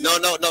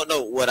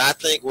 What I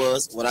think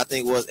was,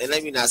 and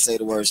let me not say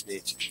the word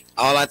snitch.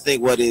 All I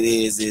think what it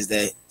is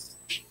that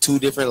two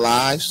different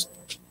lives,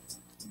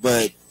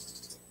 but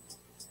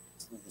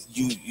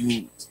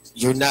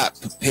you're not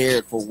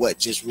prepared for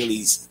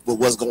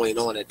what's going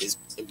on at this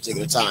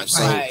particular time.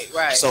 So,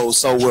 right.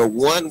 So where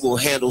one will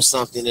handle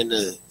something in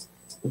a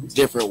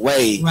different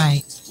way,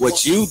 right?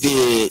 What you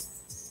did,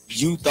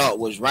 you thought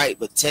was right,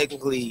 but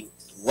technically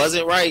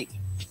wasn't right.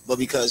 But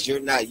because you're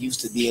not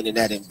used to being in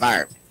that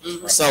environment,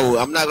 so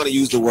I'm not going to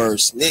use the word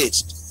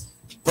snitched.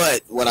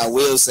 But what I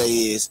will say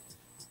is,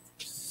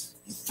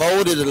 you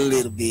folded a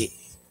little bit,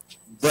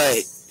 but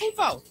who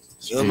folded?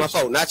 It was my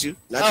fault, not you.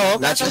 Not I you.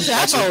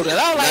 folded.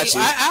 I was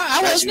like,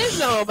 I wasn't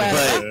snitching about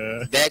it.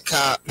 But that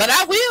cop. But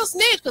I will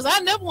snitch because I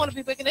never want to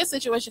be back in that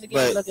situation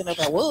again. Looking like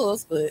I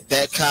was, but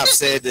that cop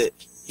said that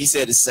he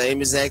said the same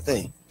exact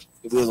thing.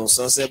 We was on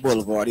Sunset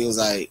Boulevard. He was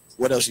like,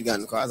 "What else you got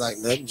in the car?" I was like,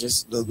 "Nothing,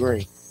 just little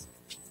green."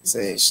 He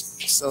said,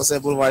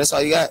 "Sunset Boulevard. That's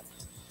all you got."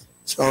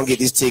 Just gonna get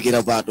this ticket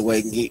up out the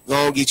way and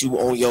gonna get you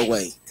on your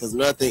way. Cause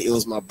nothing. It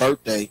was my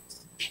birthday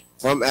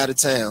from out of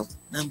town.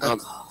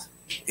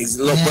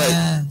 Look, but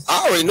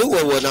I already knew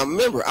what it was. Now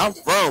remember, I'm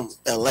from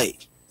LA.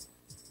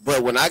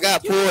 But when I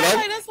got pulled up,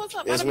 that's what's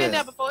up. I've been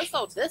there before. It's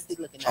so dusty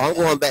looking. I'm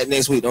going back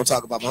next week. Don't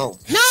talk about my home.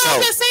 No,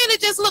 I'm just saying it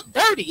just looked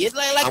dirty. It's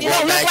like it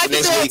don't look like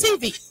it's on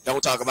TV.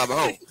 Don't talk about my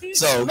home.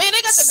 So man,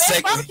 they got the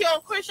best barbecue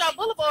on Crenshaw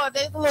Boulevard.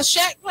 There's a little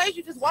shack place.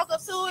 You just walk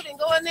up to it and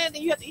go in there.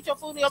 Then you have to eat your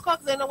food in your car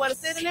because there's nowhere to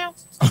sit in there.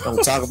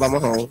 Don't talk about my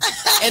home.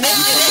 And then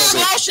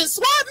slosh and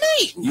swap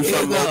meat. You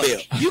from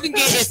Mobile? You can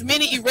get as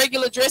many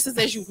irregular dresses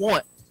as you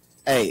want.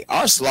 Hey,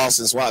 our Sloss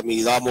and swap meet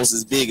is almost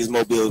as big as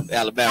Mobile,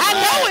 Alabama. I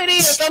know it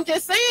is. I'm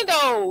just saying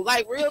though,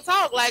 like real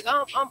talk, like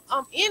I'm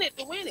in it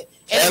to win it.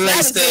 And LA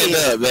stand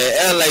up,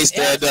 man. LA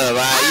stand up,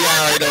 right? You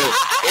already know.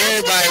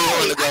 Everybody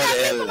want to go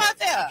to LA.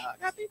 I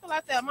got people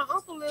out there. My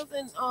uncle lives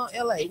in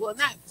LA. Well,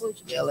 not fully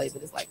LA,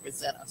 but it's like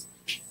Reseda,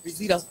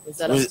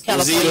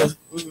 California.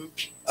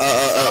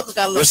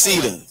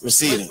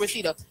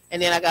 Reseda.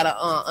 And then I got an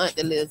aunt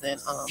that lives in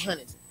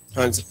Huntington.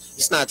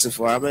 It's not too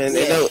far. I mean,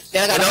 then I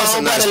got a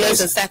homeboy that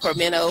lives in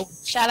Sacramento.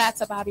 Shout out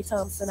to Bobby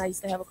Thompson. I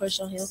used to have a crush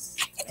on him.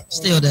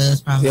 Still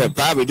does, probably. Yeah,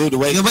 probably do the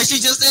way. The way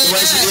she just said. The way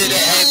she did that.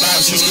 Hey,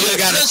 Bobby, she still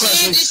got a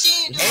crush.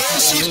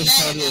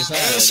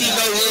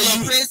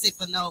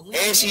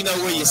 And she know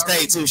where you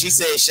stay too. She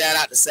said shout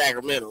out to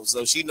Sacramento,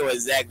 so she know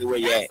exactly where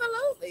you at.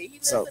 Absolutely. He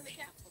lives in the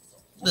capital.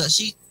 Look,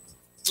 she.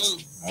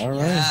 All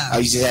right. Oh,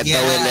 you just have to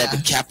throw in that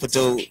the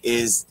capital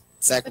is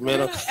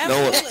Sacramento.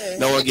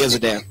 No one gives a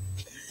damn.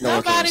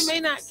 Nobody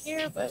may not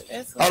care, but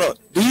that's. Hold on.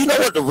 Do you know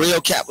what the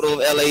real capital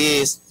of LA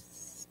is?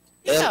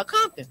 Yeah,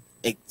 Compton.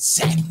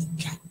 Exactly.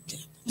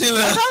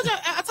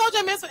 I told you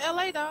I messed with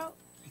LA, dog.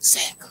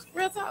 Exactly.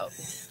 Real talk. All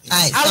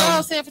right, I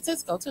love San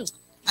Francisco too.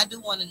 I do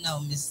want to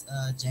know Miss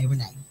J.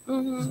 Renee.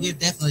 Mm-hmm. We're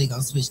definitely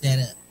gonna switch that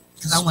up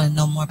because I want to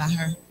know more about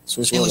her.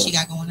 Switch what she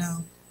got going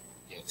on.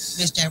 Yes.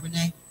 Miss J.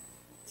 Renee.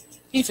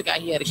 He forgot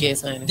he had a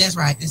guest, honey. That's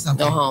right. It's okay.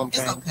 No home. It's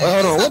okay.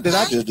 Well, hold on. What did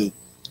I just do? You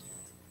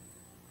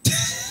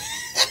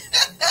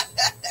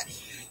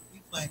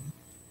funny.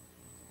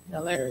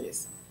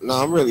 Hilarious. No,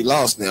 I'm really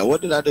lost now.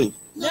 What did I do?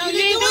 No, you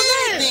ain't do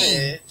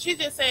nothing. She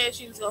just said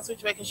she was gonna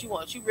switch back, and she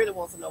really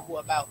wants to know more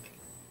about me.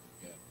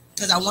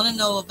 Because I want to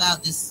know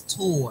about this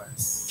tour,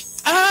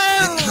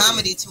 the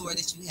comedy tour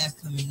that you have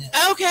coming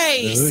up.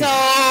 Okay,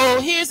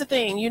 so here's the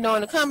thing. You know,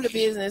 in the comedy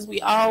business,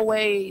 we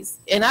always,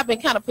 and I've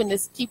been kind of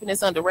keeping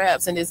this under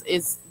wraps, and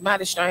it's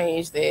mighty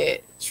strange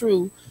that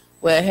True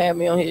will have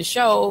me on his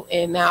show,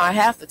 and now I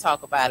have to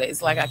talk about it.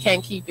 It's like I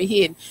can't keep it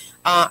hidden.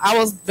 I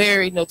was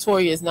very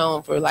notorious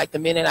known for like the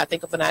minute I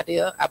think of an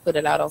idea, I put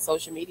it out on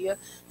social media.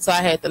 So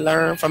I had to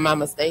learn from my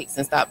mistakes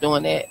and stop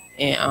doing that.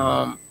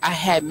 And I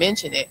had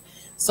mentioned it.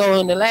 So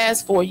in the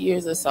last 4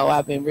 years or so,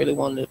 I've been really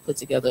wanting to put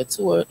together a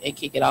tour and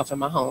kick it off in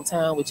my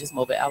hometown, which is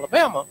Mobile,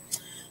 Alabama.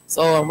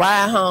 So I'm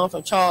riding home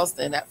from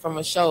Charleston from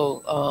a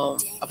show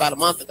about a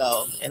month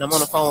ago, and I'm on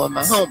the phone with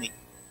my homie,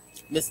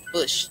 Mr.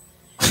 Bush.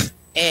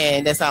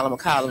 And that's all I'm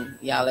gonna call him.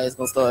 Y'all ass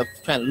gonna start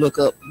trying to look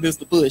up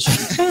Mr. Bush.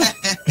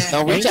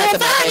 Don't reach out to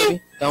my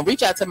baby. Don't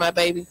reach out to my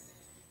baby.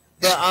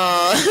 But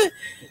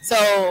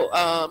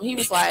so he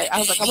was like, I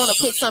was like, I want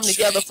to put something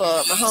together for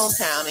my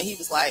hometown, and he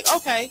was like,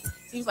 okay.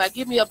 He was like,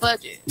 give me a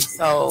budget.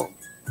 So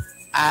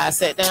I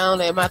sat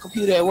down at my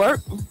computer at work.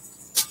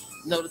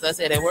 Notice I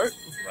said at work.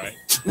 Right.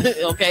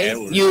 Okay.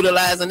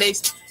 Utilizing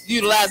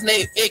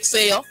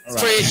Excel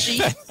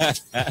spreadsheet.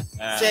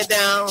 Sat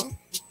down.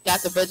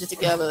 Got the budget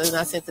together and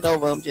I sent it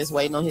over. I'm just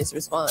waiting on his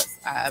response.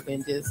 I've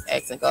been just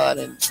asking God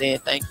and saying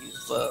thank you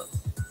for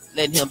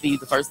letting him be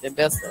the first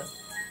investor.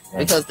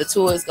 Because the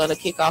tour is going to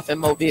kick off in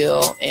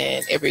Mobile,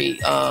 and and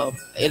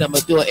I'm going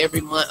to do an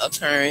every month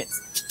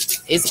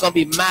occurrence. It's going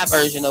to be my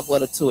version of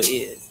what a tour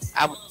is.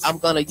 I'm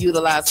going to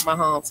utilize my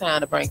hometown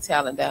to bring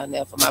talent down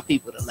there for my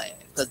people to laugh,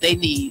 because they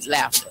need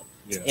laughter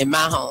in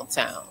my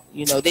hometown.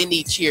 You know, they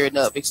need cheering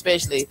up,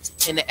 especially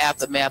in the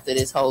aftermath of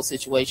this whole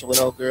situation with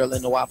old girl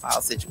in the Waffle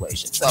House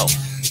situation. So,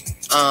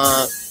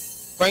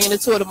 bringing the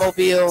tour to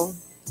Mobile,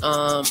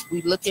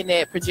 we looking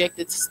at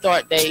projected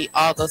start date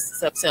August,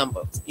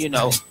 September. You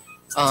know,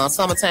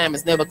 summertime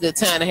is never a good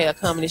time to have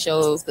comedy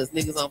shows because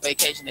niggas on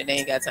vacation and they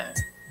ain't got time.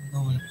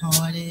 Going to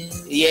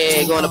parties.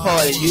 Yeah, going to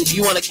parties.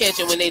 You want to catch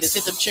them when they just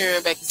sent them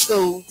children back to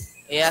school.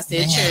 Yeah, I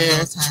said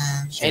churn.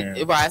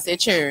 And I said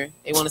churn.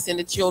 They want to send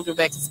the children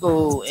back to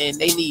school, and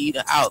they need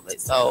an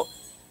outlet. So,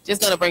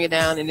 just gonna bring it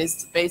down, and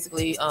it's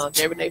basically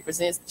Jerry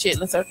presents the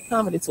Chitlin Circuit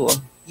Comedy Tour.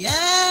 Yeah,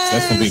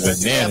 that's gonna be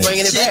bananas. Yeah,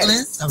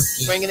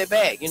 bringing it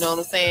back. You know what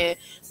I'm saying?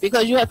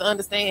 Because you have to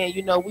understand,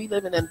 you know, we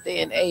live in a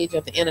day and age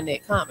of the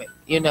internet comic.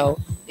 You know,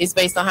 it's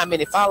based on how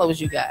many followers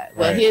you got.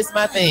 Well, here's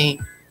my thing.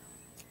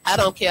 I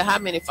don't care how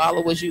many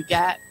followers you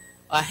got,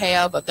 or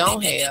have, or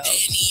don't have.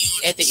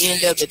 At the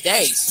end of the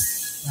day.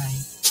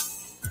 Right.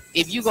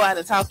 If you go out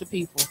and talk to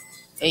people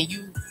and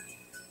you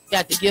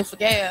got the gift for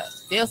gab,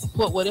 they'll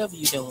support whatever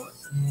you're doing.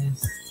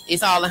 Yes.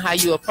 It's all in how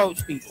you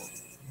approach people.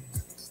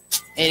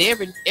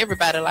 And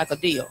everybody like a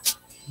deal.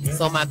 Yeah.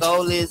 So my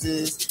goal is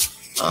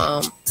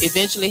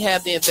eventually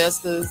have the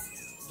investors,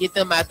 get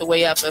them out the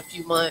way after a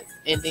few months,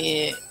 and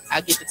then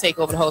I get to take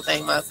over the whole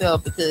thing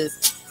myself,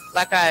 because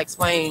like I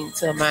explained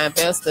to my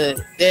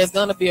investor, there's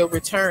going to be a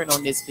return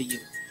on this for you.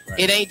 Right.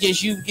 It ain't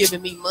just you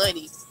giving me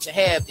money to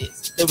have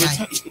this. The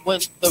return,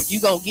 you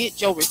gonna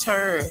get your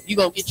return, you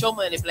gonna get your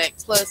money back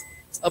plus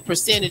a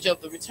percentage of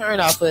the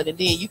return off of it, and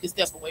then you can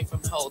step away from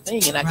the whole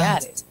thing. And I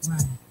got it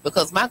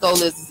because my goal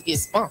is to get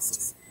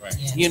sponsors. Right.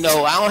 Yes. You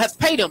know, I don't have to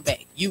pay them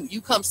back. You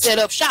come set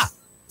up shop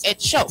at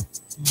the show.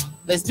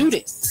 Let's do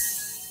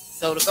this.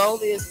 So the goal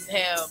is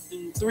to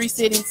do 3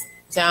 cities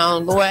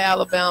down Lower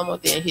Alabama,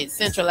 then hit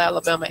Central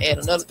Alabama, add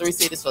another 3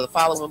 cities for the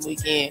following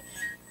weekend.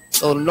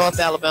 Go to North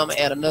Alabama,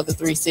 add another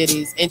 3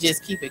 cities, and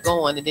just keep it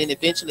going, and then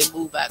eventually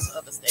move out to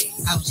other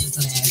states. I was just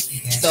going to ask you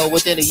that. So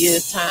within a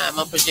year's time,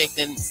 I'm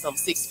projecting some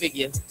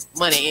 6-figure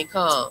money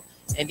income,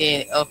 and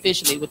then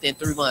officially within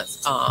 3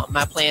 months,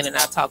 my plan, and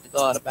I talked to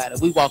God about it,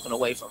 we walking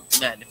away from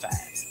 9 to 5.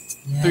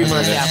 3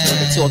 months after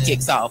the tour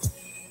kicks off.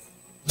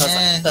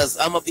 Because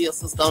I'm going to be a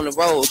sister on the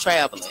road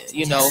traveling,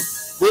 you know,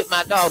 with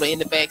my daughter in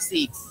the back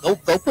seat. Go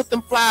put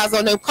them flyers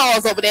on them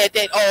cars over there at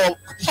that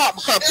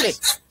apartment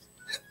complex.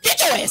 Get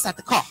your ass out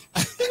the car.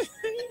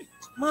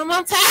 Mom,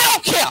 I'm tired. I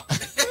don't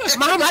care.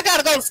 Mom, I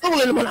gotta go to school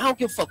in the morning. I don't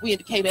give a fuck. We in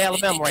Decatur,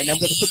 Alabama right now. I'm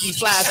gonna put these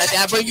flyers out there.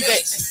 I'll bring you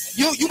back.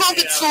 You gonna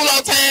get to school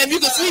on time. You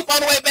can sleep on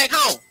the way back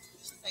home.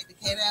 Like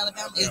Decatur,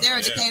 Alabama. Is there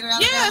a Decatur,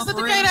 Alabama? Yeah, it's a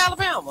Decatur,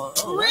 Alabama.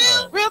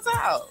 Real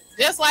talk.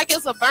 Just like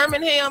it's a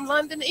Birmingham,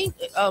 England.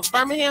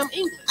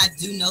 I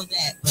do know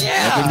that. But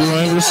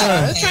yeah.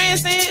 It's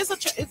transcend.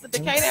 It's a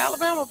Decatur,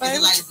 Alabama, baby. Is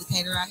it like the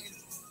Decatur out here?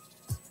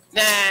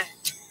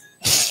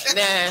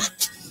 Nah.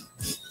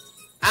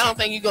 I don't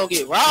think you're going to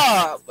get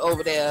robbed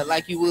over there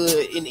like you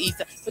would in the east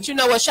side. But you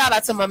know what? Shout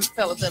out to my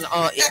fellas in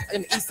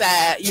the east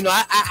side. You know,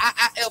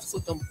 I helps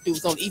with them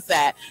dudes on the east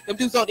side. Them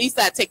dudes on the east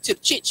side take to the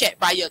chit chat,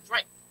 buy you a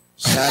drink.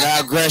 Shout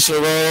out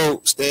Gresham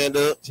Road, stand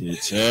up.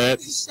 Chit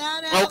chat.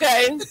 Shout out.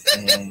 Okay.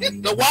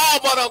 The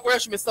Walmart on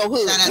Gresham is so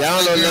hood.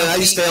 Y'all don't know. I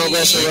used to stay on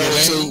Gresham Road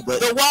too, but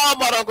the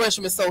Walmart on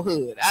Gresham is so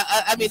hood.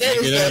 I mean,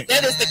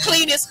 that is the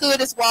cleanest,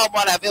 hoodest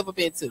Walmart I've ever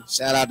been to.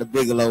 Shout out to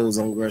Bigelow's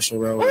on Gresham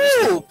Road.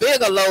 Ooh,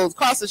 Bigelow's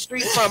across the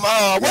street from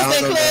what's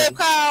that club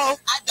called?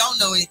 I don't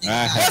know anything.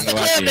 What's the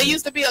club that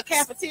used to be a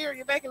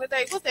cafeteria back in the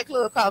day? What's that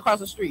club called across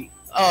the street?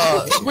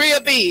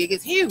 Real big.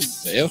 It's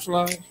huge. The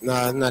F-Line?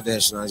 Nah, not that.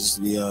 It used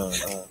to be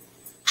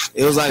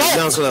it was like a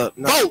young club.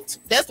 No. Vote.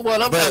 That's the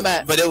one I'm talking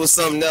about. But it was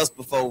something else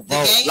before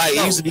Vote. Like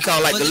it used to be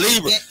called like the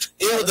Libra.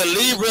 It was the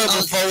Libra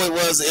before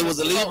it was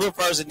a Libra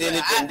first, and then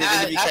it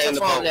became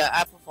the Vote.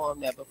 I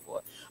performed that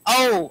before.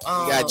 You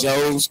got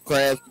Joe's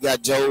Craft. You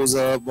got Joe's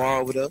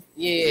bar over there.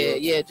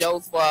 Yeah,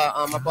 Joe's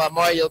bar. My boy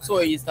Mario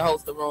Torre used to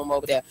host the room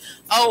over there.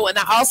 And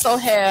I also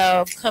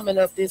have coming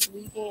up this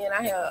weekend.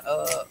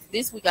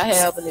 This week I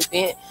have an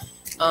event.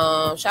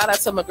 Shout out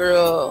to my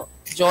girl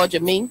Georgia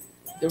Me.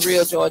 The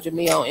real Georgia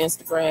Me on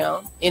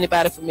Instagram.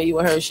 Anybody familiar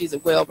with her? She's a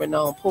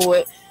well-renowned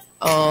poet,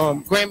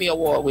 Grammy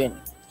Award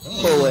winner.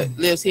 poet.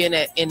 Lives here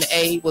in the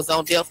A. Was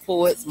on Deaf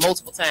Poets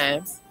multiple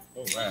times.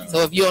 Oh wow. So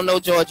if you don't know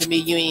Georgia me,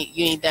 you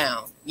ain't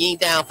down. You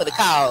ain't down for the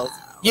cause.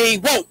 You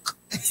ain't woke.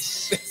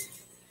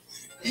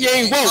 You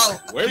ain't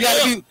woke. Wake You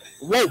gotta up. be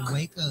woke.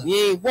 Wake up. You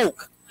ain't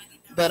woke.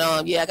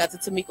 But yeah, I got the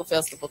Tamika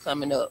Festival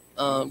coming up.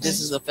 This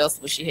is a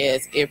festival she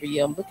has every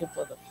year. I'm looking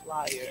for the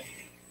flyer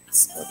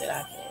so that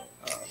I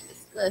can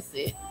discuss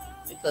it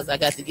because I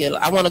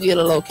want to get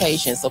a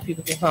location so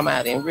people can come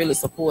out and really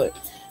support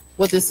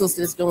what this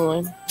sister's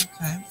doing.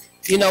 Okay.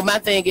 You know, my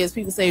thing is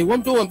people say, well,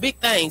 I'm doing big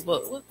things,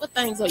 but what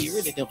things are you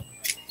really doing?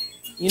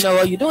 You know,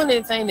 are you doing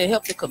anything to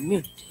help the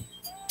community?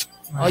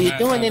 Are you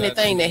doing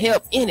anything to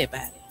help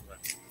anybody?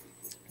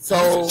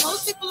 So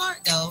most people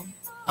aren't though.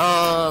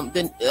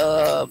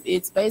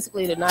 It's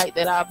basically the night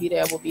that I'll be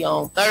there will be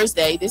on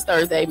Thursday, this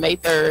Thursday, May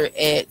 3rd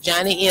at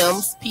Johnny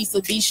M's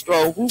Pizza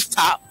Bistro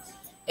Rooftop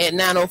at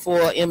 904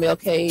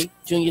 MLK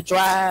Junior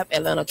Drive,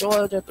 Atlanta,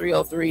 Georgia,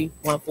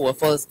 30314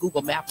 for us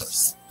Google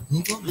Mappers.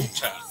 Google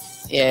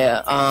Maps.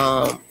 Yeah,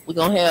 we're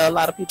gonna have a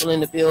lot of people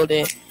in the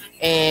building,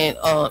 and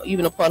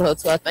even a part of her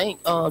too. I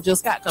think Jill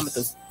Scott coming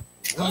through.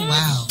 Oh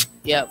wow.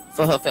 Yeah,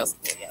 for her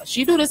festival. Yeah,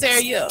 she do this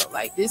every year.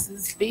 Like this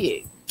is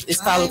big. It's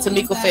All right, called well,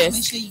 you Tamika guys Fest.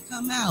 Make sure you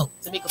come out.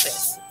 Tamika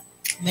Fest.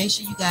 Make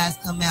sure you guys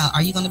come out.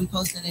 Are you going to be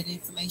posting that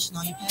information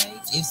on your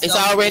page? If so, It's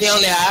already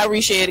on there. share it. I'll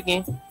reshare it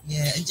again.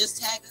 Yeah, and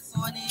just tag us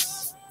on it.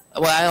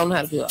 Well, I don't know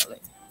how to do all that.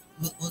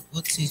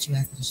 We'll teach you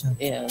after the show.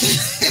 Yeah. After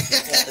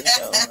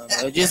the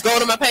show. Just go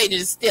to my page and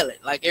just steal it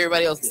like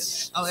everybody else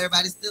did. Oh,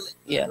 everybody steal it?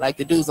 Yeah, like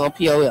the dudes on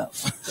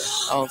POF.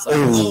 Oh, I'm sorry.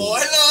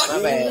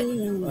 My bad.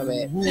 My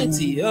bad.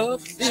 Plenty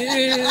of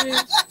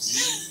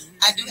fish.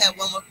 I do have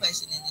one more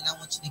question, and then I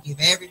want you to give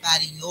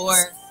everybody your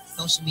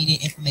social media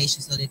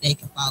information so that they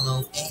can follow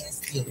and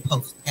steal the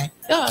post, okay?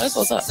 Yeah, that's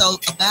what's up. So,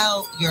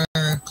 about your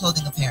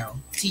clothing apparel,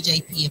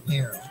 TJP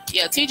Apparel.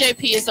 Yeah,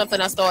 TJP is something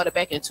I started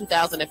back in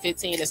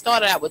 2015. It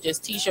started out with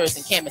just t-shirts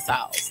and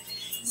camisoles.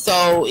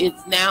 So,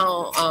 it's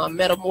now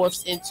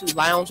metamorphosed into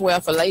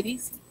loungewear for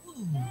ladies.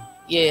 Ooh.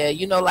 Yeah,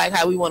 you know, like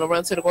how we want to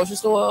run to the grocery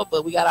store,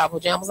 but we got our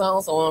pajamas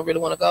on, so we don't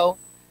really want to go.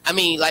 I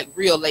mean, like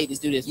real ladies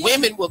do this.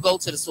 Women will go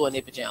to the store in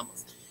their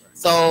pajamas.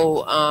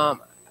 So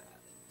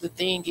the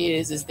thing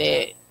is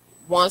that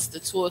once the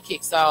tour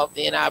kicks off,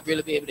 then I'll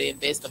really be able to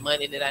invest the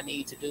money that I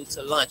need to do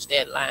to launch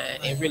that line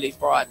and really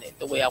broaden it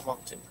the way I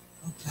want to.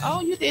 Okay.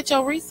 Oh, you did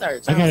your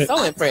research. I'm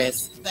so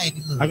impressed.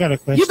 Baby, look. I got a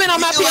question. You been on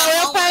my You know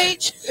POL I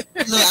page?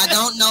 Look, I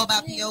don't know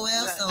about POL,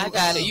 so I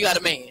got it. You got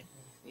a man.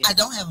 I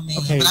don't have a man,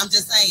 Okay. but I'm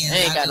just saying. I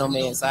ain't got no don't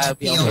man, know so I'll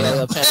be on POL.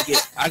 POL trying to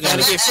get. I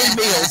gotta get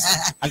free meals.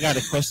 I got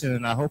a question,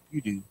 and I hope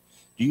you do.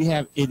 Do you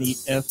have any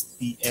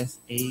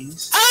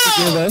FBSAs?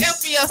 Oh,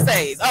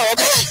 FBSAs. Oh,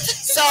 okay.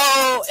 So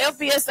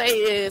FBSA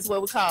is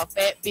what we call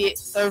Fat Bitch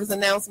Service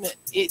Announcement.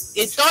 It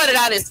started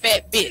out as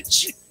Fat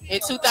Bitch in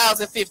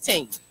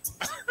 2015.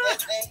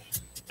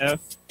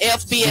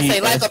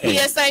 FBSA, like a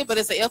PSA, but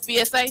it's a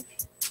FBSA.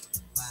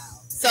 Wow.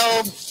 So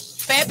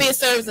Fat Bitch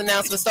Service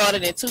Announcement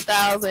started in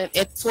 2000,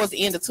 towards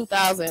the end of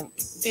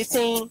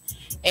 2015.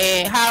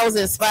 And how I was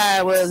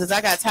inspired was I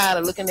got tired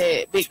of looking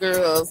at big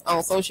girls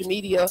on social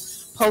media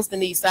posting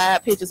these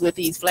side pictures with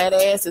these flat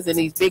asses and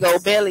these big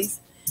old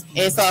bellies.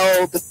 And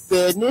so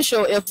the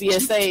initial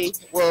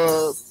FBSA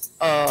was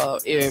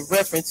in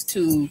reference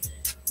to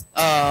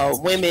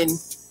women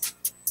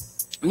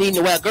needing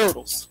to wear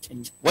girdles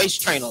and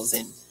waist trainers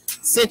and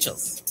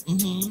cinchers.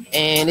 Mm-hmm.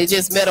 And it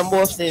just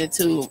metamorphosed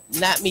into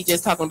not me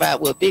just talking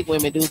about what big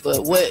women do,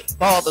 but what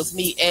bothers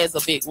me as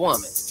a big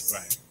woman.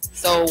 Right.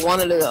 So one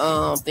of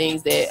the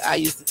things that I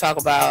used to talk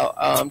about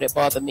that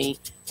bothered me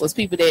was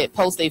people that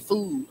post their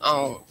food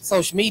on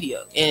social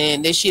media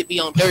and their shit be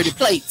on dirty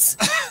plates.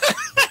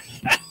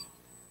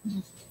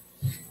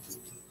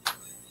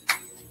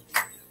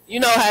 You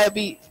know how it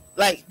be,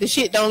 like the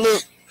shit don't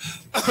look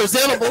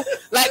presentable.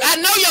 Like I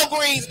know your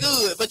greens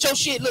good, but your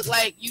shit look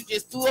like you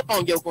just threw up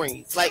on your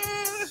greens, like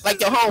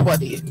your homeboy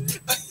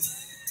did.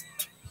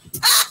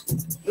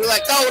 Look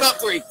like throwed up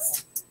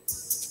greens.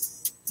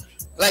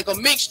 Like a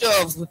mixture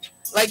of,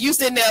 like you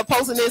sitting there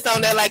posting this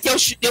on there, like your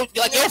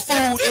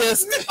food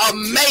is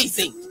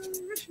amazing,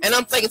 and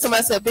I'm thinking to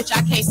myself, bitch,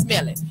 I can't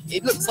smell it.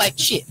 It looks like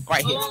shit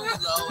right here.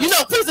 You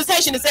know,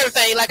 presentation is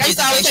everything. Like I used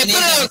to always say, put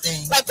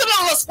it on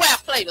a little square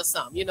plate or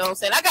something. You know what I'm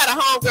saying? I got a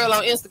homegirl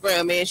on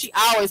Instagram, man. She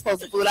always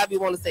posts food. I be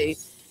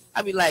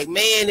like,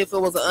 man, if it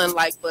was an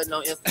unlike button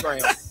on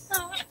Instagram.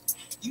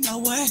 You know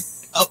what?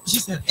 Oh, she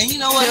said, and you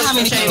know what? How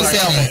many people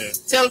sell that?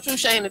 Tell the truth,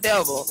 shame the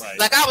devil. Right.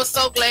 Like I was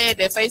so glad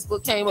that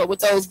Facebook came up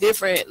with those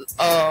different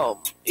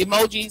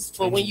emojis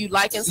for when you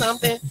liking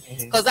something,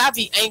 because I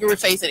be angry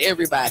facing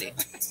everybody.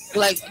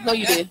 Like, no,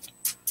 you did.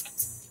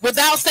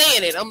 Without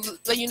saying it, I'm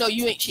letting you know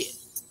you ain't shit.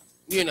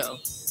 You know,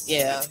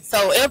 yeah.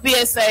 So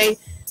FBSA,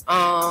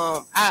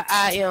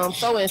 I am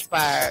so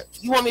inspired.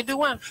 You want me to do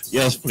one?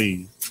 Yes,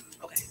 please.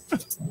 Okay.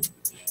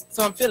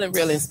 So I'm feeling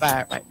real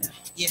inspired right now.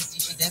 Yes,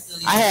 you should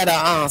definitely. I had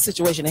a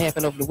situation that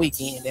happened over the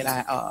weekend that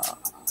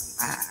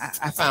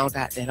I found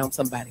out that I'm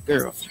somebody's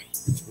girlfriend.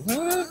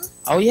 What?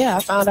 Oh yeah, I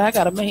found out I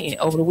got a man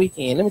over the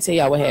weekend. Let me tell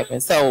y'all what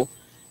happened. So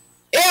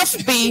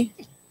FB,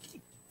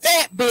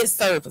 fat bitch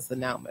service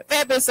announcement.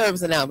 Fat bitch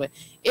service announcement.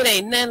 It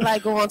ain't nothing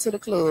like going to the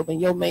club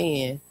and your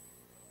man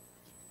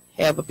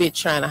have a bitch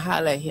trying to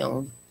holler at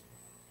him,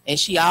 and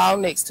she all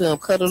next to him,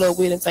 cuddled up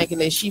with him, thinking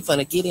that she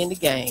finna get in the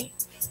game.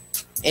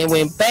 And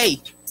when Bae,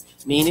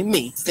 meaning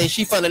me, says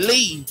she finna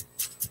leave,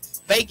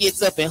 Bae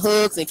gets up and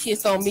hugs and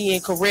kisses on me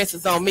and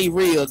caresses on me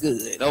real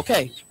good.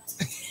 Okay.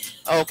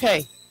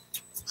 Okay.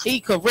 He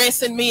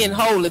caressing me and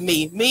holding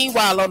me.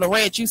 Meanwhile, on the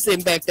ranch, you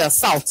sitting back there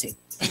salty.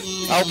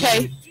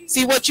 Okay.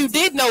 See, what you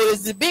did know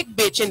is the big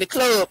bitch in the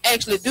club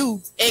actually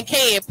do and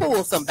can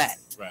pull somebody.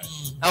 Right.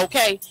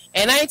 Okay.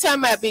 And I ain't talking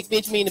about big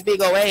bitch meaning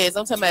big old ass.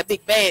 I'm talking about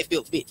big bad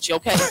built bitch.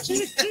 Okay.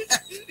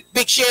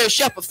 Big Sharon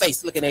Shepherd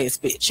face looking ass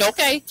bitch.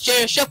 Okay.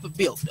 Sharon Shepherd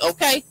built.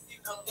 Okay.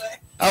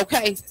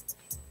 Okay.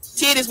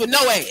 Titties with no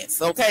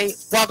ass. Okay.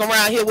 Walking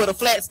around here with a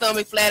flat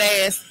stomach, flat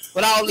ass,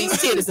 with all these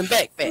titties and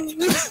back fat.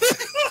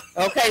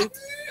 Okay.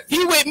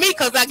 He with me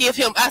because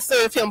I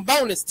serve him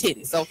bonus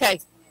titties. Okay.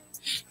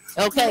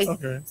 Okay.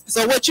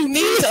 So what you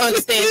need to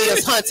understand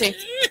is, hunting,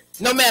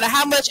 no matter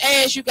how much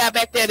ass you got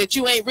back there, that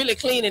you ain't really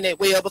cleaning it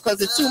well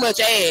because it's too much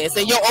ass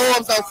and your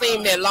arms don't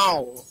seem that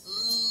long.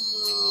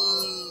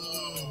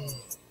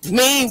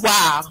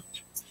 Meanwhile,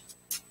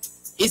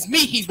 it's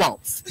me he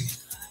wants.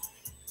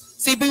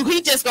 See, boo,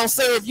 he just gonna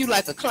serve you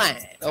like a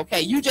client. Okay,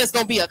 you just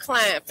gonna be a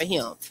client for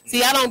him.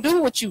 See, I don't do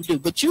what you do,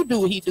 but you do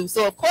what he do.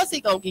 So of course he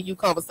gonna give you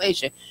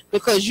conversation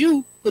because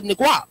you putting the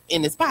guap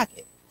in his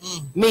pocket.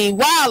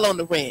 Meanwhile, on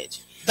the ranch,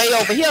 they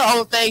over here,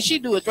 only thing she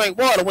do is drink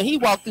water. When he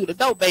walked through the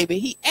door, baby,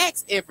 he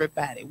asked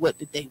everybody what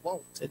did they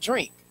want to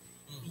drink.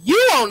 You,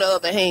 on the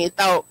other hand,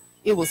 thought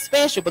it was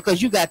special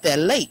because you got there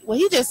late. Well,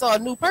 he just saw a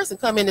new person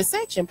come in the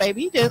section,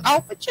 baby. He just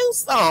offered you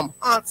some,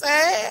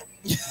 hunter.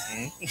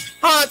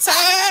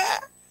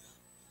 Hunter.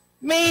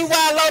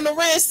 Meanwhile, on the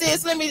ranch,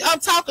 says, I'm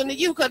talking to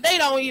you because they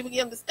don't even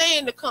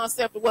understand the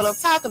concept of what I'm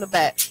talking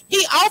about.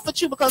 He offered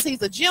you because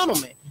he's a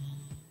gentleman.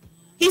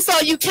 He saw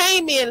you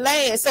came in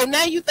last, so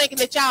now you thinking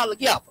that y'all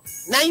together.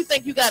 Now you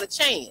think you got a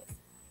chance.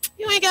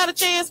 You ain't got a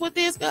chance with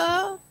this,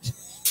 girl.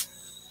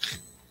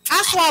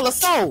 I swallow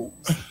souls.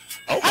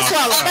 I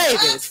swallow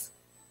babies.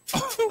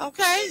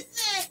 Okay?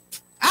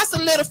 I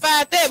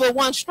solidified that with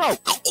one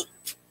stroke.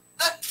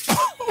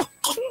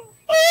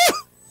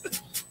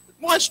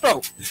 One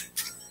stroke.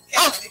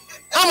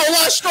 I'm a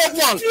one-stroke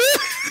wonder.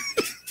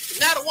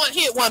 Not a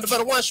one-hit wonder, but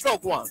a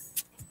one-stroke one.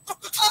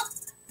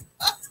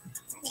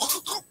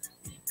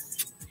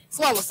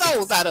 Swallow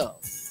souls out of.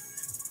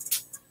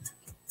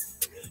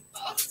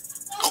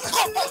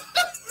 Hold on.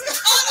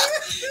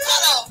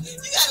 You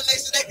gotta make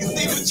sure they can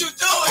see what you're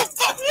doing.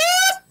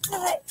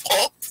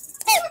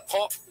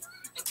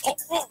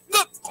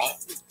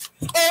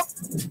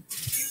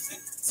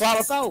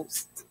 Swallow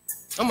souls.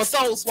 I'm a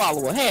soul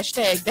swallower.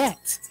 Hashtag that.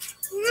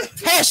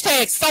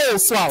 Hashtag soul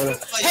swallower.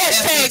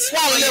 Hashtag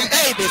swallow them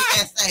babies.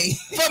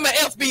 From the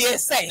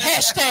FBSA.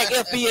 Hashtag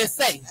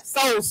FBSA.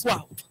 Soul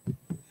swallower.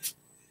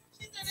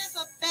 She said that's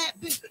a fat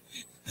bitch.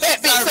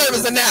 Fat bitch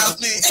service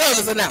announcement.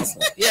 Service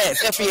announcement.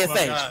 Yes,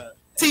 FBSA. Oh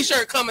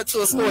T-shirt coming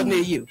to a store near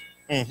you.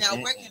 Now,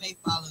 where can they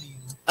follow you?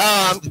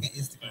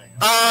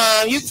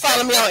 You can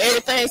follow me on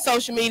everything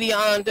social media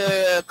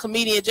under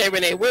comedian J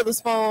Renee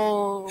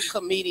Witherspoon,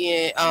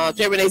 comedian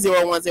J Renee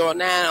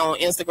 0109 on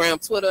Instagram,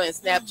 Twitter, and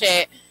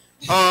Snapchat.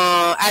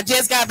 I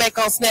just got back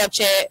on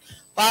Snapchat.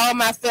 For all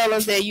my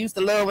fellas that used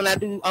to love when I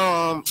do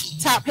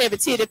Top Heavy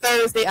Titty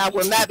Thursday, I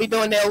will not be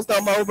doing those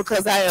no more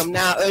because I am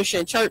now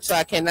ushering church, so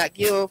I cannot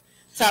give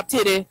Top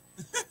Titty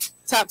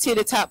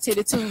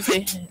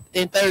Tuesday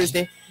and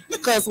Thursday.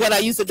 Because what I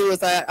used to do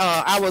is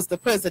I was the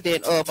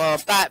president of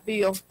Thought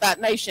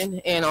Nation,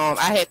 and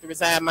I had to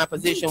resign my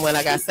position when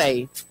I got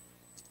saved.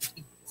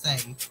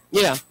 Saved.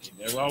 Yeah.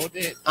 Nothing wrong with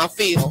that. I'm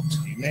filled.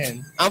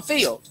 Amen. I'm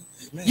filled.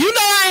 You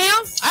know I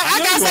am. I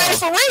got saved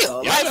for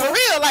real. Yeah, like for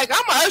real. Like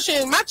I'm a usher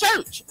in my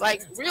church.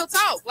 Like real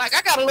talk. Like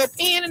I got a little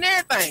pen and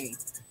everything.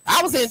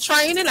 I was in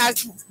training. I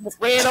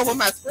read over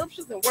my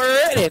scriptures and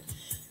word, and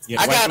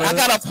I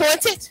got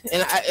appointed.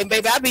 And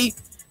baby, I be.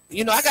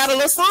 You know, I got a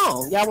little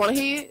song. Y'all want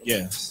to hear it?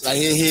 Yes. Like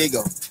here you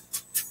go.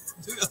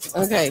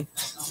 Okay.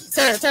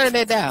 Turn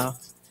that down.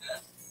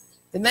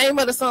 The name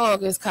of the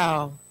song is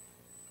called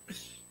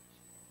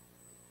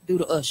Do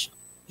the Usher.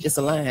 It's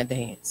a line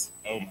dance.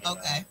 Oh my God.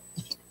 Okay.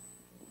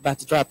 About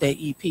to drop that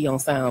EP on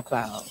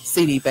SoundCloud.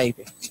 CD,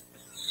 baby.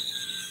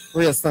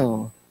 Real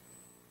soon.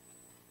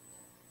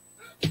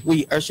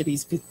 We usher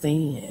these people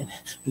in.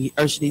 We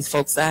usher these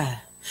folks out.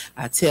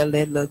 I tell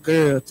that little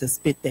girl to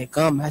spit that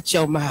gum out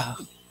your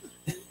mouth.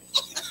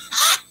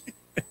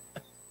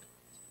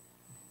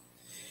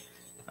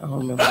 I don't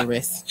remember the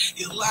rest.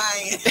 You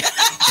lying.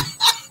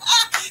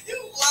 You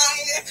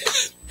lying.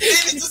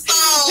 Finish the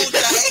song,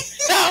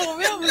 Jay. I don't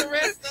remember the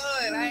rest of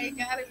it. I ain't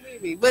got it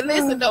with me. But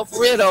listen though, for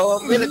real though,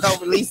 I'm really gonna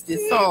release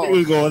this song.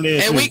 We going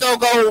in. And we gonna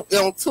go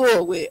on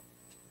tour with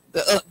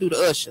do the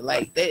Usher.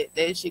 Like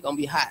that shit gonna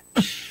be hot.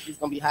 It's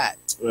gonna be hot.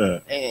 Yeah.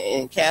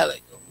 And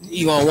Cali,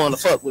 he gonna want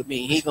to fuck with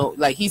me. He gonna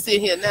like he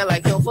sit here now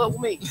like he don't fuck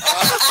with me.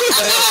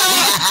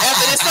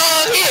 After this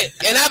song hit,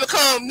 and I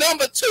become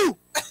number 2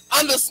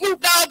 on the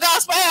Snoop Dogg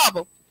gospel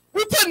album,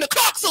 we putting the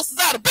Clark sisters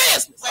out of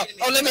business.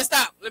 Let me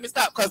stop,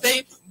 because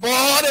they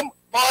bought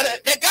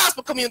that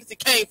gospel community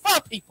came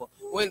from people.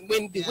 When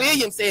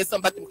Williams said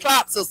something about them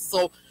Clark sisters,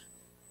 so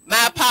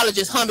my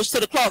apologies, homage to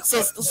the Clark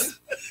sisters,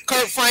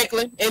 Kurt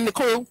Franklin and the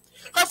crew.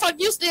 Kurt Franklin,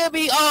 you still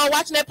be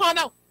watching that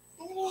porno?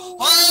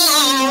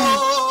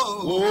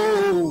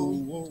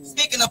 Oh.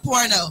 Speaking of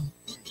porno,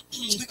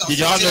 did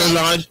y'all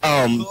know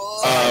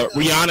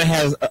Rihanna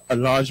has a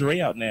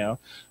lingerie out now,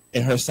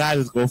 and her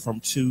sizes go from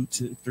 2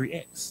 to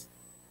 3X.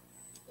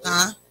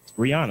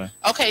 Rihanna.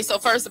 Okay, so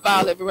first of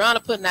all, if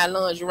Rihanna putting that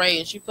lingerie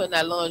and she putting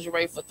that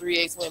lingerie for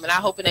 3X women, I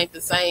hope it ain't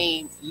the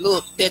same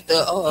look that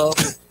the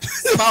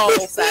small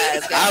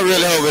size guy. I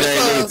really hope it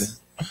ain't either.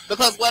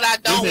 Because what I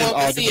don't want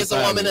to see is a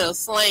woman in a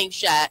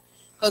slingshot.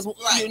 Because,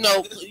 you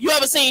know, you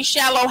ever seen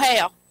Shallow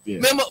Hal?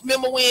 Yeah.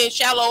 Remember when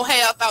Shallow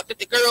Hal thought that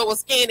the girl was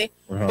skinny,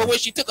 but when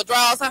she took her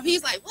drawers off,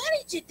 he's like, what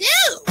did you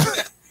do?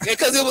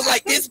 Because it was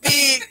like this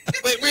big,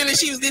 but really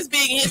she was this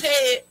big in his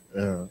head.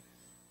 Yeah.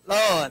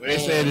 Lord, they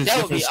said it's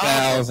different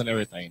styles and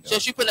everything. Though. So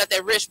she put out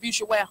that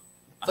retribution wear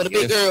for the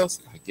big girls.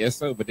 I guess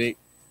so, but they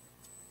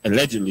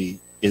allegedly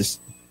is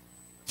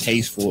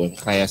tasteful and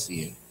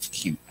classy and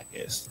cute. I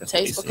guess that's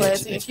tasteful,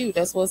 classy, and cute.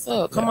 That's what's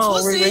up. Come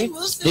on, Riri.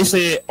 They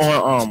said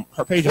on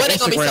her page on Instagram. Where they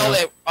gonna be sold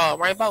at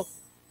Rainbow?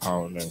 I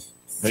don't know.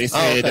 But they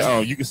said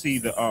you can see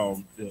the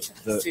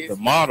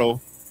model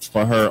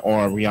for her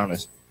on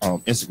Rihanna's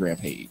Instagram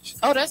page.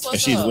 Oh, that's what's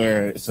and she's up.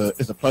 Wearing it's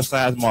a plus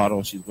size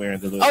model. She's wearing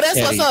the little. Oh, that's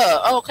teddy. what's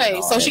up. Okay,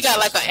 so she got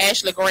like an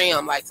Ashley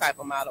Graham like type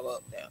of model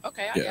up there.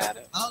 Okay, I got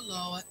it. Oh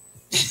Lord.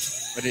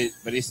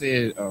 But they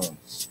said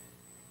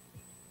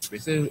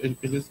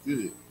it looks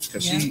good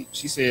because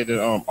she said that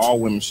all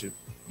women should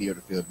be able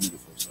to feel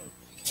beautiful. So.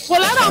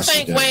 Well, I don't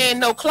think wearing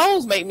no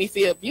clothes make me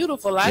feel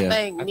beautiful. I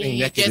think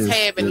just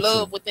having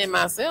love within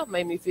myself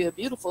made me feel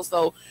beautiful.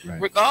 So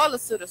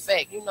regardless of the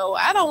fact, you know,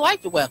 I don't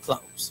like to wear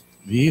clothes.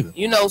 Me either.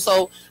 You know,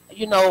 so,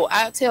 you know,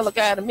 I tell a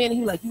guy in a minute,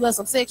 he like, you got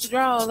some sexy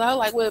drawers. I was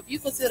like, well, if you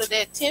consider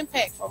that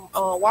 10-pack from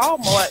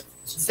Walmart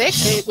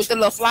sexy with the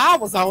little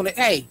flowers on it,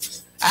 hey,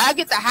 I'll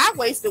get the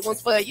high-waisted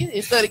ones for you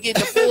instead of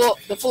getting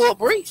the full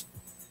brief.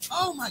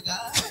 Oh, my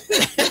God.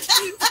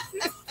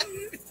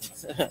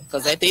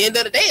 Because at the end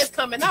of the day, it's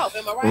coming off.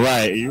 Am I right?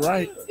 Right, you're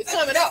right. It's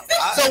coming off.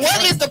 So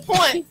what is the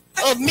point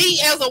of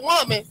me as a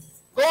woman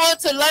going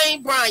to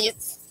Lane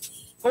Bryant's,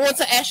 going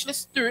to Ashley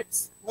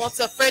Stewart's, going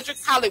to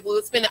Fredericks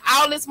Hollywood, spending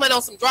all this money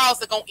on some drawers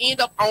that going to end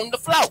up on the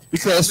floor?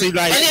 Because, see,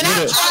 like, and then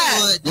I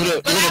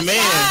with a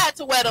man, tried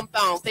to wear them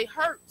thongs. They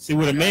hurt. See,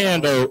 with a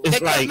man, though, it's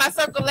they like... cut my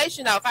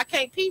circulation off. I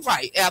can't pee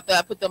right after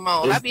I put them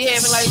on. I be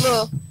having, like,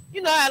 little...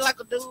 You know how like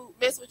a dude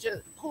mess with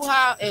your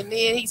hoo-ha and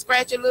then he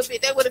scratch a little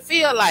bit? That's what it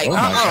feel like. Oh, my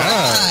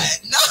God.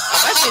 No.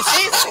 That's just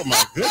sensitive. Oh,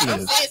 my goodness.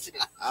 I'm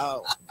sensitive.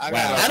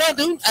 I don't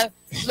do... I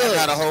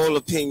got a whole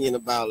opinion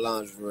about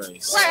lingerie.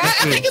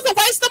 Right, I think it's a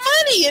waste of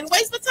money and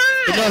waste of time.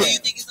 Do you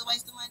think it's a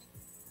waste of money?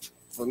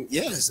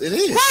 Yes, it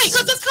is. Right,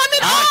 because it's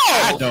coming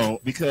off. I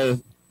don't,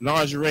 because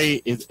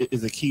lingerie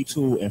is a key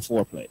tool in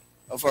foreplay.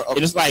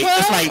 It's like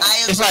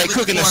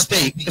cooking a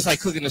steak. It's like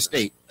cooking a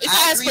steak. It's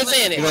how it's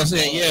presented. You know what I'm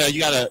saying? Yeah, you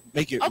gotta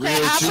make it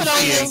real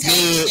juicy and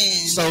good,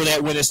 so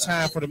that when it's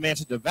time for the man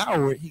to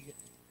devour it, he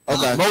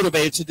gets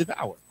motivated to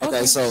devour.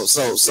 Okay,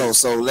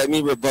 so let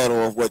me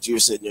rebuttal of what you're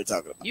sitting there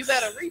talking about. You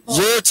better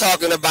rebuttal. You're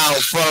talking about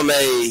from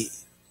a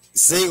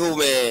single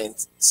man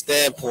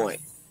standpoint,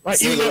 right?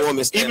 Single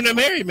woman standpoint. Even a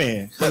married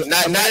man, but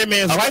not married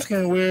man's wife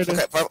can wear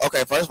the.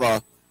 Okay. First of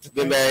all,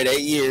 been married 8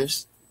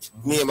 years.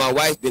 Me and my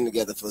wife been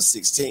together for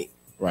 16.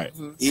 Right.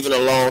 Even a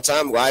long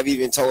time ago. I've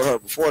even told her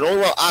before, don't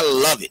worry, I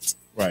love it.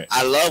 Right.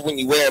 I love when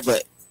you wear it,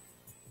 but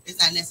it's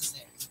not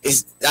necessary.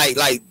 It's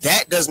like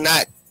that does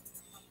not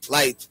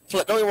like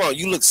don't get me wrong,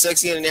 you look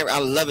sexy and everything.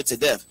 I love it to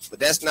death, but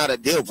that's not a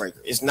deal breaker.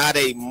 It's not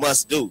a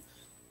must do.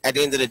 At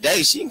the end of the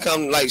day, she can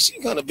come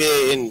to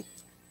bed and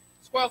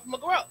squirrel from a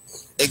girl.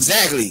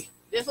 Exactly.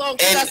 As long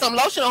as you got some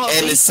lotion on her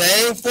and feet. the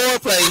same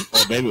foreplay.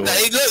 Oh, baby. Look,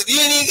 you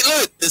didn't even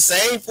look. The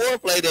same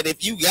foreplay that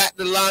if you got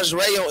the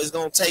lingerie on is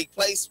gonna take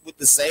place with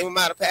the same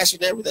amount of passion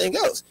and everything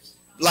else.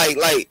 Like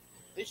what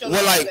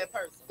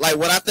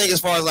I think as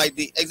far as like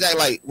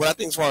what I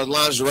think as far as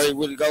lingerie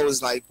really goes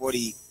is like for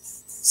the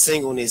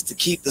singleness to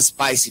keep the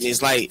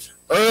spiciness, like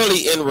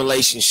early in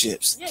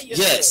relationships. Yeah,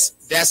 yes,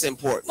 that's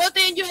important. But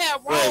then you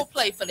have role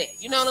play for that.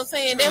 You know what I'm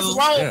saying? That's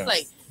role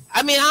play.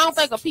 I mean, I don't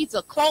think a piece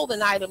of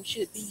clothing item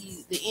should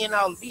be the end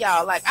all be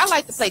all. Like, I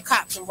like to play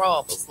cops and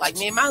robbers. Like,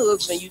 me and my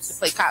husband used to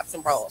play cops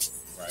and robbers.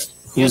 Right.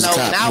 Who's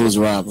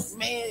a robber?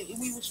 Man,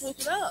 we would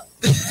switch it up.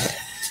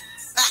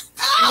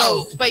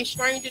 Space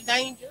stranger,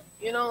 danger.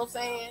 You know what I'm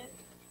saying?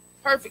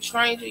 Perfect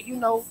stranger. You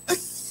know,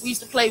 we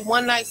used to play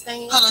one night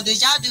stand. Hold on,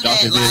 did y'all do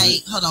that?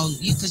 Like, hold on,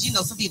 because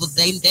some people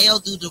they'll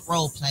do the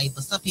role play,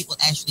 but some people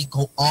actually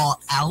go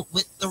all out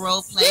with the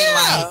role play.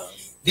 Yeah. Like,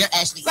 they're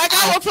actually like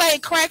I would play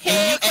crackhead,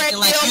 and you acting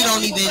like you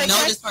don't even know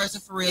crack. this person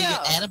for real. You're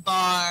at a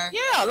bar.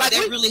 Yeah, like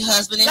they're really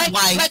husband and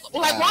wife. Like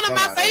one of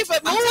my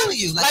favorite moves. I'm telling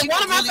you, like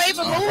one of my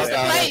favorite moves to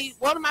play.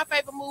 One of my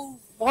favorite moves.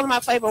 One of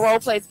my favorite role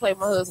plays to play with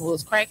my husband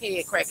was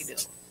crackhead,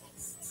 crackadoo.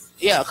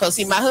 Yeah, because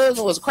see, my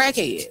husband was a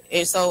crackhead,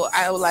 and so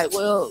I was like,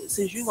 well,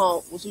 since you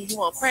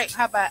want crack,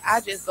 how about I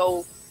just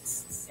go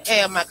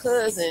have my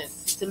cousin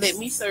to let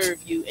me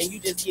serve you, and you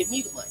just give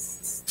me the money.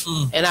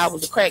 And I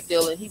was a crack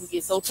dealer, and he would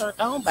get so turned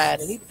on by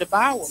it, and he would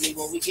devour me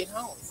when we get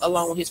home,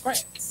 along with his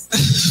crack.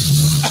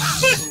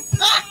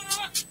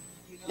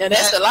 Now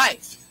that's the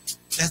life.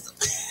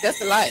 That's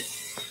the life.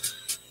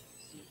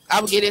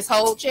 I would get his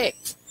whole check,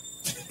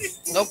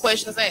 no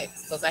questions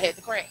asked, because I had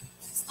the crack.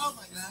 Oh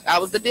my God. I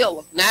was the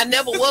dealer. Now I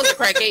never was a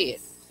crackhead.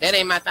 That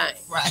ain't my thing.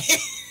 Right.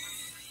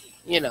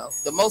 You know,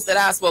 the most that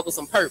I smoked was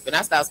some perp, and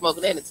I started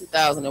smoking that in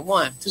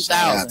 2001, 2000.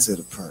 Shout out to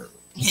the perp.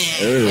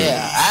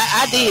 Yeah,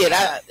 I did.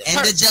 And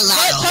the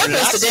gelato.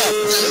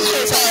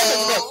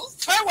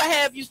 Perp will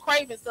have you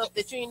craving stuff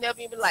that you ain't never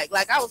even like.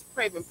 Like I was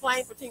craving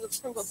plain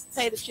Pringles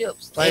potato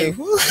chips. Plain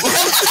potato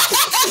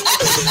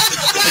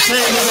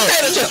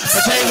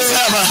chips.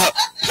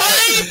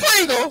 Plain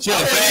Pringles.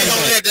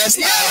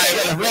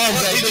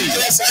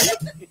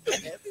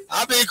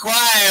 I've been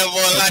quiet,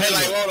 boy. Like,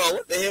 hold on,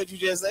 what the hell did you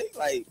just say?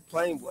 Like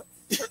plain what?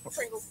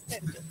 Pringles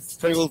potato chips.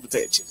 Pringles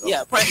potato chips.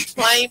 Yeah,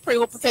 plain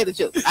Pringle potato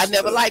chips. I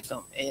never liked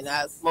them, and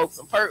I smoked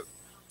some perp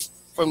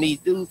from these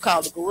dudes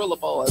called the Gorilla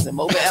Boys in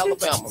Mobile,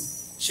 Alabama.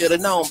 Should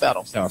have known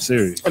better. Sounds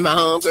serious. And my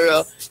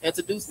homegirl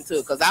introduced me to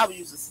it because I was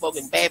used to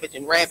smoking Babbage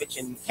and Rabbage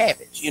and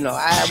Cabbage. You know,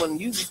 I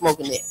wasn't used to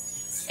smoking that.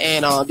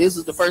 And this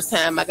was the first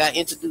time I got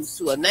introduced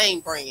to a name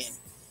brand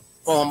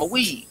form of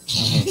weed.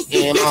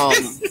 And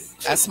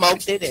I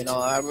smoked it, and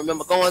I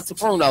remember going to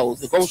Bruno's,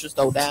 the grocery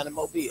store down in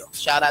Mobile.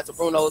 Shout out to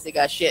Bruno's. They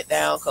got shut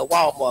down because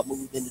Walmart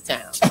moved into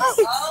town.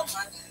 Oh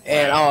my God.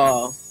 And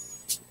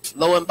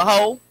lo and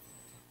behold,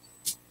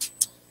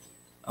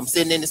 I'm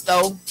sitting in the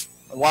store.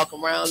 I walk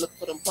around looking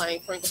for them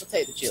plain Pringle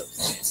potato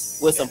chips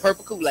with some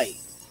purple Kool-Aid.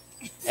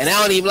 And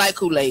I don't even like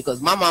Kool-Aid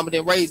because my mama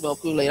didn't raise me on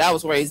Kool-Aid. I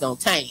was raised on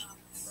Tang.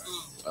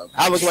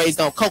 I was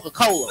raised on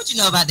Coca-Cola. What you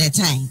know about that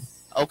Tang?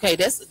 Okay,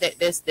 that's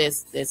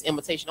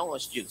imitation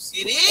orange juice.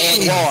 It is.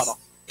 And water.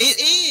 It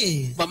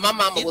is. But my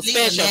mama was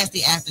special. A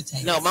nasty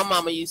aftertaste. No, my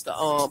mama used to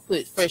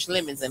put fresh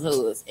lemons in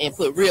hers and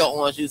put real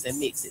orange juice and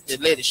mix it to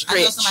let it stretch.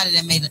 I know somebody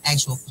that made an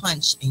actual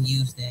punch and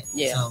used that.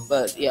 Yeah, so.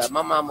 but yeah,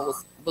 my mama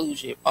was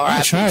bougie.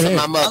 R.I.P. to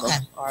my mother.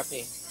 Okay.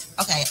 R.I.P.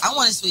 Okay, I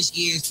want to switch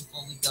gears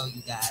before we go,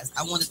 you guys.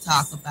 I want to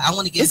talk about. I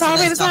want to get. It's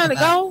already time to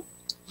go.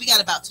 We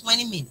got about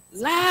 20 minutes.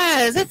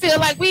 Lies. It feels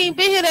like we ain't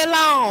been here that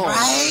long.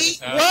 Right?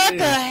 What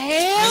the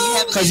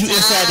hell? Because you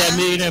inside that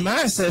millionaire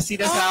mindset. See,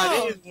 that's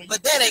how it is.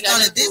 But this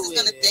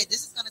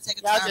is gonna take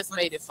a Y'all time just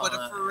made it fun.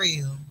 for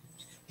real.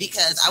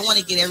 Because I want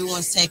to get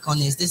everyone's take on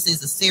this. This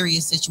is a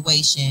serious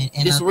situation,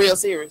 and it's real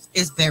serious.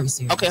 It's very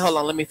serious. Okay, hold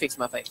on. Let me fix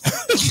my face.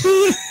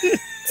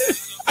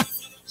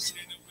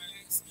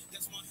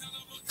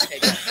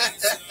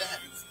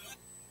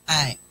 All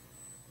right.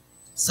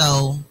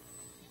 So,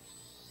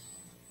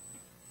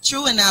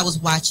 True and I was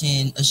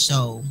watching a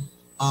show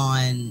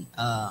on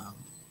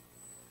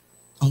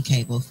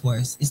cable, of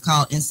course. It's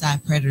called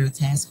Inside Predator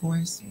Task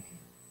Force.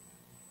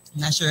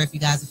 I'm not sure if you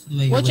guys are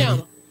familiar with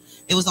channel?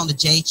 It was on the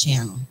J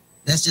channel.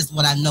 That's just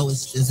what I know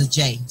is a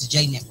J. It's a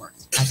J network.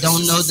 I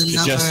don't know the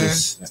number.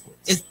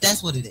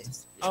 That's what it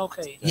is.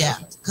 Okay. Yeah,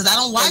 because I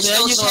don't watch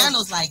those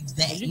channels like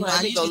that. You know,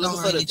 I usually don't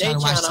for the J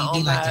channel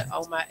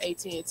on my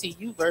AT&T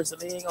U-verse,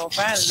 and they ain't gonna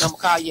find it. I'm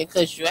gonna call you and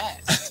cuss you out.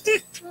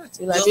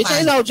 You're like, bitch,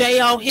 ain't no J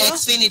on here.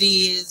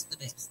 Xfinity is the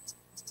best.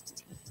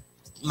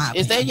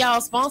 Is that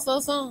y'all sponsor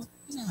or something?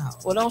 No.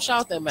 Well, don't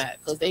shout them out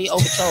because they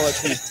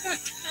overcharge me.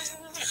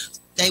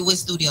 They with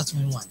Studio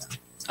 21 though.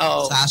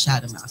 Oh, so I'll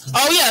shout them out.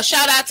 Oh yeah,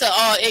 shout out to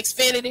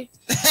Xfinity.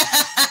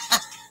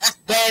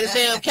 Baddest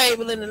damn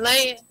cable in the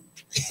land.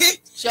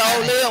 Show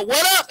Lil,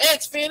 what up,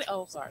 Xfinity?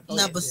 Oh, sorry.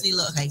 No, but see,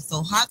 look, okay,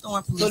 so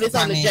Hawthorne Police Department. So this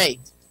on the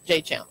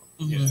J channel.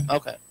 Mm-hmm.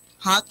 Okay.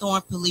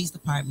 Hawthorne Police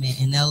Department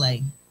in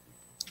LA.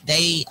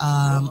 They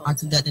are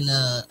conducting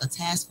a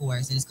task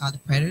force, and it's called the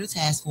Predator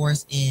Task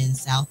Force in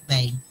South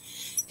Bay.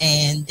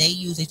 And they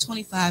use a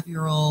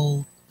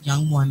 25-year-old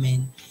young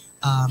woman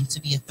to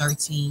be a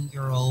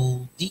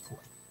 13-year-old decoy.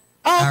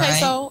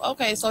 Oh,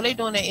 okay, so they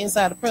doing that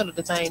Inside the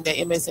Predator thing that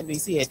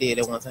MSNBC had did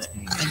at one time.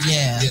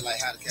 Yeah.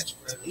 Like How to Catch a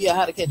Predator. Yeah,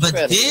 How to Catch a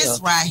Predator. But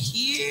this right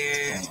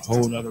here, a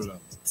whole nother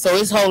level. So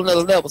it's whole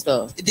nother level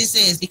stuff. This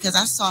is because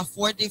I saw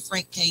 4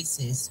 different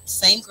cases.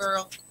 Same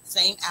girl,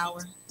 same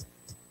hour,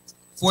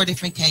 4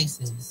 different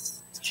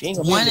cases.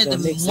 One of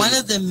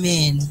the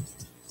men.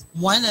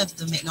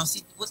 No,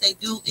 see what they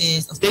do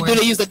is they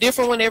use a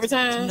different one every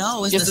time.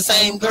 No, it's just the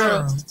same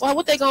girl. Well,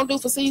 what they gonna do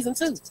for season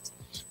 2?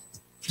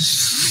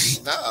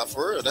 Nah,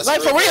 for real. That's like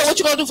for real, what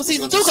you gonna do for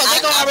season 2? Because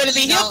they gonna already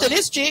be hip to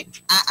this chick.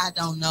 I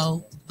don't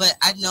know, but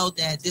I know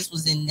that this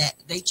was in that.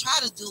 They try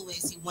to do it.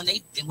 See, when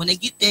they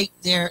get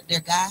their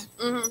guy,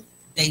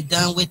 they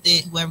done with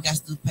it. Whoever got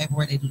to do the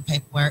paperwork, they do the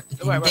paperwork.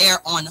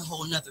 They're on a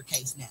whole nother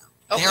case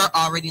now. Okay. They're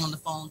already on the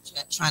phone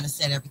trying to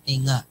set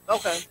everything up.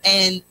 Okay.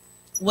 And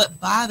what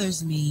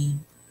bothers me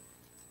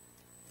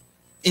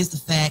is the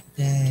fact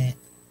that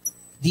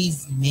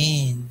these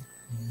men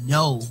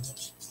know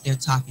they're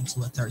talking to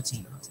a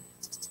 13-year-old.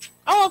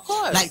 Oh, of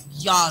course. Like,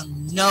 y'all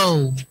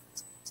know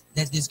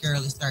that this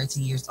girl is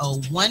 13 years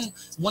old. One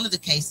of the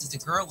cases, the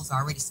girl was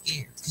already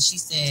scared because she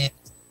said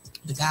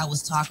the guy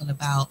was talking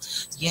about,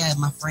 yeah,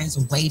 my friends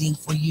are waiting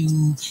for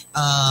you.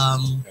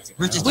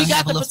 We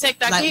got to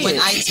protect our kids. When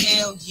I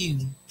tell you.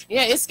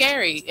 Yeah, it's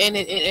scary.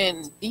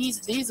 And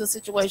these are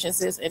situations,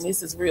 sis, and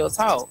this is real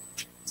talk.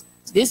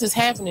 This is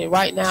happening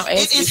right now.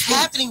 It is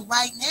happening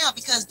right now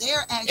because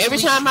they're actually. Every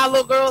time my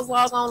little girls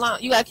log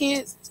online, you got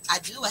kids? I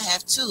do. I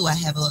have two. I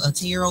have a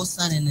 10-year-old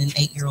son and an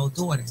 8-year-old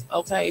daughter.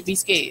 Okay, be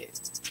scared.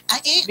 I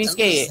am. Be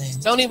scared.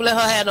 Listen. Don't even let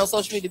her have no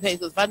social media page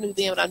because if I knew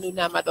then what I knew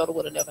now, my daughter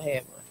would have never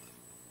had one.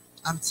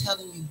 I'm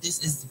telling you,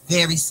 this is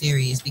very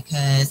serious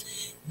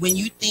because when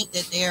you think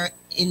that they're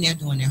in there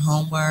doing their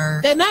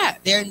homework, they're not.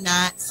 They're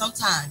not.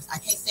 Sometimes I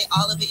can't say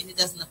all of it, and it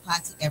doesn't apply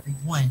to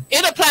everyone.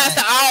 It applies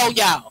to all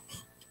y'all.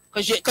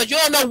 Cause you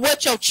don't know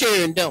what your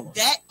children doing.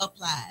 That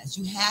applies.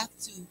 You have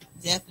to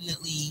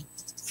definitely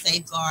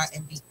safeguard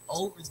and be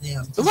over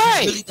them.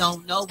 Right. You really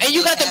don't know. And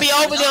you got to be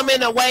over them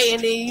in a way,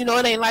 and then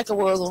it ain't like it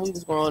was when we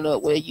was growing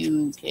up where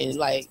you can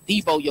like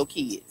debo your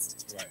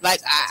kids. Right.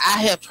 Like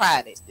I have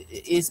tried it.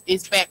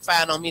 It's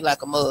backfired on me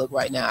like a mug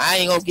right now. I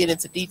ain't gonna get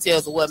into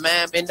details of what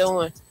mine been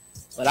doing.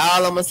 But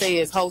all I'm gonna say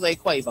is Jose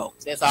Cuervo.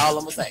 That's all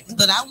I'm gonna say.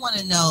 But I want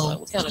to know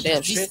what kind of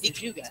damn stress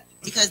did you got?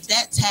 Because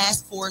that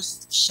task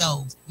force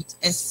show,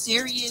 as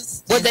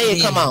serious. What day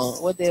it come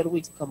on? What day of the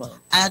week it come on?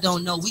 I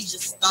don't know. We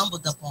just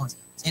stumbled upon it,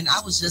 and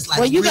I was just like,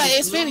 well, you got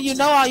Xfinity. You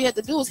know, all you have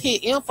to do is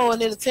hit info,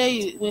 and it'll tell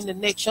you when the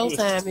next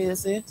showtime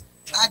is.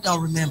 I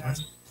don't remember.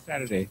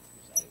 Saturday.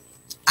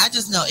 I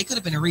just know it could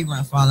have been a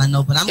rerun for all I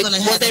know, but I'm gonna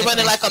have. Was they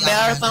running like a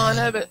marathon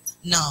of it?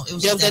 No, it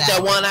was just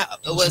that one.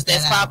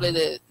 That's probably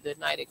the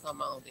night it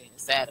come on. Then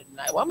Saturday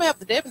night. Well, I'm gonna have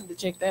to definitely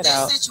check that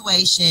out. That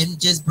situation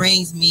just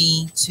brings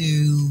me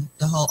to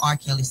the whole R.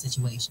 Kelly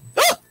situation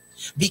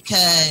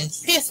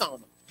because piss on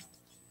him.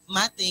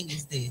 My thing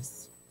is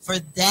this: for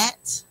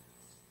that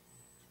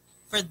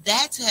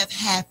to have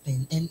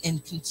happened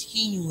and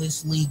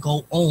continuously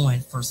go on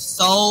for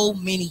so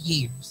many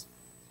years,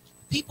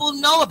 people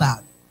know about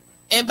it.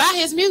 And buy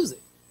his music.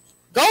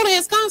 Go to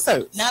his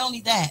concerts. Not only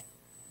that,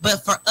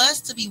 but for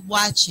us to be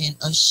watching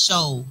a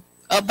show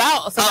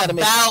about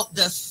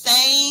the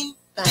same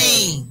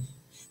thing,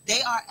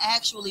 they are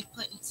actually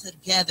putting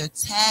together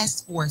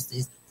task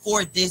forces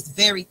for this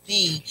very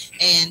thing.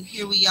 And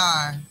here we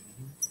are.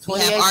 We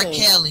have R.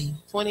 Kelly,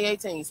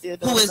 2018, still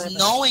who is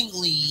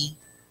knowingly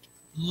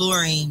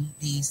luring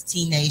these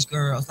teenage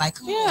girls. Like,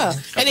 come on.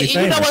 And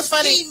you know what's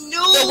funny? He knew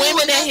the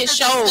women at his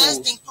shows. The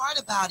disgusting part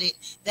about it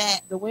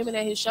that the women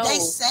at his shows they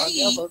say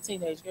it,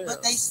 teenage girls.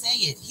 But they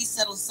say it. He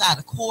settled aside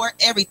the court,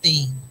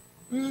 everything.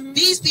 Mm-hmm.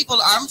 These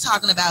people I'm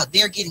talking about,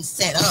 they're getting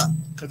set up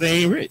because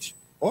they ain't rich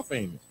or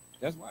famous.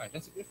 That's why.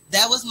 That's a difference.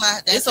 That was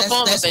my. It's a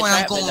form of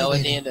entrapment, though.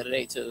 At the end of the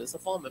day, too, it's a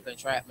form of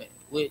entrapment,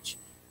 which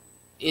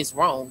is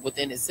wrong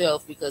within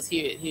itself. Because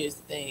here's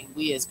the thing: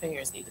 we as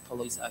parents need to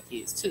police our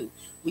kids too.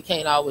 We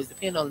can't always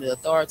depend on the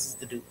authorities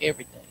to do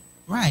everything,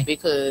 right?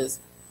 Because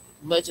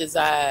much as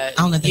I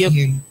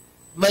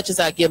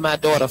give my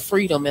daughter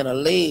freedom and a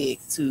leg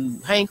to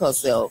hang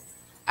herself,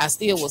 I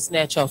still will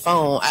snatch her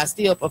phone. I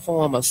still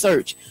perform a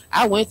search.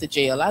 I went to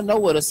jail. I know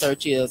what a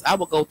search is. I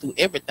will go through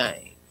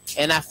everything,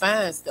 and I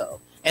find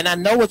stuff. And I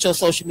know what your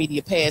social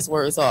media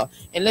passwords are.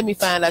 And let me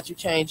find out you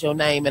changed your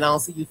name and I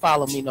don't see you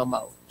follow me no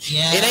more.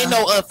 Yeah. It ain't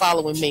no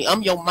unfollowing me.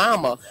 I'm your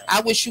mama.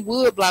 I wish you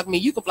would block me.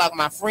 You can block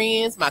my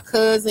friends, my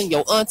cousin,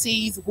 your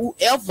aunties,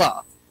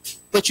 whoever.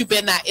 But you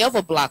better not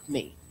ever block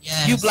me.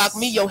 Yes. You block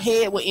me, your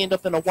head will end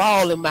up in a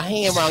wall and my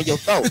hand around your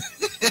throat.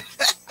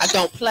 I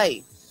don't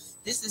play.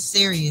 This is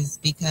serious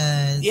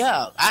because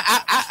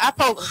I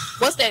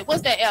post. What's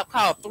that app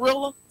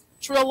called?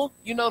 Triller,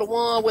 you know the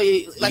one where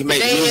you make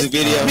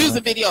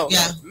music video.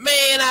 Yeah.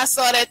 Man, I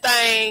saw that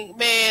thing.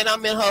 Man,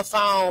 I'm in her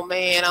phone.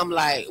 Man, I'm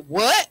like,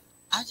 what?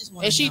 I just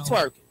want. And she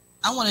twerking.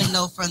 I want to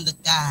know from the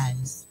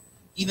guys,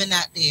 even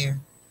not there,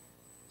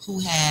 who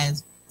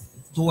has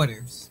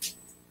daughters.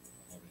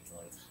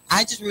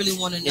 I just really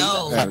want to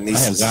know. I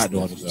have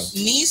goddaughters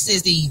though.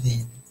 Nieces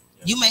even.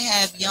 You may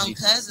have young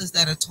cousins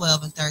that are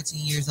 12 and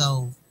 13 years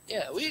old.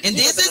 Yeah, and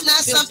this is not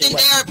something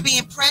they're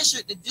being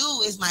pressured to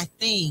do. Is my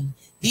thing.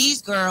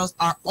 These girls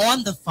are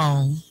on the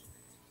phone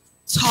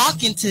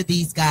talking to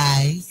these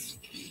guys.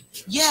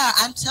 Yeah,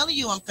 I'm telling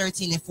you I'm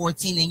 13 and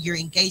 14 and you're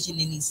engaging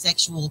in these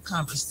sexual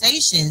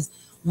conversations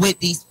with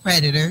these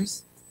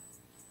predators.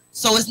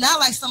 So it's not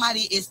like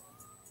somebody is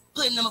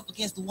putting them up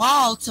against the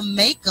wall to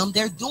make them.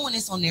 They're doing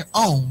this on their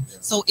own.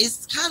 So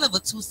it's kind of a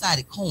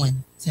two-sided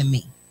coin to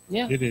me.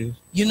 Yeah, it is.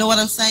 You know what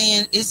I'm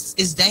saying?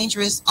 It's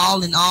dangerous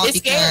all in all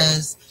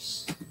because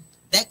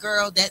that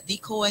girl, that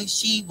decoy,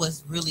 she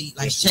was really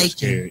like shaking.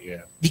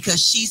 Scared,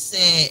 because she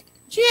said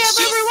she has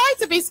every right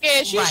to be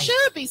scared. She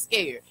should be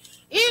scared.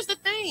 here's the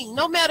thing.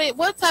 No matter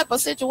what type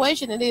of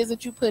situation it is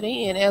that you put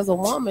in as a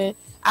woman,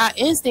 our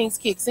instincts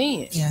kicks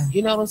in. Yeah.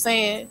 You know what I'm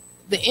saying?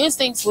 The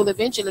instincts will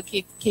eventually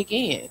kick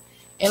in.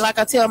 And like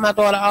I tell my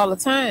daughter all the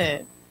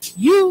time,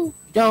 you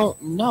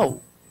don't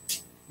know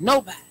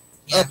nobody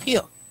up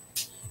here.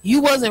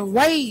 You wasn't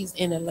raised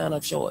in Atlanta,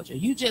 Georgia.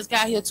 You just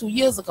got here 2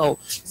 years ago.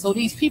 So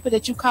these people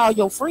that you call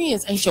your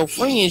friends ain't your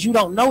friends. You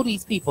don't know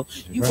these people.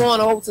 You going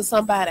over to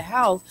somebody's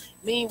house.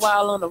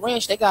 Meanwhile, on the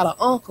ranch, they got an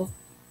uncle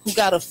who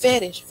got a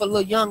fetish for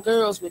little young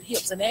girls with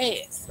hips and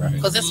ass.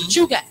 Because that's what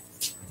you got.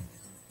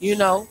 You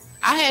know,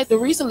 I had to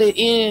recently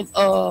end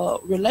a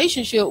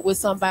relationship with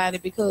somebody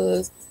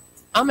because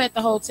I'm at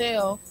the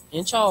hotel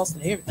in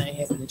Charleston. Everything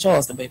happened in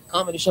Charleston, baby.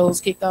 Comedy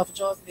shows kicked off in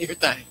Charleston,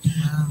 everything.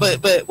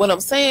 But what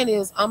I'm saying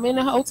is, I'm in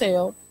the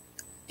hotel.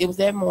 It was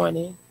that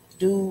morning.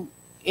 Dude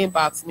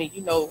inboxed me,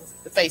 you know,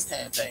 the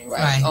FaceTime thing,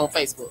 right? On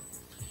Facebook.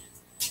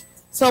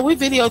 So we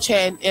video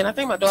chatting, and I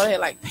think my daughter had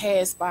like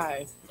passed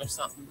by or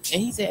something.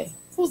 And he said,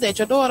 "Who's that?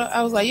 Your daughter?"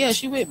 I was like, "Yeah,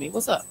 she with me.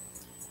 What's up?"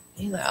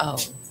 And he's like, "Oh,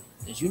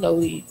 cause you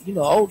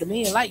know, older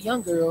men like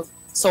young girls."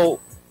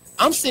 So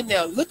I'm sitting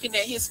there looking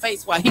at his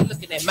face while he's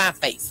looking at my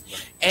face.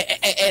 And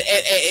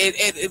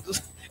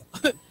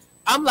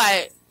I'm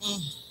like,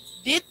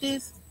 did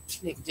this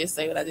nigga just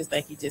say what I just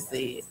think he just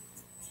said?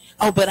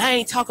 Oh, but I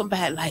ain't talking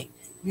about like,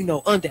 you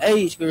know,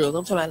 underage girls.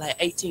 I'm talking about like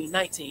 18,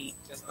 19.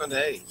 Just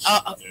underage.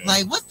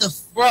 Like, what the...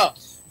 Bruh,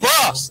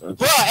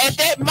 at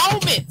that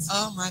moment.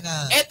 Oh, my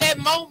God. At that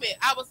moment,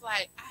 I was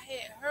like, I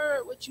had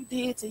heard what you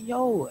did to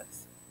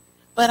yours.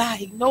 But I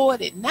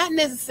ignored it. Not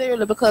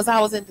necessarily because I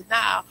was in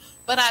denial,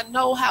 but I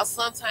know how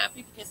sometimes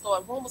people can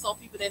start rumors on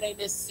people that ain't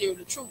necessarily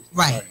the truth.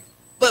 Right.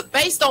 But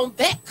based on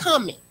that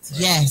comment,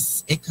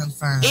 yes, it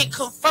confirmed.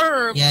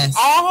 Yes.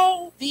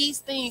 All these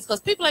things,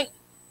 because everybody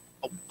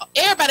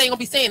ain't gonna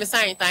be saying the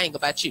same thing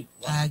about you.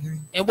 I agree.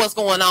 And what's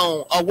going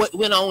on or what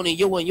went on in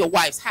you and your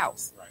wife's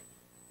house. Right.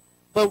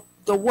 But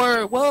the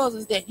word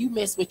is that you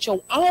mess with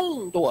your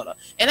own daughter.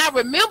 And I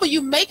remember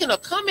you making a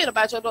comment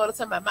about your daughter,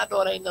 talking about my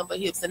daughter ain't nothing but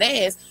hips and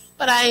ass.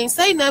 But I ain't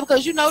say nothing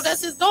because you know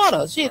that's his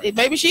daughter. Shit,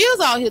 maybe she is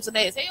all hips and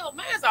ass. Hell,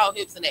 mine's all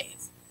hips and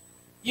ass.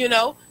 You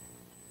know?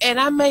 And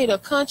I made a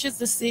conscious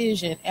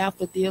decision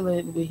after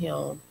dealing with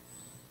him.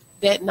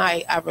 That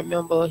night, I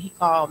remember he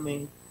called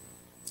me.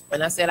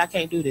 And I said, I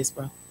can't do this,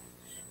 bro.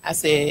 I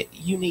said,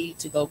 you need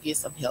to go get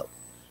some help.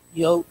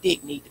 Your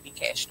dick need to be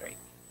castrated.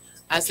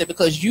 I said,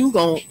 because you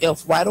gonna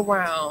F right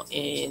around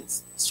and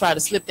try to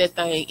slip that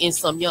thing in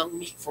some young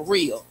meat for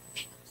real.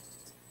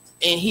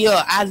 And here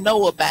I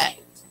know about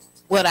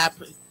what I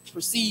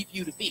perceive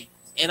you to be.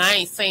 And I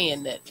ain't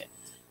saying nothing.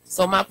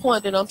 So my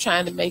point that I'm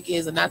trying to make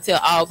is, and I tell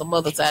all the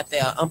mothers out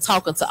there, I'm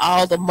talking to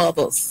all the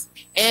mothers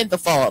and the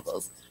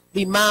fathers.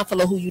 Be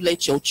mindful of who you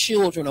let your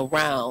children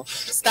around.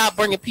 Stop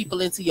bringing people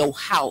into your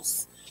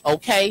house,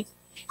 okay?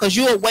 Because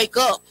you'll wake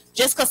up.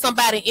 Just because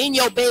somebody in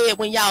your bed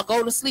when y'all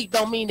go to sleep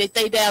don't mean that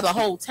they there the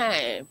whole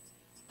time,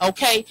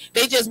 okay?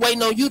 They just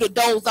waiting on you to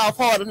doze off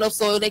hard enough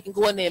so they can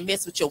go in there and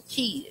mess with your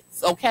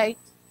kids, okay?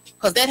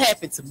 Because that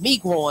happened to me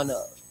growing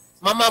up.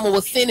 My mama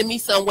was sending me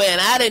somewhere, and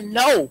I didn't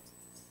know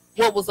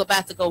what was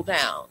about to go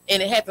down.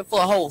 And it happened for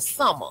a whole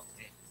summer.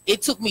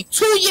 It took me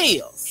 2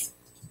 years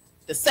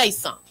to say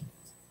something.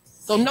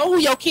 So know who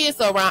your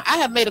kids are around. I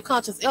have made a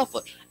conscious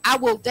effort. I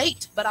will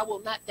date, but I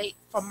will not date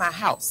from my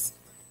house.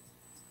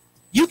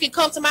 You can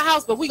come to my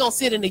house, but we're going to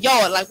sit in the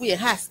yard like we in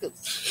high school.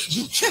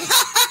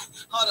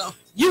 Hold on.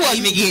 You ain't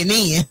even getting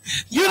in.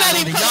 You're not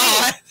even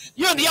coming in.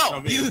 You're in the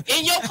yard.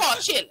 In your car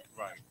chilling.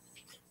 Right.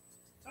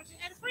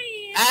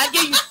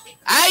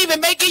 I even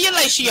may give you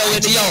Lacio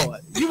in the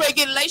yard. You may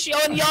get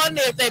Lacio in the yard and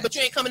everything, but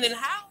you ain't coming in the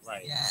house.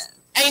 Right. Yes.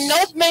 Ain't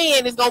no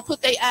man is going to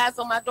put their eyes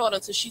on my daughter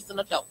until she's an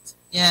adult.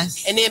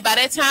 Yes. And then by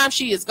that time,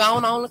 she is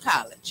gone on to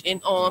college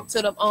and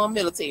to the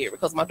military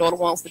because my daughter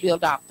wants to be a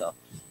doctor.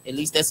 At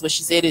least that's what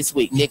she said this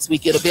week. Next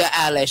week, it'll be an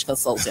eyelash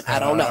consultant. I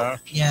don't know.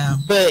 Yeah.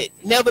 But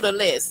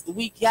nevertheless,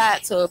 we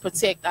got to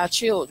protect our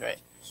children.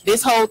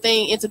 This whole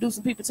thing,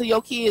 introducing people to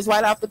your kids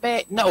right off the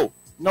bat, no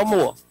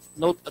more.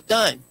 No,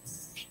 done.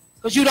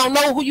 Because you don't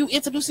know who you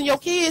introducing your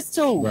kids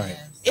to. Right.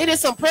 It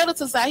is some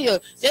predators out here.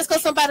 Just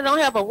because somebody don't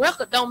have a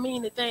record don't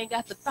mean that they ain't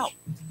got the thought.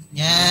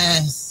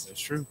 Yes. That's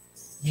true.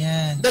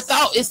 Yeah. The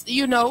thought is, it's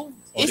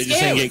they just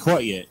scary. ain't get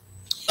caught yet.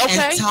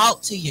 Okay. And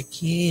talk to your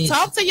kids.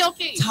 Talk to your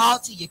kids.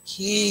 Talk to your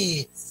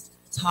kids.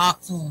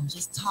 Talk to them.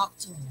 Just talk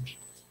to them.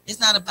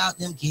 It's not about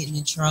them getting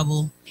in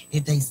trouble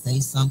if they say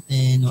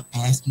something or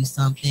ask you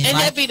something. And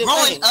like, that be the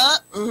growing thing.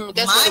 up,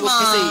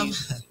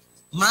 That's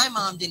my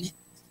mom didn't.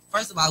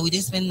 First of all, we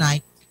didn't spend the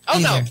night. Oh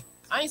either. no,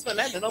 I ain't spend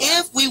that. No.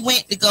 If we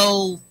went to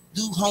go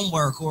do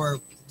homework or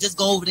just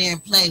go over there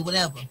and play,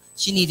 whatever,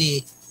 she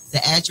needed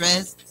the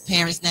address,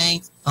 parents'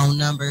 names, phone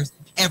numbers,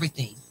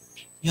 everything.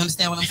 You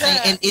understand what I'm saying?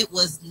 And it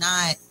was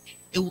not.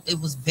 It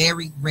was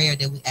very rare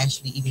that we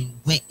actually even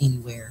went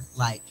anywhere,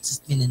 like to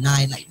spend the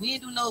night. Like we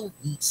didn't do no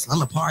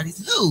slumber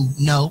parties. Who?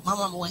 No, my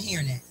mama wasn't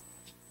hearing that.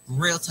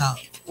 Real talk.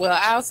 Well,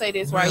 I'll say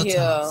this Real right here.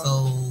 talk.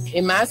 So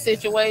in my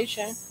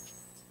situation,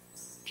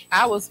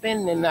 I was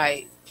spending the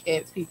night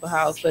at people's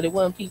house, but it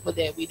wasn't people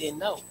that we didn't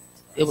know.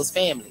 It was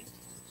family.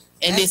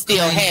 And That's it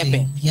still crazy.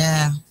 happened.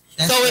 Yeah.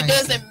 So it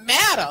doesn't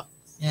matter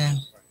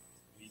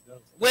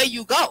where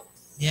you go.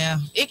 Yeah.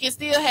 It can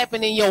still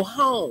happen in your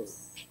home.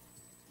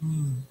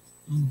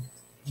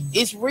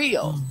 It's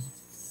real.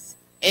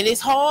 And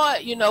it's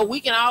hard, you know, we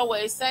can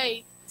always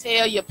say,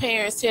 tell your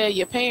parents,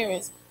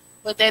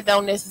 but that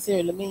don't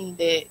necessarily mean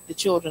that the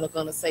children are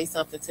going to say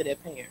something to their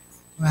parents.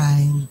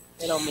 Right.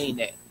 They don't mean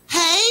that.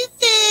 Hey,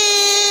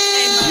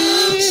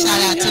 Viv.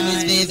 Shout out to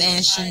Miss Viv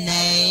and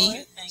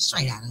Shanae.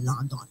 Straight out of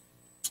London.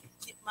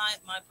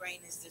 My brain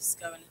is just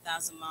going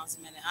 1,000 miles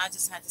a minute. I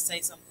just had to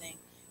say something.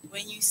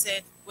 When you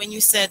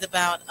said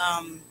about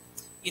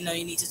you know,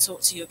 you need to talk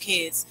to your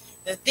kids.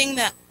 The thing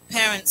that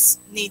parents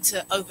need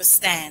to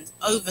overstand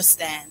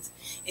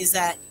is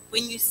that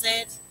when you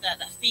said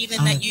that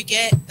feeling that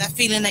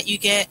you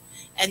get,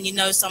 and you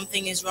know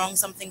something is wrong,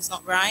 something's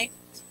not right.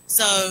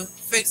 So,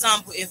 for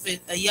example, if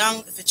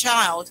a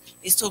child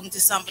is talking to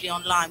somebody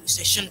online, which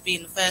they shouldn't be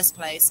in the first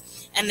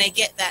place, and they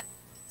get that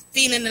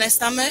feeling in their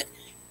stomach,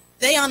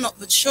 they are not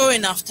mature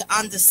enough to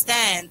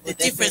understand the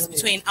difference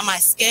between, am I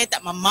scared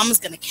that my mum's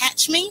going to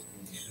catch me?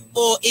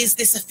 Or is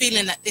this a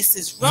feeling that this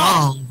is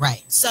wrong?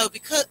 Right. So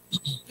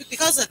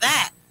because of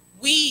that,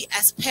 we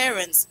as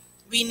parents,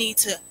 we need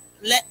to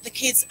let the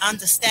kids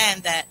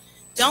understand that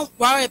don't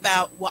worry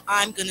about what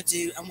I'm going to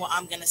do and what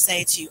I'm going to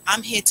say to you.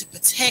 I'm here to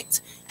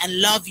protect and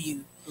love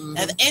you.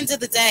 At the end of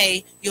the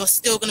day, you're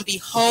still going to be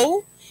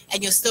whole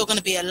and you're still going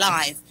to be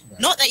alive.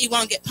 Not that you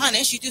won't get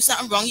punished. You do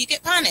something wrong, you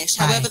get punished.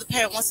 Right. However, the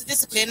parent wants to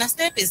discipline, that's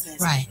their business.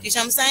 Right. Do you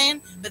know what I'm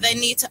saying? But they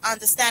need to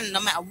understand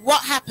no matter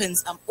what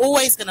happens, I'm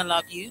always going to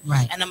love you.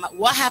 Right. And no matter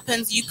what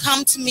happens, you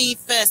come to me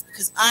first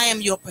because I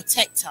am your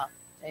protector.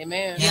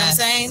 Amen. You know what I'm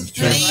saying?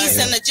 True. Police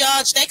and the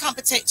judge, they can't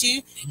protect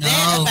you. No.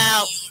 They're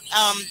about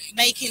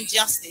making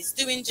justice,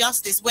 doing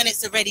justice when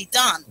it's already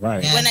done.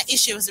 Right. Yes. When an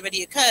issue has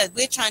already occurred.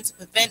 We're trying to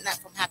prevent that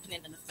from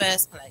happening in the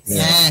first place.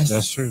 Yes.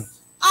 That's true.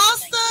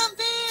 Awesome,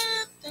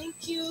 Viv.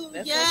 Thank you.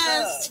 That's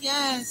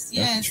Yes.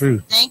 That's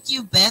true. Thank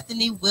you,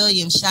 Bethany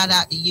Williams. Shout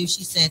out to you.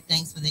 She said,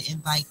 thanks for the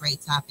invite.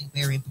 Great topic.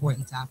 Very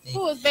important topic.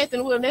 Who is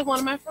Bethany Williams? That's one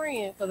of my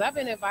friends, because I've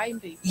been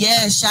inviting people.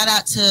 Yes. Shout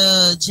out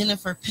to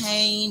Jennifer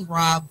Payne,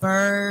 Rob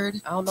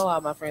Bird, I don't know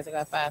all my friends. I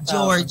got 5,000.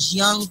 George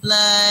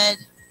Youngblood,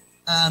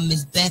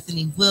 Miss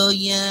Bethany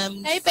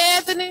Williams. Hey,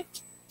 Bethany.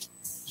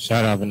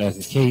 Shout out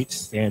Vanessa Cates,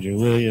 Sandra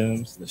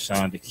Williams,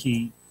 LaShonda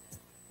Key,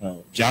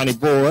 Johnny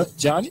Boy.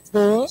 Shout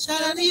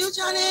out to you,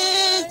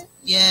 Johnny.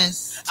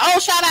 Yes. Oh,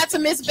 shout out to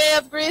Miss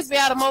Bev Grisby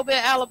out of Mobile,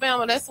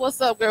 Alabama. That's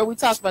what's up, girl. We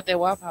talked about that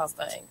Waffle House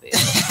thing.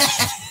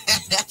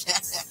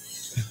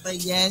 But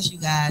yes, you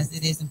guys,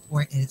 it is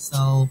important.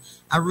 So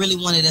I really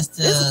wanted us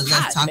to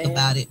let's talk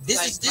about it.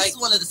 This is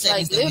one of the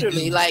segments that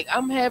literally, we do. like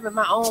I'm having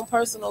my own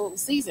personal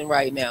season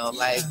right now.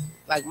 Yeah.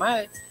 Like my,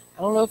 I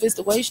don't know if it's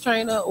the waist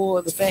trainer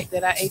or the fact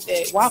that I ate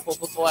that waffle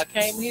before I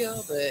came here,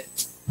 but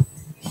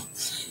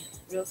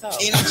real talk.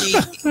 Energy,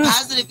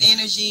 positive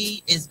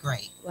energy is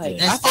great. Like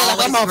That's I feel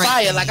like I'm always on great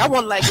fire. thing. Like I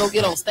want to like go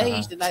get on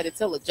stage tonight and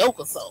tell a joke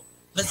or so.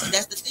 But see,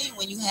 that's the thing,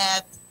 when you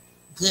have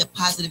good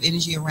positive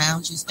energy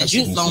around you,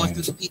 especially flowing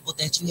through the people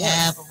that you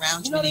have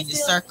around you, in your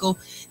circle,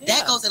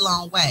 that goes a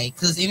long way.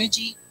 Because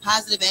energy,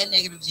 positive and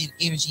negative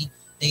energy,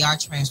 they are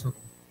transferable.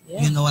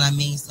 Yeah. You know what I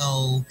mean?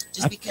 So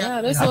just be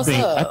careful. that's I what's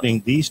think up. I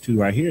think these two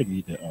right here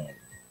need to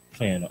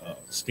plan a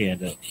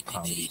stand-up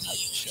comedy type of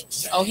show.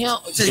 Oh, him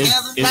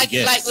Together? like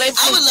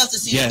I would love to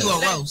see you do a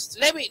let- roast.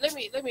 Let me.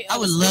 I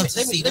would love to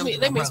see them do a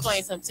Let me roast.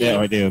 explain something to you.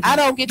 Right there. I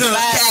don't get the Do it,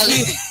 vibe.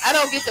 Callie. I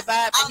don't get the vibe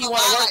that I he don't know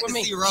want why to I work like with to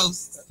me. see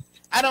roast.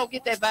 I don't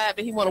get that vibe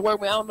that he want to work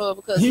with me. I don't know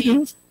because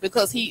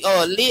he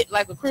lit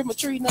like a Christmas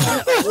tree now.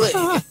 Or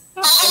what?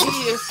 He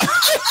is.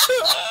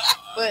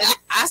 But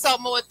I saw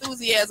more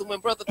enthusiasm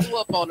when brother threw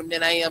up on him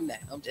than I am now.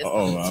 I'm just.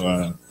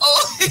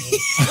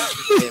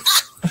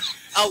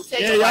 Oh,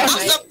 tell your wife, I'm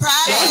man.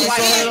 surprised. Tell your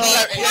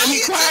wife He ain't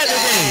ain't flirting. quiet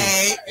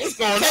today. What's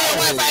going Tell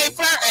your on? wife ain't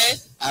flirting.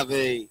 I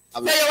mean,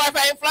 Tell your wife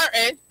ain't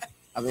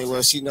flirting.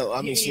 well, she know.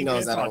 I mean, she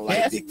knows I don't like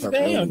Yes, big you purple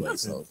damn. anyway,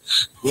 so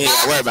you ain't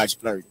gotta worry about you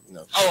flirting. You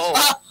know.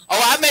 Oh,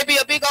 I may be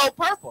a big old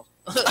purple,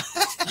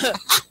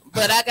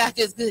 but I got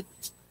this good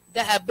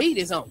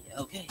diabetes on you.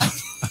 Okay,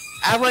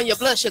 I run your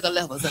blood sugar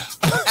levels up.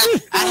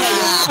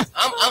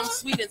 I'm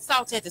sweet and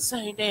salty at the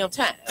same damn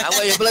time. I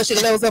run your blood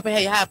sugar levels up and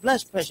have your high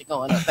blood pressure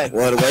going up, baby.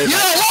 Well, the way You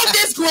don't want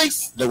this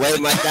grease. the way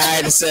my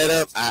diet is set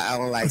up, I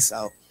don't like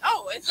salt.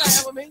 Oh, it's all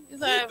right with me.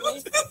 It's all right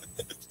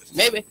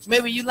with me.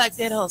 Maybe you like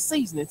that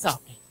seasoning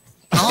talking.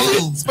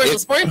 Oh,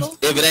 Sprinkle.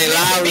 If it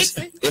ain't Mix Lowry's,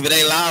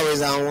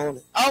 it. I don't want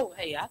it. Oh,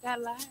 hey, I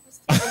got lives.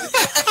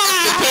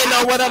 Depending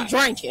on what I'm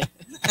drinking.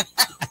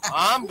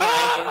 I'm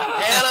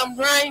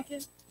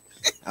drinking.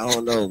 I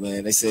don't know,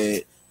 man. They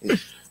said.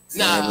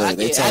 Nah, look,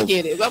 I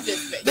get it. I'm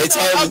just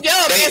I'm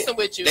messing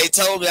with you. They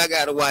told me I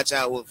gotta watch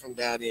out with from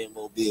down there in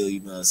Mobile. You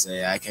know what I'm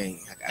saying? I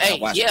gotta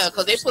watch Yeah, out.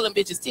 because they pulling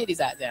bitches' titties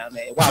out down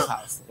there at Waffle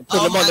House and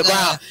putting Oh them on my the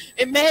ground.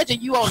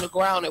 Imagine you on the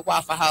ground at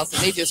Waffle House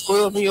and they just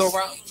scrubbing you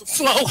around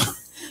slow.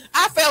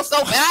 I felt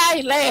so bad. I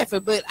ain't laughing,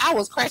 but I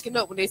was cracking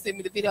up when they sent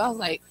me the video. I was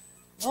like,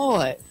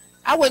 Lord,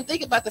 I wasn't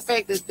thinking about the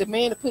fact that the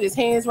man that put his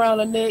hands around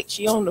her neck,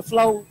 she on the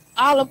floor.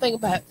 All I'm thinking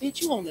about,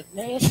 bitch, you on the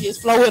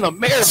nastiest floor in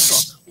America.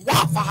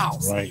 Waffle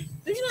House. Right.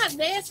 Do you know how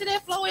nasty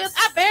that floor is?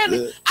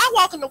 I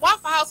walk in the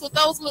Waffle House with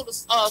those little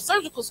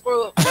surgical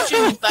scrub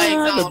shoe things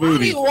on. I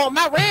don't even want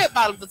my red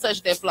bottom to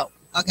touch that floor.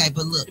 Okay,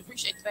 but look,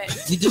 appreciate the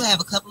fact. We do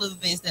have a couple of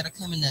events that are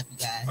coming up, you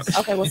guys.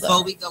 Okay, what's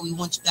Before up? we go, we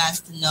want you guys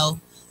to know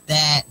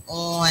that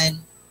on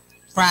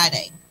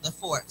Friday, the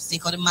 4th,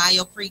 Cinco de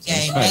Mayo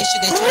pregame, make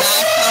sure that you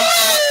guys come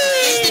out to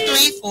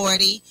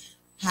 6340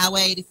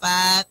 Highway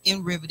 85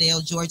 in Riverdale,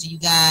 Georgia, you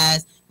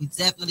guys. We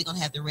definitely going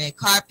to have the red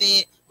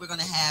carpet. We're going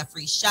to have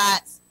free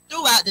shots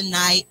throughout the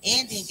night.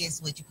 And then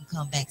guess what? You can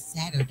come back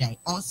Saturday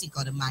on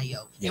Cinco de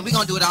Mayo. And we're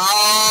going to do it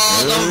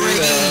all over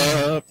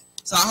again.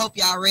 So I hope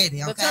y'all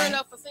ready, okay? But turn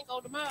up for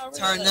Cinco de Mayo.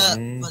 Turn up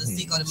for the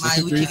Cinco de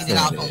Mayo. We kicking it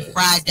off on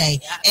Friday.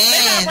 And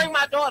I bring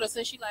my daughter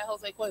since she like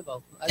Jose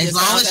Cuervo. As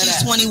long as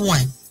she's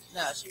 21.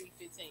 No, she's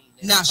 15.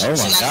 No, she gotta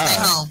stay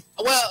home.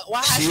 Well,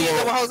 why she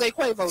with Jose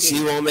Cuervo?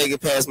 She won't make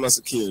it past my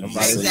security.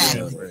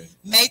 Exactly.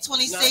 May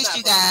 26th,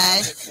 you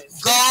guys.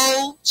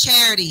 Go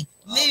charity.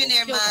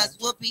 Millionaire Minds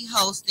will be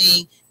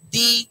hosting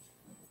the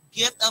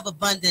Gift of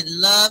Abundant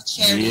Love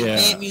Charity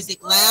Event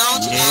Music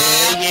Lounge.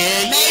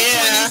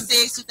 May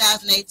 26,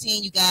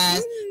 2018, you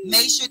guys.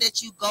 Make sure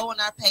that you go on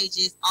our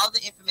pages. All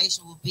the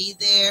information will be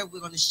there.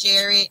 We're going to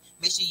share it.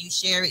 Make sure you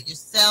share it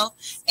yourself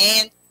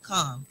and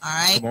come. All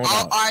right.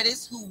 All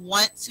artists who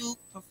want to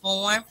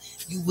perform,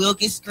 you will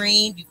get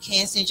screened. You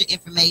can send your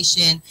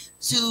information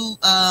to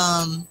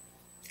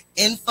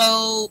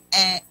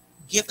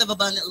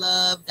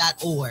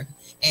info@giftofabundantlove.org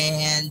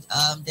and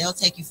they'll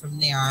take you from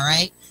there. All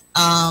right.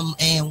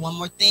 And one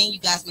more thing, you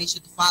guys make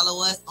sure to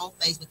follow us on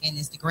Facebook and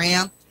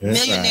Instagram.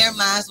 Millionaire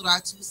Minds with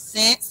our 2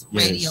 cents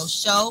radio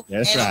show. And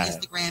on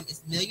Instagram,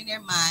 it's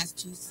Millionaire Minds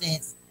 2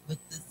 cents with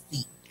the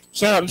C.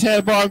 Shout out to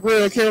Tad Bar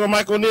Grill, Carolyn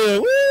Michael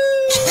Neal. Woo!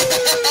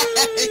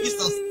 You're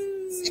so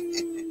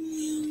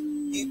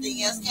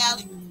anything else,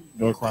 Callie?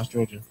 Norcross,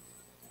 Georgia.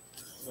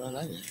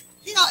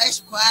 He all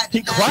extra quiet.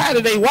 He quiet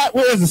today.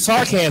 Where is the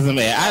sarcasm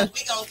at?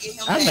 We gonna get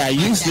him I'm not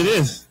used to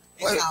this.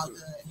 It's all good.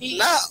 He's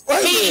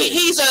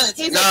a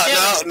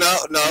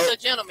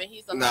gentleman.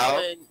 He's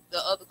allowing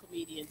the other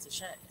comedians to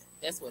shine.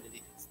 That's what it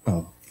is.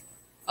 Oh.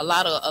 A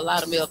lot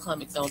of male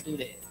comics don't do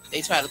that.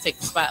 They try to take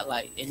the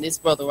spotlight, and this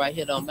brother right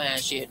here don't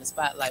mind sharing the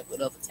spotlight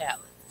with other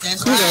talent.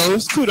 That's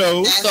Kudos.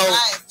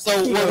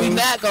 So what we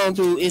not gonna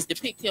do is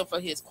depict him for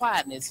his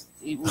quietness.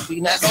 We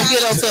not gonna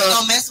get onto.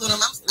 Don't mess with him.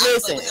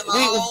 Listen, with him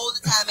all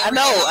the time. I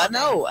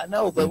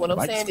know. But what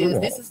I'm saying is,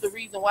 this is the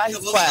reason why he's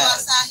quiet.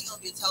 Outside, he's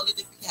gonna be a totally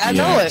different I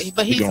know it,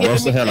 but he's giving me.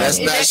 That's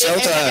not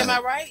showtime. Am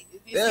I right?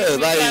 Yeah,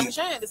 like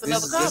it's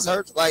another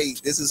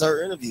this is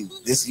her interview.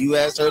 You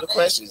asked her the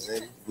questions,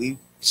 and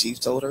she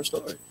told her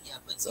story. Yeah,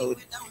 but so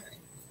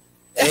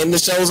and the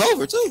show's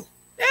over too.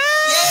 Yeah,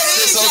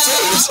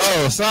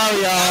 oh,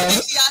 sorry, y'all. Make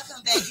sure y'all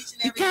come back each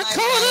and every night.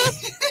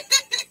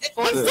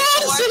 4 to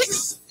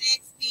 6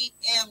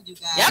 p.m. You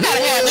guys. Y'all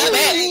gotta have me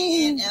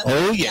back.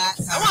 Oh yeah.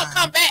 I want to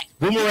come back.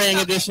 Boomerang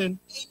edition.